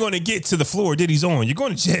 you're not even going to get to the floor Diddy's on. You're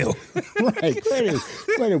going to jail. Right. Go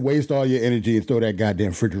ahead and waste all your energy and throw that goddamn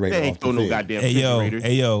refrigerator They off ain't throw the no thing. goddamn Hey, yo, refrigerator.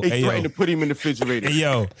 hey, yo, They hey, yo. threatened to put him in the refrigerator. Hey,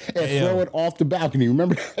 yo. And Hey, throw yo. it off the balcony.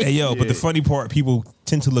 Remember that? Hey, yo, but the funny part people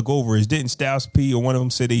tend to look over is didn't Styles P or one of them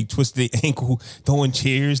said they twisted their ankle throwing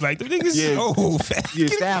chairs? Like, the niggas so fat. Yeah,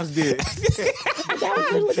 Styles did.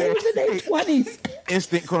 They was in their 20s.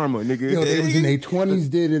 Instant karma, nigga. Yo, they was in their 20s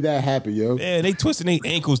did that happen, yo. Man, they twisting their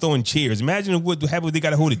ankles throwing chairs. Imagine what happened if they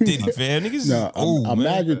got a hold of Diddy, fam. Niggas No, is old, man.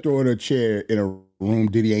 imagine throwing a chair in a room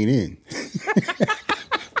Diddy ain't in.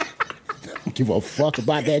 Don't give a fuck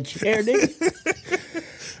about that chair, nigga.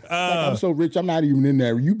 Like, I'm so rich, I'm not even in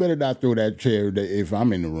there. You better not throw that chair if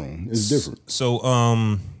I'm in the room. It's different.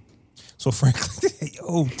 So Franklin,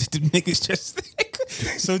 yo, the niggas just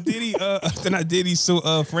so Diddy, not Diddy.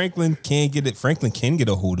 So Franklin can get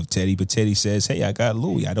a hold of Teddy, but Teddy says, "Hey, I got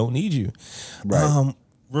Louis. I don't need you." Right.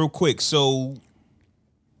 Real quick, so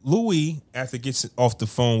Louis, after gets off the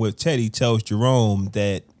phone with Teddy, tells Jerome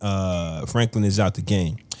that Franklin is out the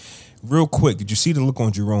game. Real quick, did you see the look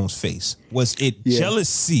on Jerome's face? Was it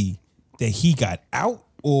jealousy that he got out,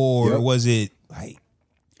 or was it like?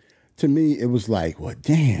 To me, it was like, well,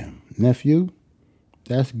 damn, nephew,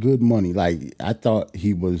 that's good money. Like, I thought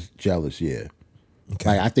he was jealous, yeah. Okay.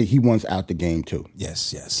 Like, I think he wants out the game, too.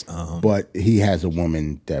 Yes. But he has a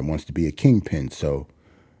woman that wants to be a kingpin. So,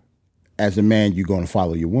 as a man, you're going to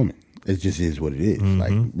follow your woman. It just is what it is.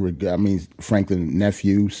 Like, I mean, Franklin,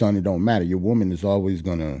 nephew, son, it don't matter. Your woman is always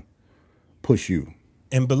going to push you.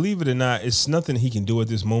 And believe it or not, it's nothing he can do at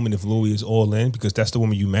this moment if Louis is all in, because that's the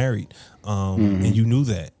woman you married. And you knew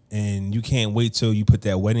that. And you can't wait till you put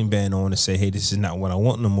that wedding band on and say, hey, this is not what I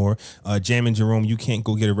want no more. Jam and Jerome, you can't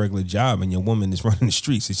go get a regular job and your woman is running the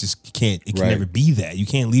streets. It's just, it can never be that. You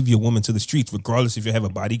can't leave your woman to the streets, regardless if you have a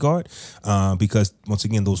bodyguard, because once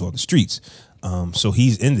again, those are the streets. So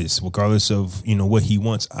he's in this, regardless of, what he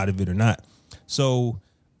wants out of it or not. So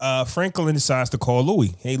Franklin decides to call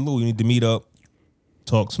Louis. Hey, Louis, you need to meet up,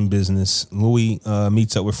 talk some business. Louis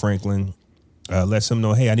meets up with Franklin. Lets him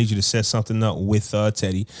know, hey, I need you to set something up with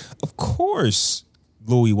Teddy. Of course,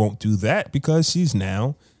 Louis won't do that because she's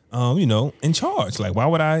now, in charge. Like, why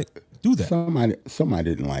would I do that? Somebody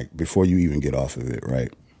didn't like, before you even get off of it,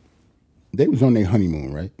 right? They was on their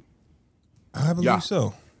honeymoon, right? I believe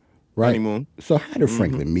so. Right. Honeymoon. So how did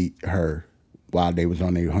Franklin meet her while they was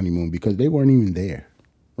on their honeymoon? Because they weren't even there,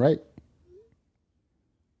 right?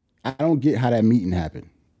 I don't get how that meeting happened.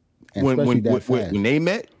 When they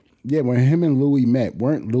met? Yeah, when him and Louis met,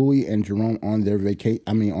 weren't Louis and Jerome on their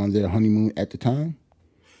on their honeymoon at the time?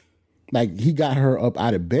 Like, he got her up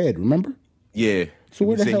out of bed, remember? Yeah. So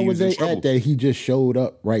where the hell was they at that he just showed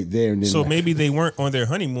up right there? And then So maybe they weren't on their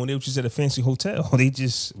honeymoon. They were just at a fancy hotel. They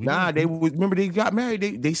just... They was, remember they got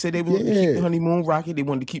married. They said they wanted to keep the honeymoon rocket. They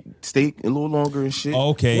wanted to stay a little longer and shit.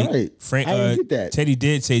 Okay. Right. Frank, I didn't get that. Teddy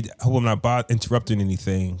did say, I hope I'm not interrupting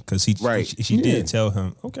anything, because she did tell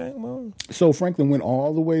him, okay, well... So Franklin went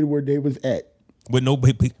all the way to where they was at. With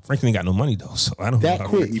Franklin ain't got no money, though, so I don't know. That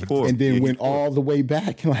quick. And then went all the way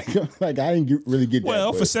back. Like I didn't really get that.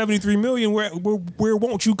 Well, for $73 million, where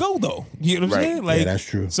won't you go, though? You know what I'm saying? Like, yeah, that's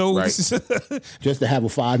true. So just to have a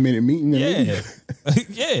 5-minute meeting.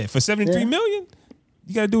 Yeah, for $73 million,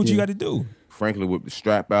 you got to do what you got to do. Franklin with the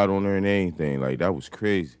strap out on her and anything. Like, that was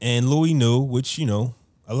crazy. And Louis knew, which,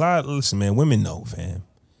 Listen, man, women know, fam.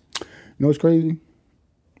 You know what's crazy?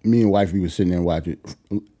 Me and wifey was sitting there and watching.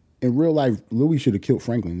 In real life, Louis should have killed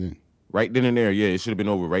Franklin then. Right then and there, yeah, it should have been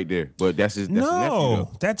over right there. But that's his nephew.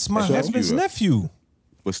 Though. That's my That's husband's nephew.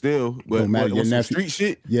 But still, No matter, your nephew, street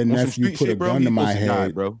shit. your nephew put a gun to my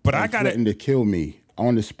head, bro. But I got threatened to kill me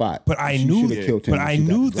on the spot. But I She knew shoulda killed him But if I she got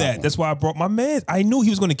knew the drop that. on That's why I brought my man. I knew he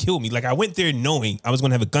was going to kill me. Like I went there knowing I was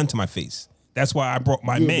going to have a gun to my face. That's why I brought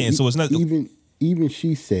my Yeah, man. but So it's not even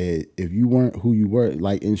she said if you weren't who you were,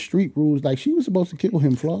 like in street rules, like she was supposed to kill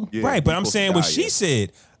him, Flaw. Yeah, right. But I'm supposed saying to what die, she yeah.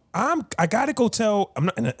 said. I got to go tell.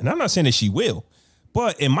 And I'm not saying that she will.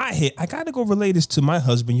 But in my head, I got to go relay this to my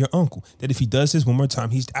husband, your uncle, that if he does this one more time,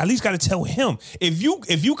 he's at least got to tell him. If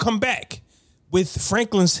you come back with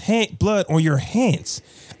Franklin's blood on your hands,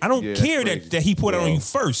 I don't care that he put it on you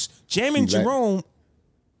first. Jamming Jerome,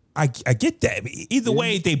 I get that. Either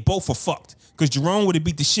way, they both are fucked. Because Jerome would have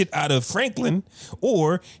beat the shit out of Franklin,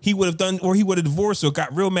 or he would have divorced or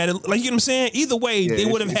got real mad. Like, you know what I'm saying? Either way, they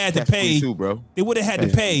would have had to pay. Bro. They would have had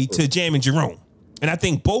to pay to Jam and Jerome. And I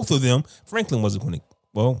think both of them, Franklin wasn't going to.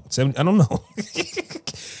 Well, I don't know.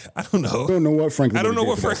 I don't know. I don't know what Franklin. I don't know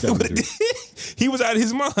what would've Franklin did would have did. He was out of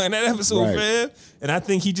his mind that episode, Right. man. And I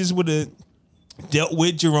think he just would have dealt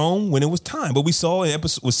with Jerome when it was time. But we saw in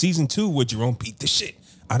episode with season 2 where Jerome beat the shit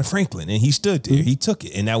out of Franklin, and he stood there. He took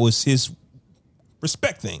it, and that was his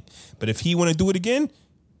respect thing. But if he want to do it again,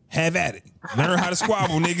 have at it. Learn how to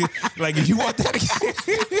squabble, nigga. Like if you want that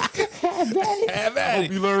again, have at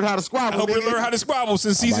it. You learned how to squabble. I hope you learn how to squabble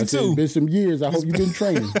since season 2. It's been some years. I hope you've been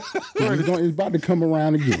training. It's about to come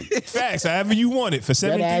around again. Facts, however you want it for That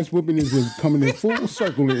 17. ass whipping is coming in full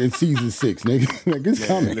circle in season 6, nigga. Like, it's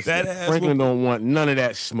coming. That ass Franklin don't want none of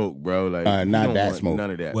that smoke, bro. Like he not don't that want smoke.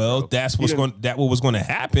 None of that. Well, bro. that's what was going to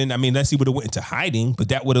happen. I mean, unless he would have went into hiding, but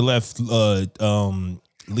that would have left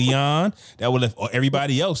Leon, that would have left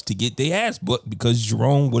everybody else to get their ass booked because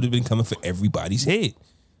Jerome would have been coming for everybody's head.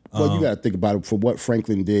 Well, you got to think about it. For what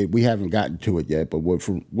Franklin did, we haven't gotten to it yet, but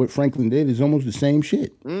what Franklin did is almost the same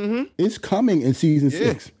shit. Mm-hmm. It's coming in season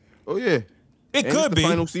 6. Oh yeah. It And could it's be the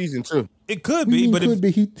final season too. It could We be, mean but could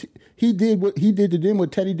be. He did what he did to them,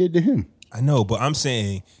 what Teddy did to him. I know, but I'm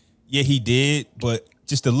saying, yeah, he did, but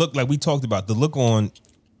just the look, like we talked about, the look on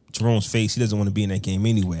Jerome's face, he doesn't want to be in that game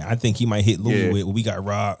anyway. I think he might hit Louis with, well, we got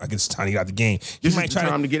robbed. I guess it's time to get out the game. He This might is the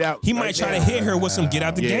time to get out. He might try to hit her with some get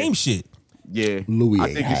out the game shit. Yeah. Louis I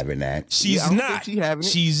ain't think it's- having that. She's I don't not. think she having it,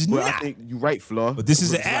 She's but not. I think you're right, Flaw. But this is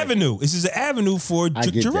an It's like- avenue. This is an avenue for I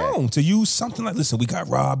get Jerome to use something like, listen, we got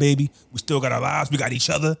robbed, baby. We still got our lives. We got each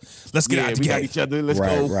other. Let's get out the we got game. each other. Let's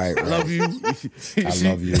Right, go. right, I love you. I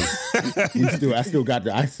love you. I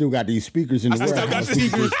still got these speakers in the still got warehouse. the We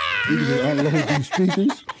speakers. can just unload these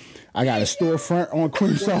speakers. I got a storefront on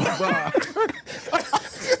Queensaw.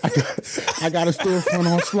 I got a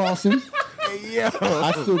storefront on Slauson.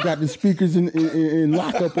 I still got the speakers in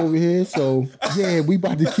lockup over here. So yeah, we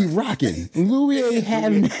about to keep rocking. Louis ain't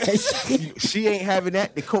having that shit. She ain't having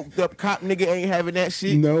that. The coked up cop nigga ain't having that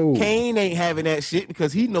shit. No. Kane ain't having that shit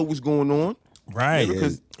because he know what's going on. Right. Yeah,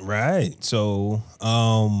 because- Right. So,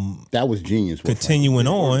 That was genius. what continuing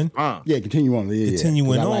on. Yeah, continue on. Yeah,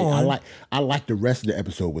 Continuing 'Cause on. I like the rest of the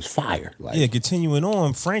episode was fire. Like, Yeah, continuing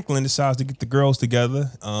on, Franklin decides to get the girls together.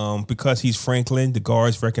 Because he's Franklin, the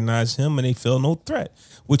guards recognize him and they feel no threat,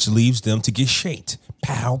 which leaves them to get shaped.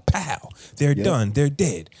 Pow, pow. They're done. They're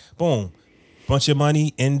dead. Boom. Bunch of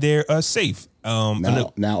money and they're safe.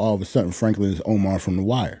 now all of a sudden Franklin is Omar from The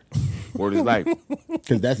Wire. Word is life.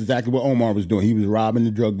 Because that's exactly what Omar was doing. He was robbing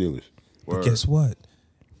the drug dealers. But guess what?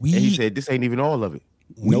 And he said this ain't even all of it.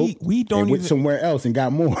 we don't and went even somewhere else and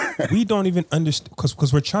got more. we don't even understand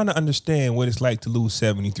because we're trying to understand what it's like to lose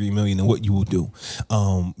 $73 million and what you will do.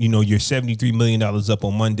 You're $73 million up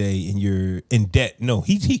on Monday and you're in debt. No,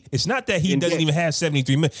 he it's not that he doesn't even have $73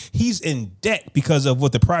 million. He's in debt because of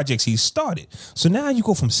what the projects he started. So now you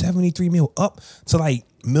go from $73 million up to like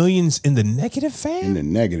millions in the negative, fam. In the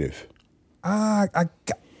negative.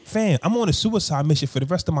 Fam, I'm on a suicide mission for the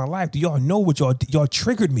rest of my life. Do y'all know what y'all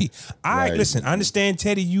triggered me? Right. Listen, I understand,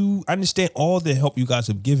 Teddy, I understand all the help you guys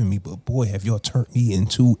have given me, but boy, have y'all turned me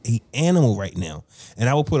into an animal right now. And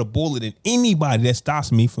I will put a bullet in anybody that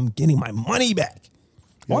stops me from getting my money back.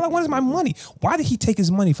 All I want is my money. Why did he take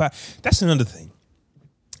his money? That's another thing.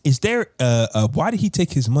 Is there why did he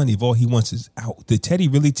take his money if all he wants is out? Did Teddy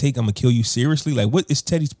really take I'm gonna kill you seriously? Like, what is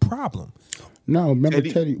Teddy's problem? No, remember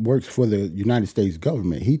Teddy works for the United States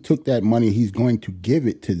government. He took that money. He's going to give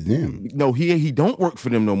it to them. No, he don't work for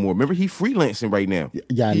them no more. Remember, he freelancing right now.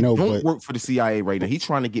 Yeah, I know, He don't but- work for the CIA right now. He's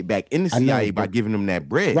trying to get back in the CIA by giving them that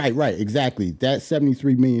bread. Right, exactly. That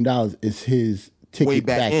 $73 million is his ticket Way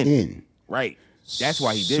back in. Right. That's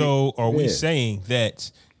why he did it. So are we Yeah. saying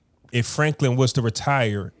that if Franklin was to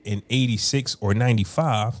retire in 86 or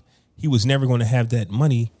 95, he was never going to have that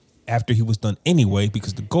money after he was done anyway,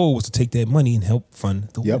 because the goal was to take that money and help fund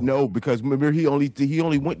the war? No, because remember he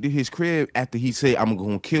only went to his crib after he said, "I'm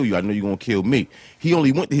gonna kill you. I know you're gonna kill me." He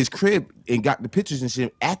only went to his crib and got the pictures and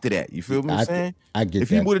shit after that. You feel me? I'm saying? I get if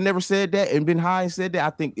that. he would have never said that and been high and said that,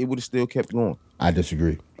 I think it would have still kept going. I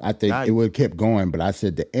disagree. I think Nice. it would have kept going, but I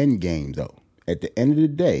said the end game, though. At the end of the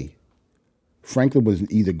day, Franklin was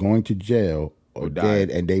either going to jail or died. dead,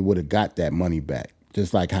 and they would have got that money back.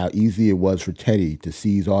 Just like how easy it was for Teddy to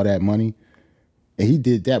seize all that money. And he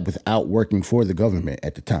did that without working for the government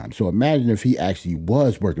at the time. So imagine if he actually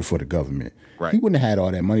was working for the government. Right. He wouldn't have had all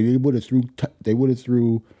that money. They would have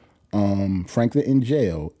threw Franklin in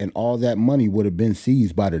jail, and all that money would have been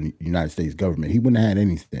seized by the United States government. He wouldn't have had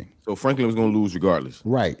anything. So Franklin was gonna lose regardless.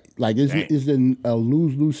 Right. Like it's a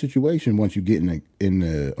lose-lose situation once you get in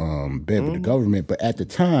the bed with the government. But at the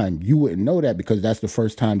time, you wouldn't know that because that's the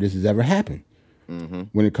first time this has ever happened.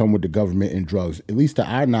 When it come with the government and drugs, at least to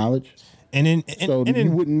our knowledge. And So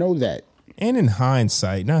you wouldn't know that. And in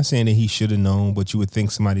hindsight, not saying that he should have known, but you would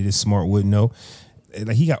think somebody this smart would know.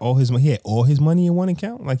 Like he got all his money. He had all his money in one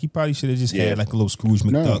account. Like he probably should have just had like a little Scrooge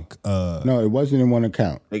McDuck. No, it wasn't in one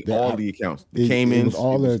account. Like The- all the accounts. The it Caymans. was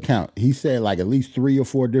all the account. He said like at least 3 or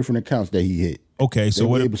 4 different accounts that he hit. Okay,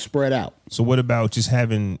 so It was spread out. So what about just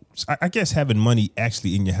having? I guess having money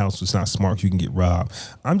actually in your house was not smart. You can get robbed.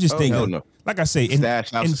 I'm just thinking, hell no. like I say, in Stash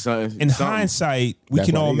house or something. hindsight, we That's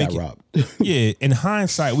can why all they make got it. robbed. Yeah, in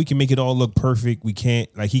hindsight, we can make it all look perfect. We can't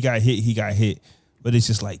like he got hit, but it's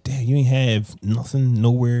just like, damn, you ain't have nothing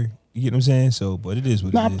nowhere. You get what I'm saying? So, but it is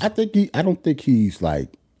what No, it is. I don't think he's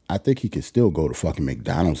like. I think he could still go to fucking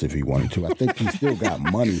McDonald's if he wanted to. I think he still got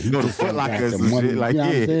money. He Go to just ain't Foot Locker got or the some money. shit, like, you know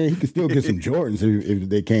what yeah. I'm saying? He could still get some Jordans if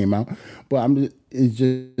they came out. But it's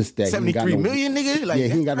just that he ain't got 73 no, million, nigga? Like, yeah,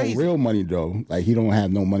 he ain't got that's crazy. no real money though. Like he don't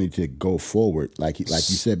have no money to go forward. Like you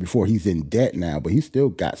said before, he's in debt now, but he still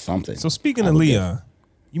got something. So speaking of Leon,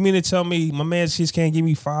 you mean to tell me my man just can't give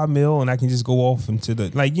me $5 million and I can just go off into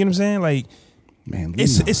the like? You know what I'm saying? Like, Man,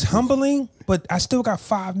 it's Leon it's is- humbling, but I still got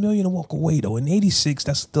 $5 million to walk away though. In '86,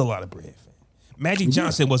 that's still a lot of bread. Fam. Magic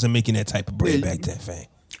Johnson wasn't making that type of bread back then, fam.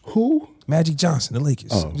 Who? Magic Johnson, the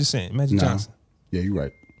Lakers. I'm just saying, Magic Nah. Johnson. Yeah, you're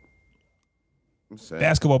right.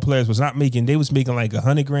 Basketball players was not making. They was making like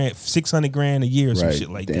 $100,000, $600,000 a year or some Right. shit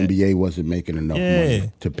like the that. NBA wasn't making enough Yeah.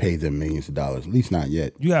 money to pay them millions of dollars. At least not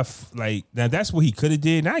yet. You have like now. That's what he could have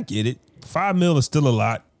did. And I get it. $5 million is still a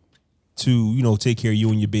lot to take care of you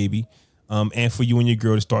and your baby, and for you and your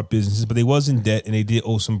girl to start businesses. But they was in debt and they did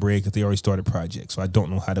owe some bread because they already started projects. So I don't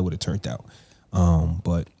know how that would have turned out.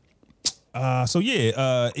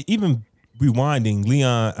 Even rewinding,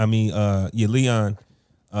 Leon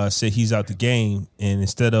said he's out the game, and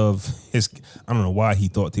instead of I don't know why he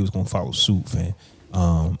thought they was gonna follow suit, fam.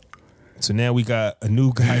 So now we got a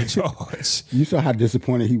new guy in charge. You saw how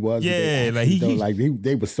disappointed he was. Yeah, with like he-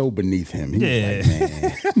 they were so beneath him. He Yeah. was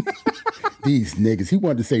like, man, these niggas. He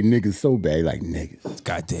wanted to say niggas so bad, like niggas.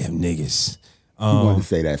 Goddamn niggas. He wanted to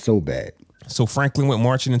say that so bad. So Franklin went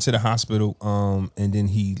marching into the hospital, and then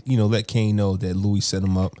he, let Kane know that Louis set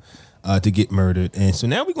him up to get murdered. And so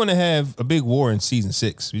now we're going to have a big war in season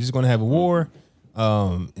 6. We're just going to have a war,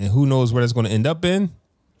 and who knows where that's going to end up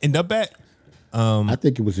at. I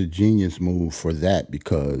think it was a genius move for that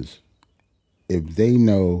because if they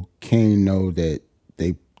know Kane know that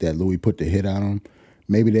Louis put the hit on him,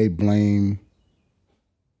 maybe they blame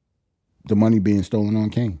the money being stolen on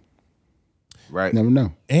Kane. Right. Never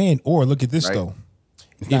know. Or look at this Right. though.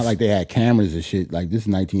 It's not like they had cameras and shit. Like this is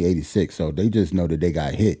 1986, so they just know that they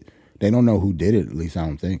got hit. They don't know who did it. At least I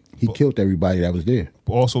don't think he killed everybody that was there.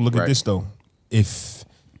 But also look at Right. this though. If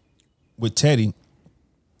with Teddy,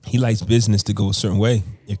 he likes business to go a certain way.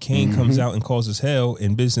 If Kane comes out and causes hell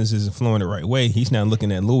and business isn't flowing the right way, he's now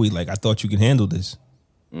looking at Louis like, I thought you could handle this.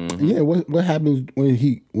 Yeah, what happens when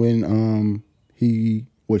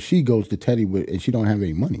she goes to Teddy with and she don't have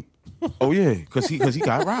any money? Oh yeah, because he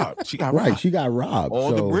got robbed. She got Right, robbed. she got robbed. All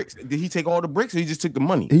the so bricks. Did he take all the bricks or he just took the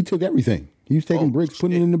money? He took everything. He was taking Oh, bricks,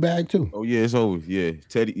 putting it in the bag too. Oh yeah, it's over. Yeah,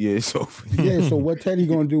 Teddy. Yeah, it's over. Yeah, so what Teddy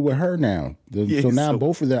gonna do with her now? Yeah, so now so-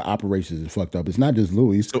 both of their operations is fucked up. It's not just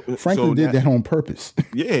Louis. Franklin so did now- that on purpose.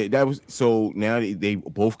 Yeah, that was so. Now they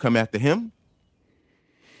both come after him.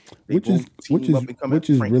 They which is both team up and come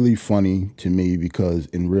after Frank. really funny to me because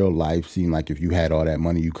in real life, seemed like if you had all that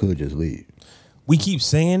money, you could just leave. We keep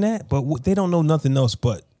saying that, but they don't know nothing else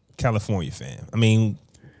but California, fam. I mean,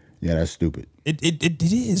 Yeah, that's stupid. it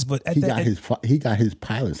is, but at He got his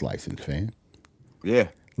pilot's license, fam. Yeah,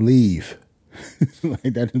 Leave. Like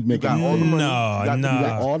that doesn't make got any all the sense. money. You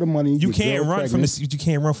got all the money. You your can't girl run from pregnant. you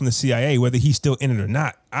can't run from the CIA whether he's still in it or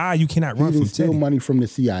not. You cannot He run from didn't steal Teddy. money from the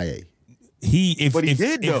CIA. But he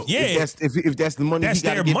did though. Yeah, If that's the money That's he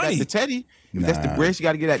got to their get money. back to Teddy. If that's the bread she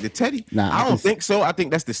got to get at the Teddy. Nah, I don't think so. I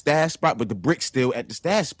think that's the stash spot, but the brick's still at the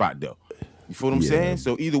stash spot though. You feel what I'm saying?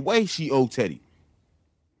 So either way, she owed Teddy.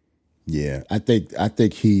 Yeah, I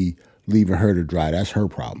think he leaving her to dry. That's her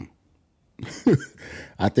problem.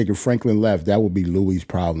 I think if Franklin left, that would be Louis'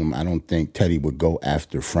 problem. I don't think Teddy would go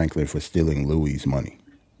after Franklin for stealing Louis' money.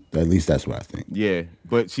 At least that's what I think. Yeah,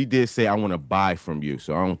 but she did say, I want to buy from you.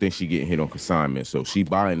 So I don't think she getting hit on consignment. So she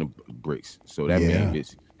buying the bricks. So that man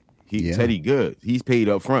is, Teddy good. He's paid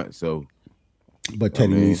up front. So, But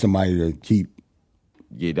Teddy needs somebody to keep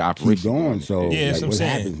the operation going. So Yeah, that's what I'm what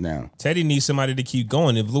saying. happens now? Teddy needs somebody to keep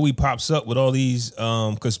going. If Louis pops up with all these,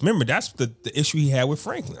 because remember that's the issue he had with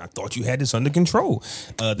Franklin. I thought you had this under control.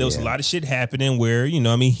 There was a lot of shit happening where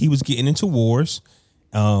he was getting into wars.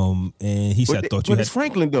 And he said, I thought you had. It's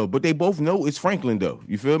Franklin though. But they both know it's Franklin though.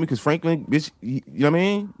 You feel me? Because Franklin, bitch, you know what I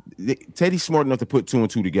mean? Teddy's smart enough to put 2 and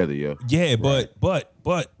 2 together, yo. Yeah, but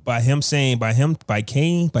by him telling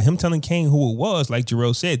Kane who it was, like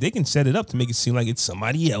Jarrell said, they can set it up to make it seem like it's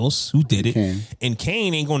somebody else who did it. And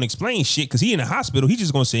Kane ain't gonna explain shit because he in the hospital. He's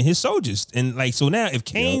just gonna send his soldiers. And like so now, if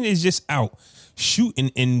Kane is just out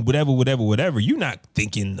shooting and whatever, you're not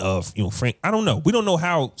thinking of Frank. I don't know. We don't know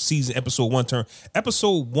how episode 1 turned.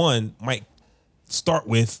 Episode 1 might start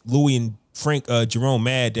with Louis and Frank Jerome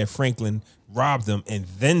mad that Franklin robbed them, and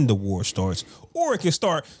then the war starts. Or it can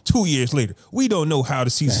start 2 years later. We don't know how the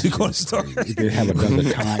season is going to start. He could have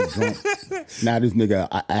another time drunk. Now this nigga,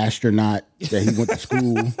 an astronaut that he went to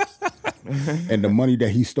school, and the money that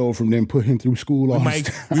he stole from them put him through school.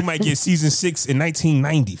 We might get season 6 in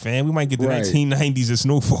 1990, fam. We might get the 1990s of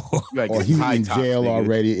Snowfall. Or he was in jail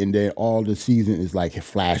already, and then all the season is like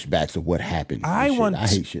flashbacks of what happened. I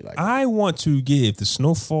hate shit like that. I want to give the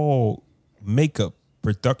Snowfall makeup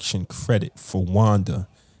production credit for Wanda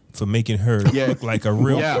for making her look like a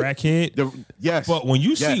real crackhead. But when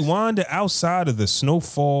you see Wanda outside of the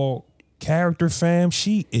Snowfall character, fam,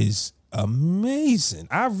 she is amazing.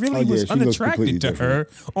 I really was unattracted to her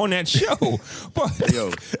on that show. But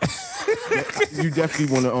you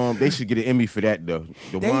definitely want to. They should get an Emmy for that though.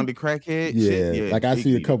 Wanda crackhead. Shit, like I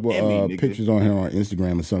see a couple pictures on her on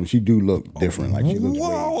Instagram or something. She do look different. Like she looks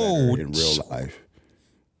way better in real life.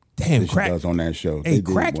 Damn, Crack does on that show. Hey,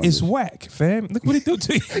 Crack is whack, fam. Look what he do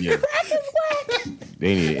to you. Crack is whack.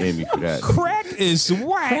 They need an Emmy for that. Crack is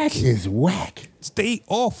whack. Crack is whack. Stay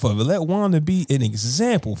off of it. Let Wanda be an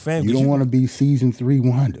example, fam. You don't want to be season 3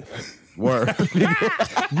 Wanda. Word. You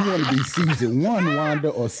want to be season 1 Wanda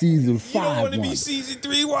or season 5 You don't want to Wanda. be season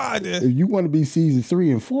 3 Wanda. If you want to be season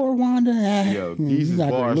 3 and 4 Wanda, yo, these is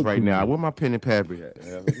bars right now. Where my pen and pad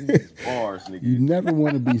at? These is bars, nigga. You never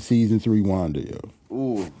want to be season 3 Wanda, yo.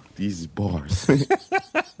 Ooh, these is bars.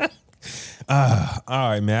 All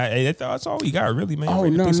right, man. That's all we got, really, man. Oh,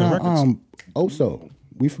 Ready to pick some records? Oso.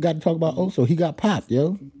 We forgot to talk about Oso. He got popped,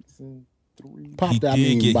 yo. Popped, He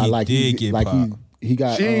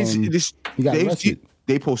got arrested.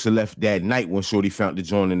 They supposed to left that night when Shorty found the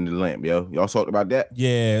joint in the lamp, yo. Y'all talked about that?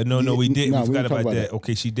 Yeah, no, we didn't. No, we forgot about that.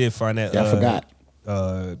 Okay, she did find that I forgot.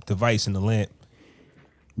 Device in the lamp.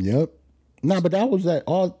 Yep. No, but that was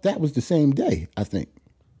the same day, I think.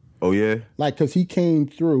 Oh, yeah? Like, because he came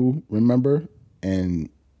through, remember? And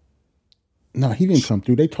no, he didn't come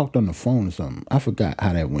through. They talked on the phone or something. I forgot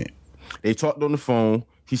how that went. They talked on the phone.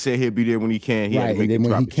 He said he'll be there when he can. Right, and then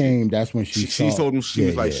when he came, that's when she told him she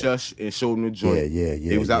was like, shush, and showed him the joint. Yeah.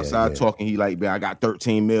 They was outside talking. He like, man, I got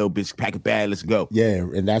 13 mil, bitch, pack a bag, let's go. Yeah,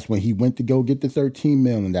 and that's when he went to go get the 13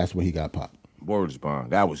 mil, and that's when he got popped. Word is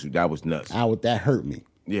bond. That was nuts. That hurt me.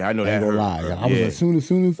 Yeah, I know that hurt. Lie. I was as soon as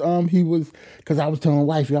he was, because I was telling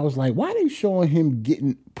wife, I was like, why they showing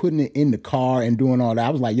him putting it in the car and doing all that? I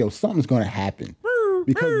was like, yo, something's gonna happen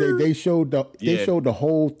because they showed the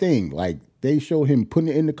whole thing. Like they showed him putting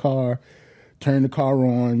it in the car, turn the car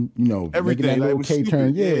on, making that little K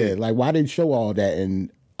turn. Yeah, like why they show all that?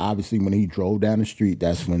 And obviously, when he drove down the street,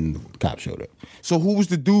 that's when the cop showed up. So who was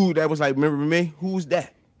the dude that was like, remember me? Who was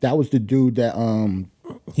that? That was the dude that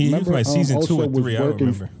he was like season 2 or 3. I don't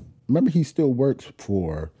remember. Remember, he still works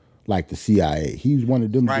for like the CIA. He's one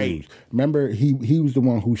of them dudes. Remember, he was the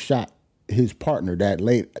one who shot his partner,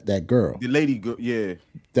 that girl, the lady girl, yeah,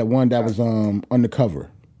 that one that was undercover.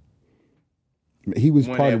 He was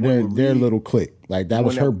part of their little clique. Like that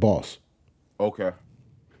was her boss. Okay.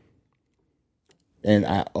 And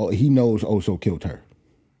he knows Oso killed her.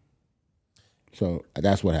 So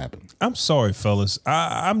that's what happened. I'm sorry, fellas.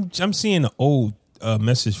 I'm seeing an old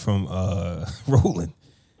message from Roland.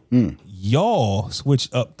 Y'all switch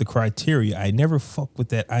up the criteria. I never fuck with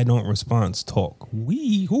that I don't response talk.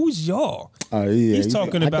 Who's y'all? Yeah, He's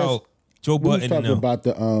talking about Joe We was Budden. talking about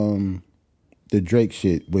the Drake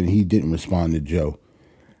shit when he didn't respond to Joe.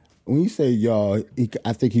 When you say y'all,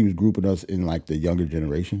 I think he was grouping us in like the younger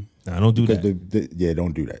generation. Nah, don't do that.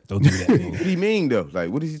 Don't do that. Don't do that. What do you mean though?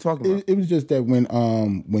 Like, what is he talking about? It was just that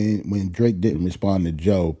when Drake didn't respond to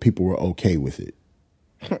Joe, people were okay with it.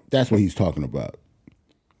 That's what he's talking about.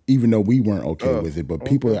 Even though we weren't okay with it, but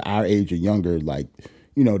people at our age or younger, like,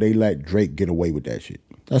 you know, they let Drake get away with that shit.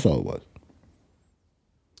 That's all it was.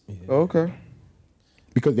 Okay.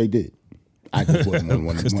 Because they did. I just wasn't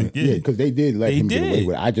one of them. Yeah, because they did let him get away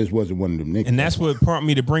with it. I just wasn't one of them niggas. And that's what prompted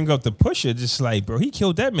me to bring up the Pusha. Just like, bro, he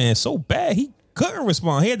killed that man so bad, he couldn't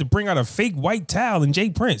respond. He had to bring out a fake white towel and Jay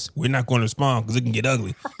Prince. We're not going to respond because it can get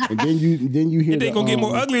ugly. And then you hear it ain't going to get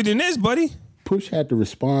more ugly than this, buddy. Push had to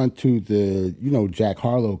respond to the, Jack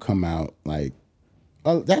Harlow come out. Like,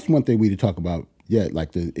 that's one thing we need to talk about. Yeah,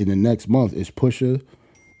 like in the next month is Pusha.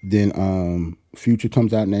 Then Future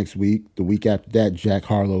comes out next week. The week after that, Jack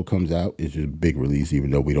Harlow comes out. It's just a big release, even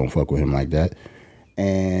though we don't fuck with him like that.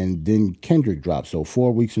 And then Kendrick drops. So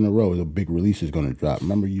 4 weeks in a row, the big release is going to drop.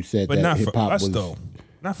 Remember you said but that not hip for hop us was though.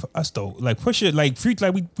 Not for us though. Like Pusha, like Future,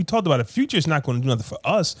 like we talked about it. Future's not going to do nothing for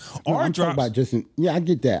us. No, I'm talking about I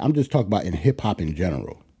get that. I'm just talking about in hip hop in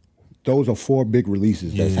general. Those are 4 big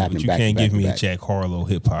releases that's happening back to back. You can't give me a Jack Harlow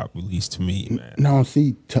hip hop release to me, man. No,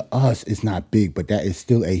 see, to us, it's not big, but that is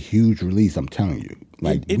still a huge release, I'm telling you.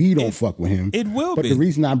 Like, we don't fuck with him. It will be. But the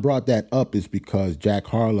reason I brought that up is because Jack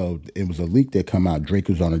Harlow, it was a leak that come out. Drake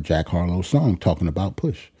was on a Jack Harlow song talking about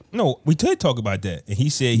Push. No, we did talk about that. And he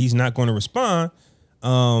said he's not going to respond.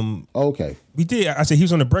 Okay. We did. I said he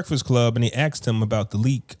was on the Breakfast Club and they asked him about the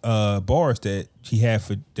leak bars that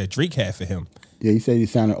that Drake had for him. Yeah, he said he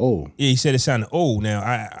sounded old. Yeah, he said it sounded old. Now,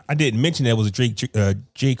 I didn't mention that was a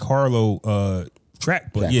Jake Harlow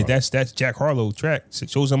track, but Jack Harlow. that's Jack Harlow track. So it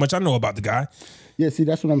shows how much I know about the guy. Yeah, see,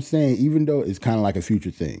 that's what I'm saying. Even though it's kind of like a Future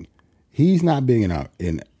thing, he's not big enough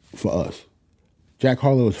for us. Jack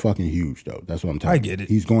Harlow is fucking huge, though. That's what I'm telling you. I get it.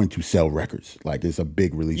 He's going to sell records. Like, it's a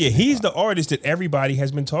big release. Yeah, he's the artist that everybody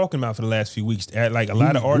has been talking about for the last few weeks. Like, a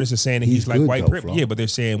lot of artists are saying that he's like white privilege. Yeah, but they're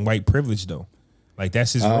saying white privilege, though. Like,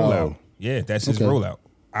 that's his rollout. Yeah, that's his rollout.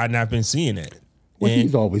 I've not been seeing that. Well,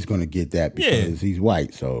 he's always going to get that because he's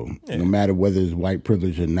white. So no matter whether it's white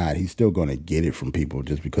privilege or not, he's still going to get it from people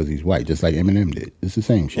just because he's white, just like Eminem did. It's the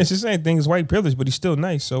same shit. It's the same thing as white privilege, but he's still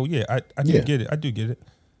nice. So, yeah, I do get it. I do get it.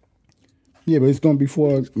 Yeah, but it's going to be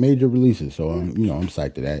 4 major releases. So, I'm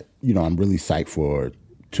psyched to that. I'm really psyched for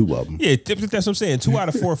 2 of them. Yeah, that's what I'm saying. 2 out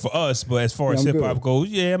of 4 for us. But as far as hip hop goes,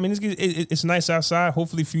 I mean, it's nice outside.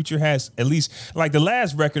 Hopefully, Future has at least like the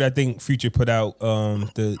last record I think Future put out.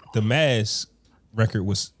 The Mask record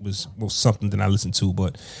was something that I listened to.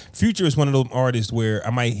 But Future is one of those artists where I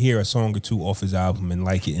might hear a song or 2 off his album and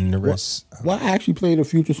like it, and the rest. Well, I actually played a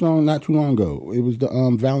Future song not too long ago. It was the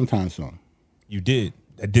Valentine song. You did.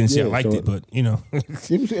 I didn't say I liked it, but it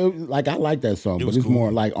was like I like that song, but it's cool.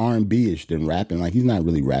 More like R&B-ish than rapping. Like he's not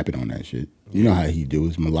really rapping on that shit. You know how he do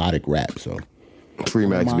is melodic rap. So Free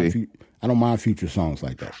Max B. I don't mind Future songs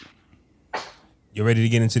like that. You ready to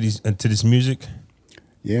get into this music?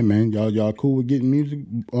 Yeah, man. Y'all cool with getting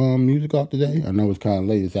music off today? I know it's kind of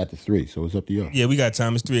late. It's after 3, so it's up to y'all. Yeah, we got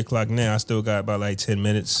time. It's 3:00 now. I still got about like 10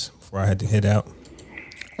 minutes before I had to head out.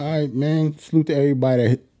 All right, man. Salute to everybody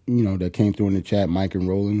that that came through in the chat, Mike and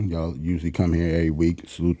Roland. Y'all usually come here every week.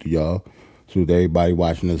 Salute to y'all. Salute to everybody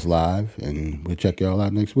watching us live. And we'll check y'all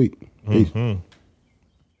out next week. Peace. Mm-hmm.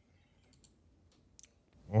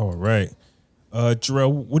 All right.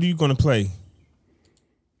 Jarrell, what are you going to play?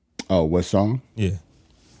 Oh, what song? Yeah.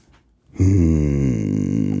 I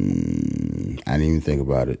didn't even think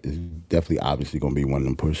about it. It's definitely obviously going to be one of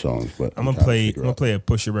them Push songs. But I'm gonna play a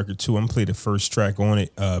Pusha record too. I'm going to play the first track on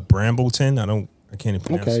it, Brambleton. I can't even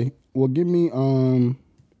pronounce it. Well, give me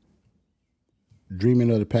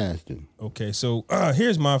Dreaming of the Past then. Okay, so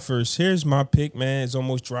here's my pick, man. It's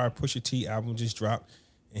almost dry. Pusha T album just dropped.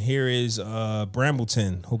 And here is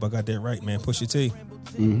Brambleton. Hope I got that right, man. Pusha T.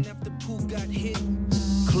 Mm-hmm.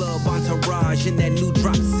 Club entourage in that new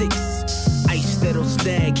drop 6. Ice that'll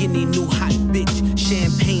snag any new hot bitch.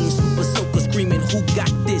 Champagne super soaker screaming, who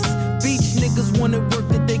got this? Beach niggas wanted work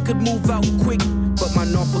that they could move out quick. But my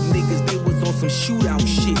Norfolk niggas, they was on some shootout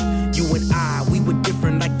shit. You and I, we were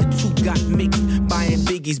different like the 2 got mixed. Buying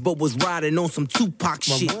biggies, but was riding on some Tupac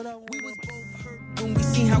shit. We was both hurt when we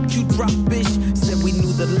seen how cute drop, bitch. Said we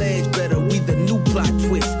knew the ledge better, we the new plot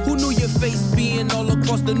twist. Who knew your face being all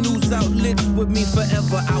across the news outlets? With me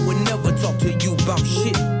forever, I would never talk to you about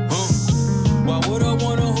shit. Why would I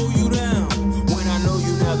wanna hold you down when I know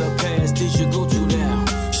you now the past is your go-to now?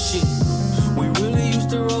 Shit, we really used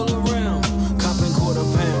to roll around, copping quarter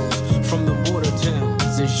pounds from the border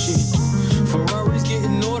towns and shit. Ferraris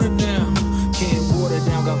getting ordered now, can't water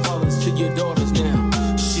down, got fathers to your daughters now.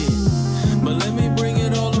 Shit, but let me bring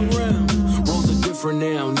it all around. Roles are different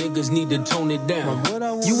now, niggas need to tone it down.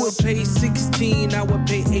 You would pay 16, I would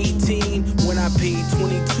pay 18. When I paid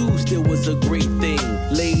 22, still was a great thing.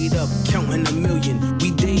 Laid up, counting a million,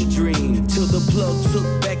 we daydream. Till the plug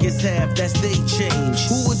took back his half, that's they change.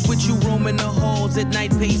 Who was with you roaming the halls at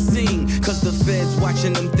night pacing? Cause the feds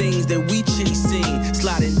watching them things that we chasing.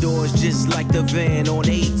 Sliding doors just like the van on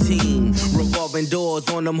 18. Revolving doors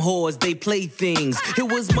on them whores, they play things.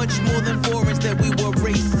 It was much more than foreigns that we were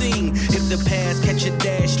racing. If the past catch a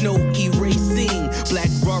dash, no erasing. Black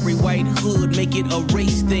Rory, white hood, make it a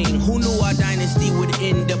race thing. Who knew our dynasty would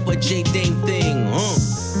end up a J-Dame thing?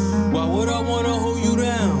 Why would I wanna hold you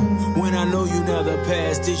down when I know you now the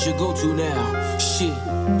past is your go-to now? Shit,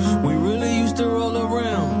 we really used to roll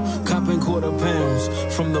around, copping quarter pounds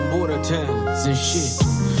from the border towns and shit.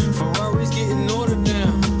 Ferraris getting ordered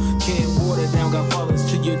now, can't water down, got fathers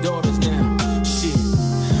to your daughters now. Shit,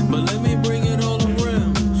 but let me bring it all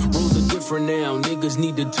around. Rules are different now, niggas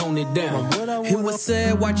need to tone it down. It was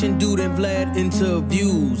sad watching Dude and Vlad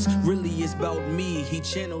interviews. Really, it's about me, he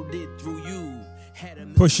channeled it through you.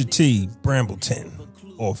 Pusha T, Brambleton,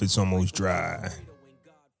 off It's Almost Dry.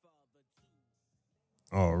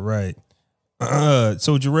 All right.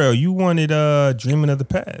 So Jarrell, you wanted Dreaming of the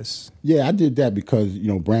Past. Yeah, I did that because,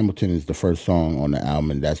 Brambleton is the first song on the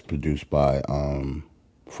album, and that's produced by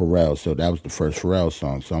Pharrell. So that was the first Pharrell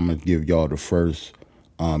song. So I'm going to give y'all the first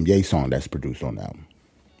Ye song that's produced on the album.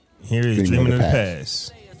 Here is Dreaming of the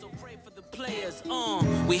Past.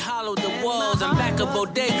 We hollowed the walls and back of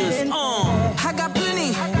bodegas. I got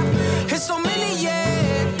plenty. It's so many,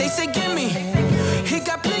 yeah. They say gimme. He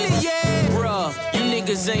got plenty, yeah. Bruh, you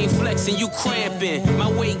niggas ain't flexing, you cramping.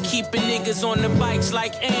 My weight keeping niggas on the bikes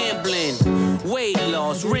like ambling. Weight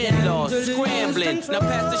loss, rent loss, scrambling. Now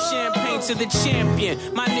pass the champagne to the champion.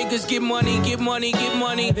 My niggas get money, get money, get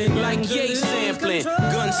money. Like Ye sampling.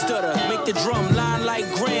 Gun stutter, make the drum line like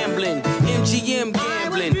Grambling. MGM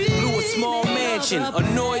gambling. Blew a small mansion.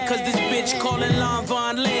 Annoyed cause this bitch calling Lon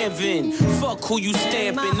Von Lanvin. Fuck who you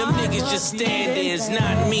stamping. Them niggas just stand-ins,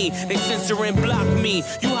 not me. They censor and block me.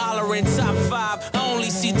 You hollering top 5, I only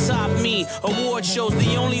see top me. Award shows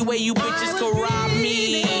the only way you bitches can rob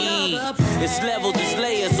me. It's levels, it's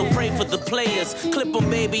layers, so pray for the players. Clip him,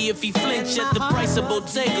 baby, if he flinch at the price of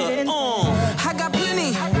Bottega. I got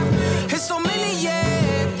plenty. It's so many,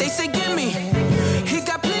 yeah. They say gimme. He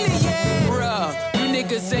got plenty, yeah. Bruh, you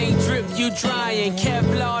niggas ain't drip, you drying.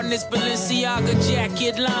 Kevlar in this Balenciaga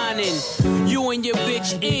jacket lining. You and your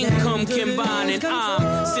bitch income combining.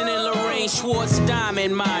 I'm sending Lorraine Schwartz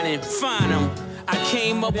diamond mining. Find 'em. I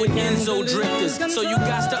came up with Enzo drifters, so you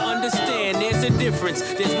got to understand there's a difference.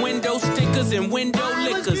 There's window stickers and window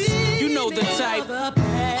liquors. You know the type.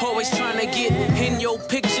 Always trying to get in your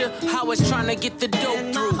picture. Always trying to get the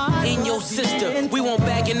dope through in your sister. We won't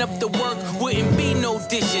bagging up the work. Wouldn't be no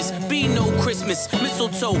dishes, be no Christmas,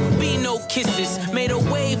 mistletoe, be no kisses. Made a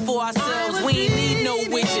way for ourselves. We ain't need no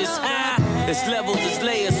wishes. It's levels, it's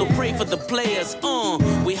layers, so pray for the players.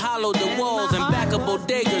 We hollowed the walls and back of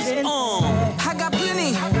bodegas. I got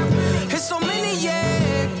plenty. It's so many,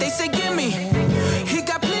 yeah. They say gimme. He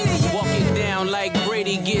got plenty, yeah. Walking down like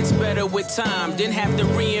Brady gets better with time. Didn't have to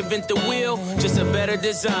reinvent the wheel, just a better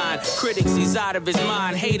design. Critics, he's out of his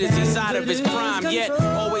mind. Haters, he's out of his prime. Yet,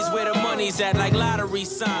 always where the money's at, like lottery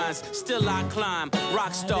signs. Still I climb.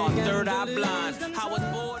 Rockstar, third eye blind. I was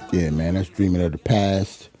bored. Yeah, man, that's Dreaming of the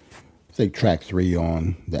Past. It's like track 3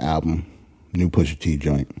 on the album, new Pusha T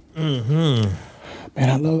joint. Man,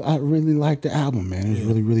 I really like the album, man. It's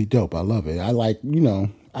really, really dope. I love it. I like,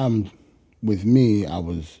 with me, I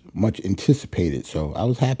was much anticipated, so I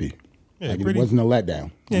was happy. Yeah, it wasn't a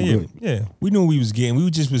letdown. Yeah. We knew what we was getting. We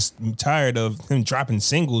just was tired of him dropping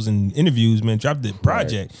singles and interviews, man. Drop the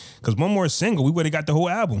project. Because one more single, we would have got the whole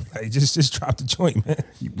album. Like, just drop the joint, man.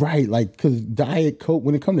 Right, like, because Diet Coke,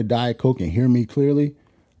 when it comes to Diet Coke and Hear Me Clearly,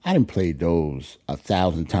 I didn't play those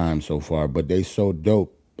 1,000 times so far, but they so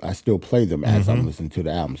dope. I still play them as I'm listening to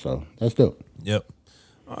the album, so that's dope. Yep.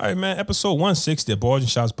 All right, man. Episode 160 of Bars and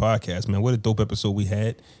Shots Podcast, man. What a dope episode we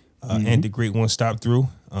had. And the great one stopped through.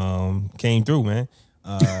 Came through, man.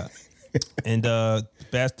 And the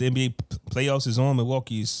NBA playoffs is on.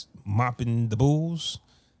 Milwaukee's mopping the Bulls.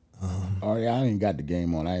 Oh yeah, I ain't got the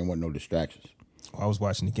game on. I ain't want no distractions. I was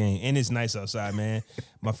watching the game, and it's nice outside, man.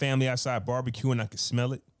 My family outside barbecuing, I can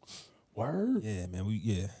smell it. Word. Yeah, man.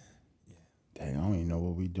 Dang, I don't even know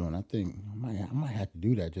what we doing. I think I might have to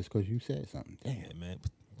do that just because you said something. Damn. Yeah, man.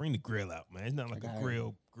 Bring the grill out, man. It's not like a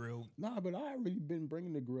grill. Nah, but I already been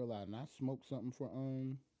bringing the grill out, and I smoked something for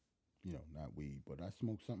not weed, but I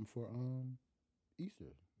smoked something for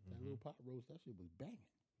Easter. That little pot roast, that shit was banging.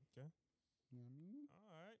 Okay. You know what I mean?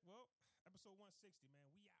 All right. Well, episode 160, man.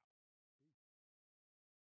 We out.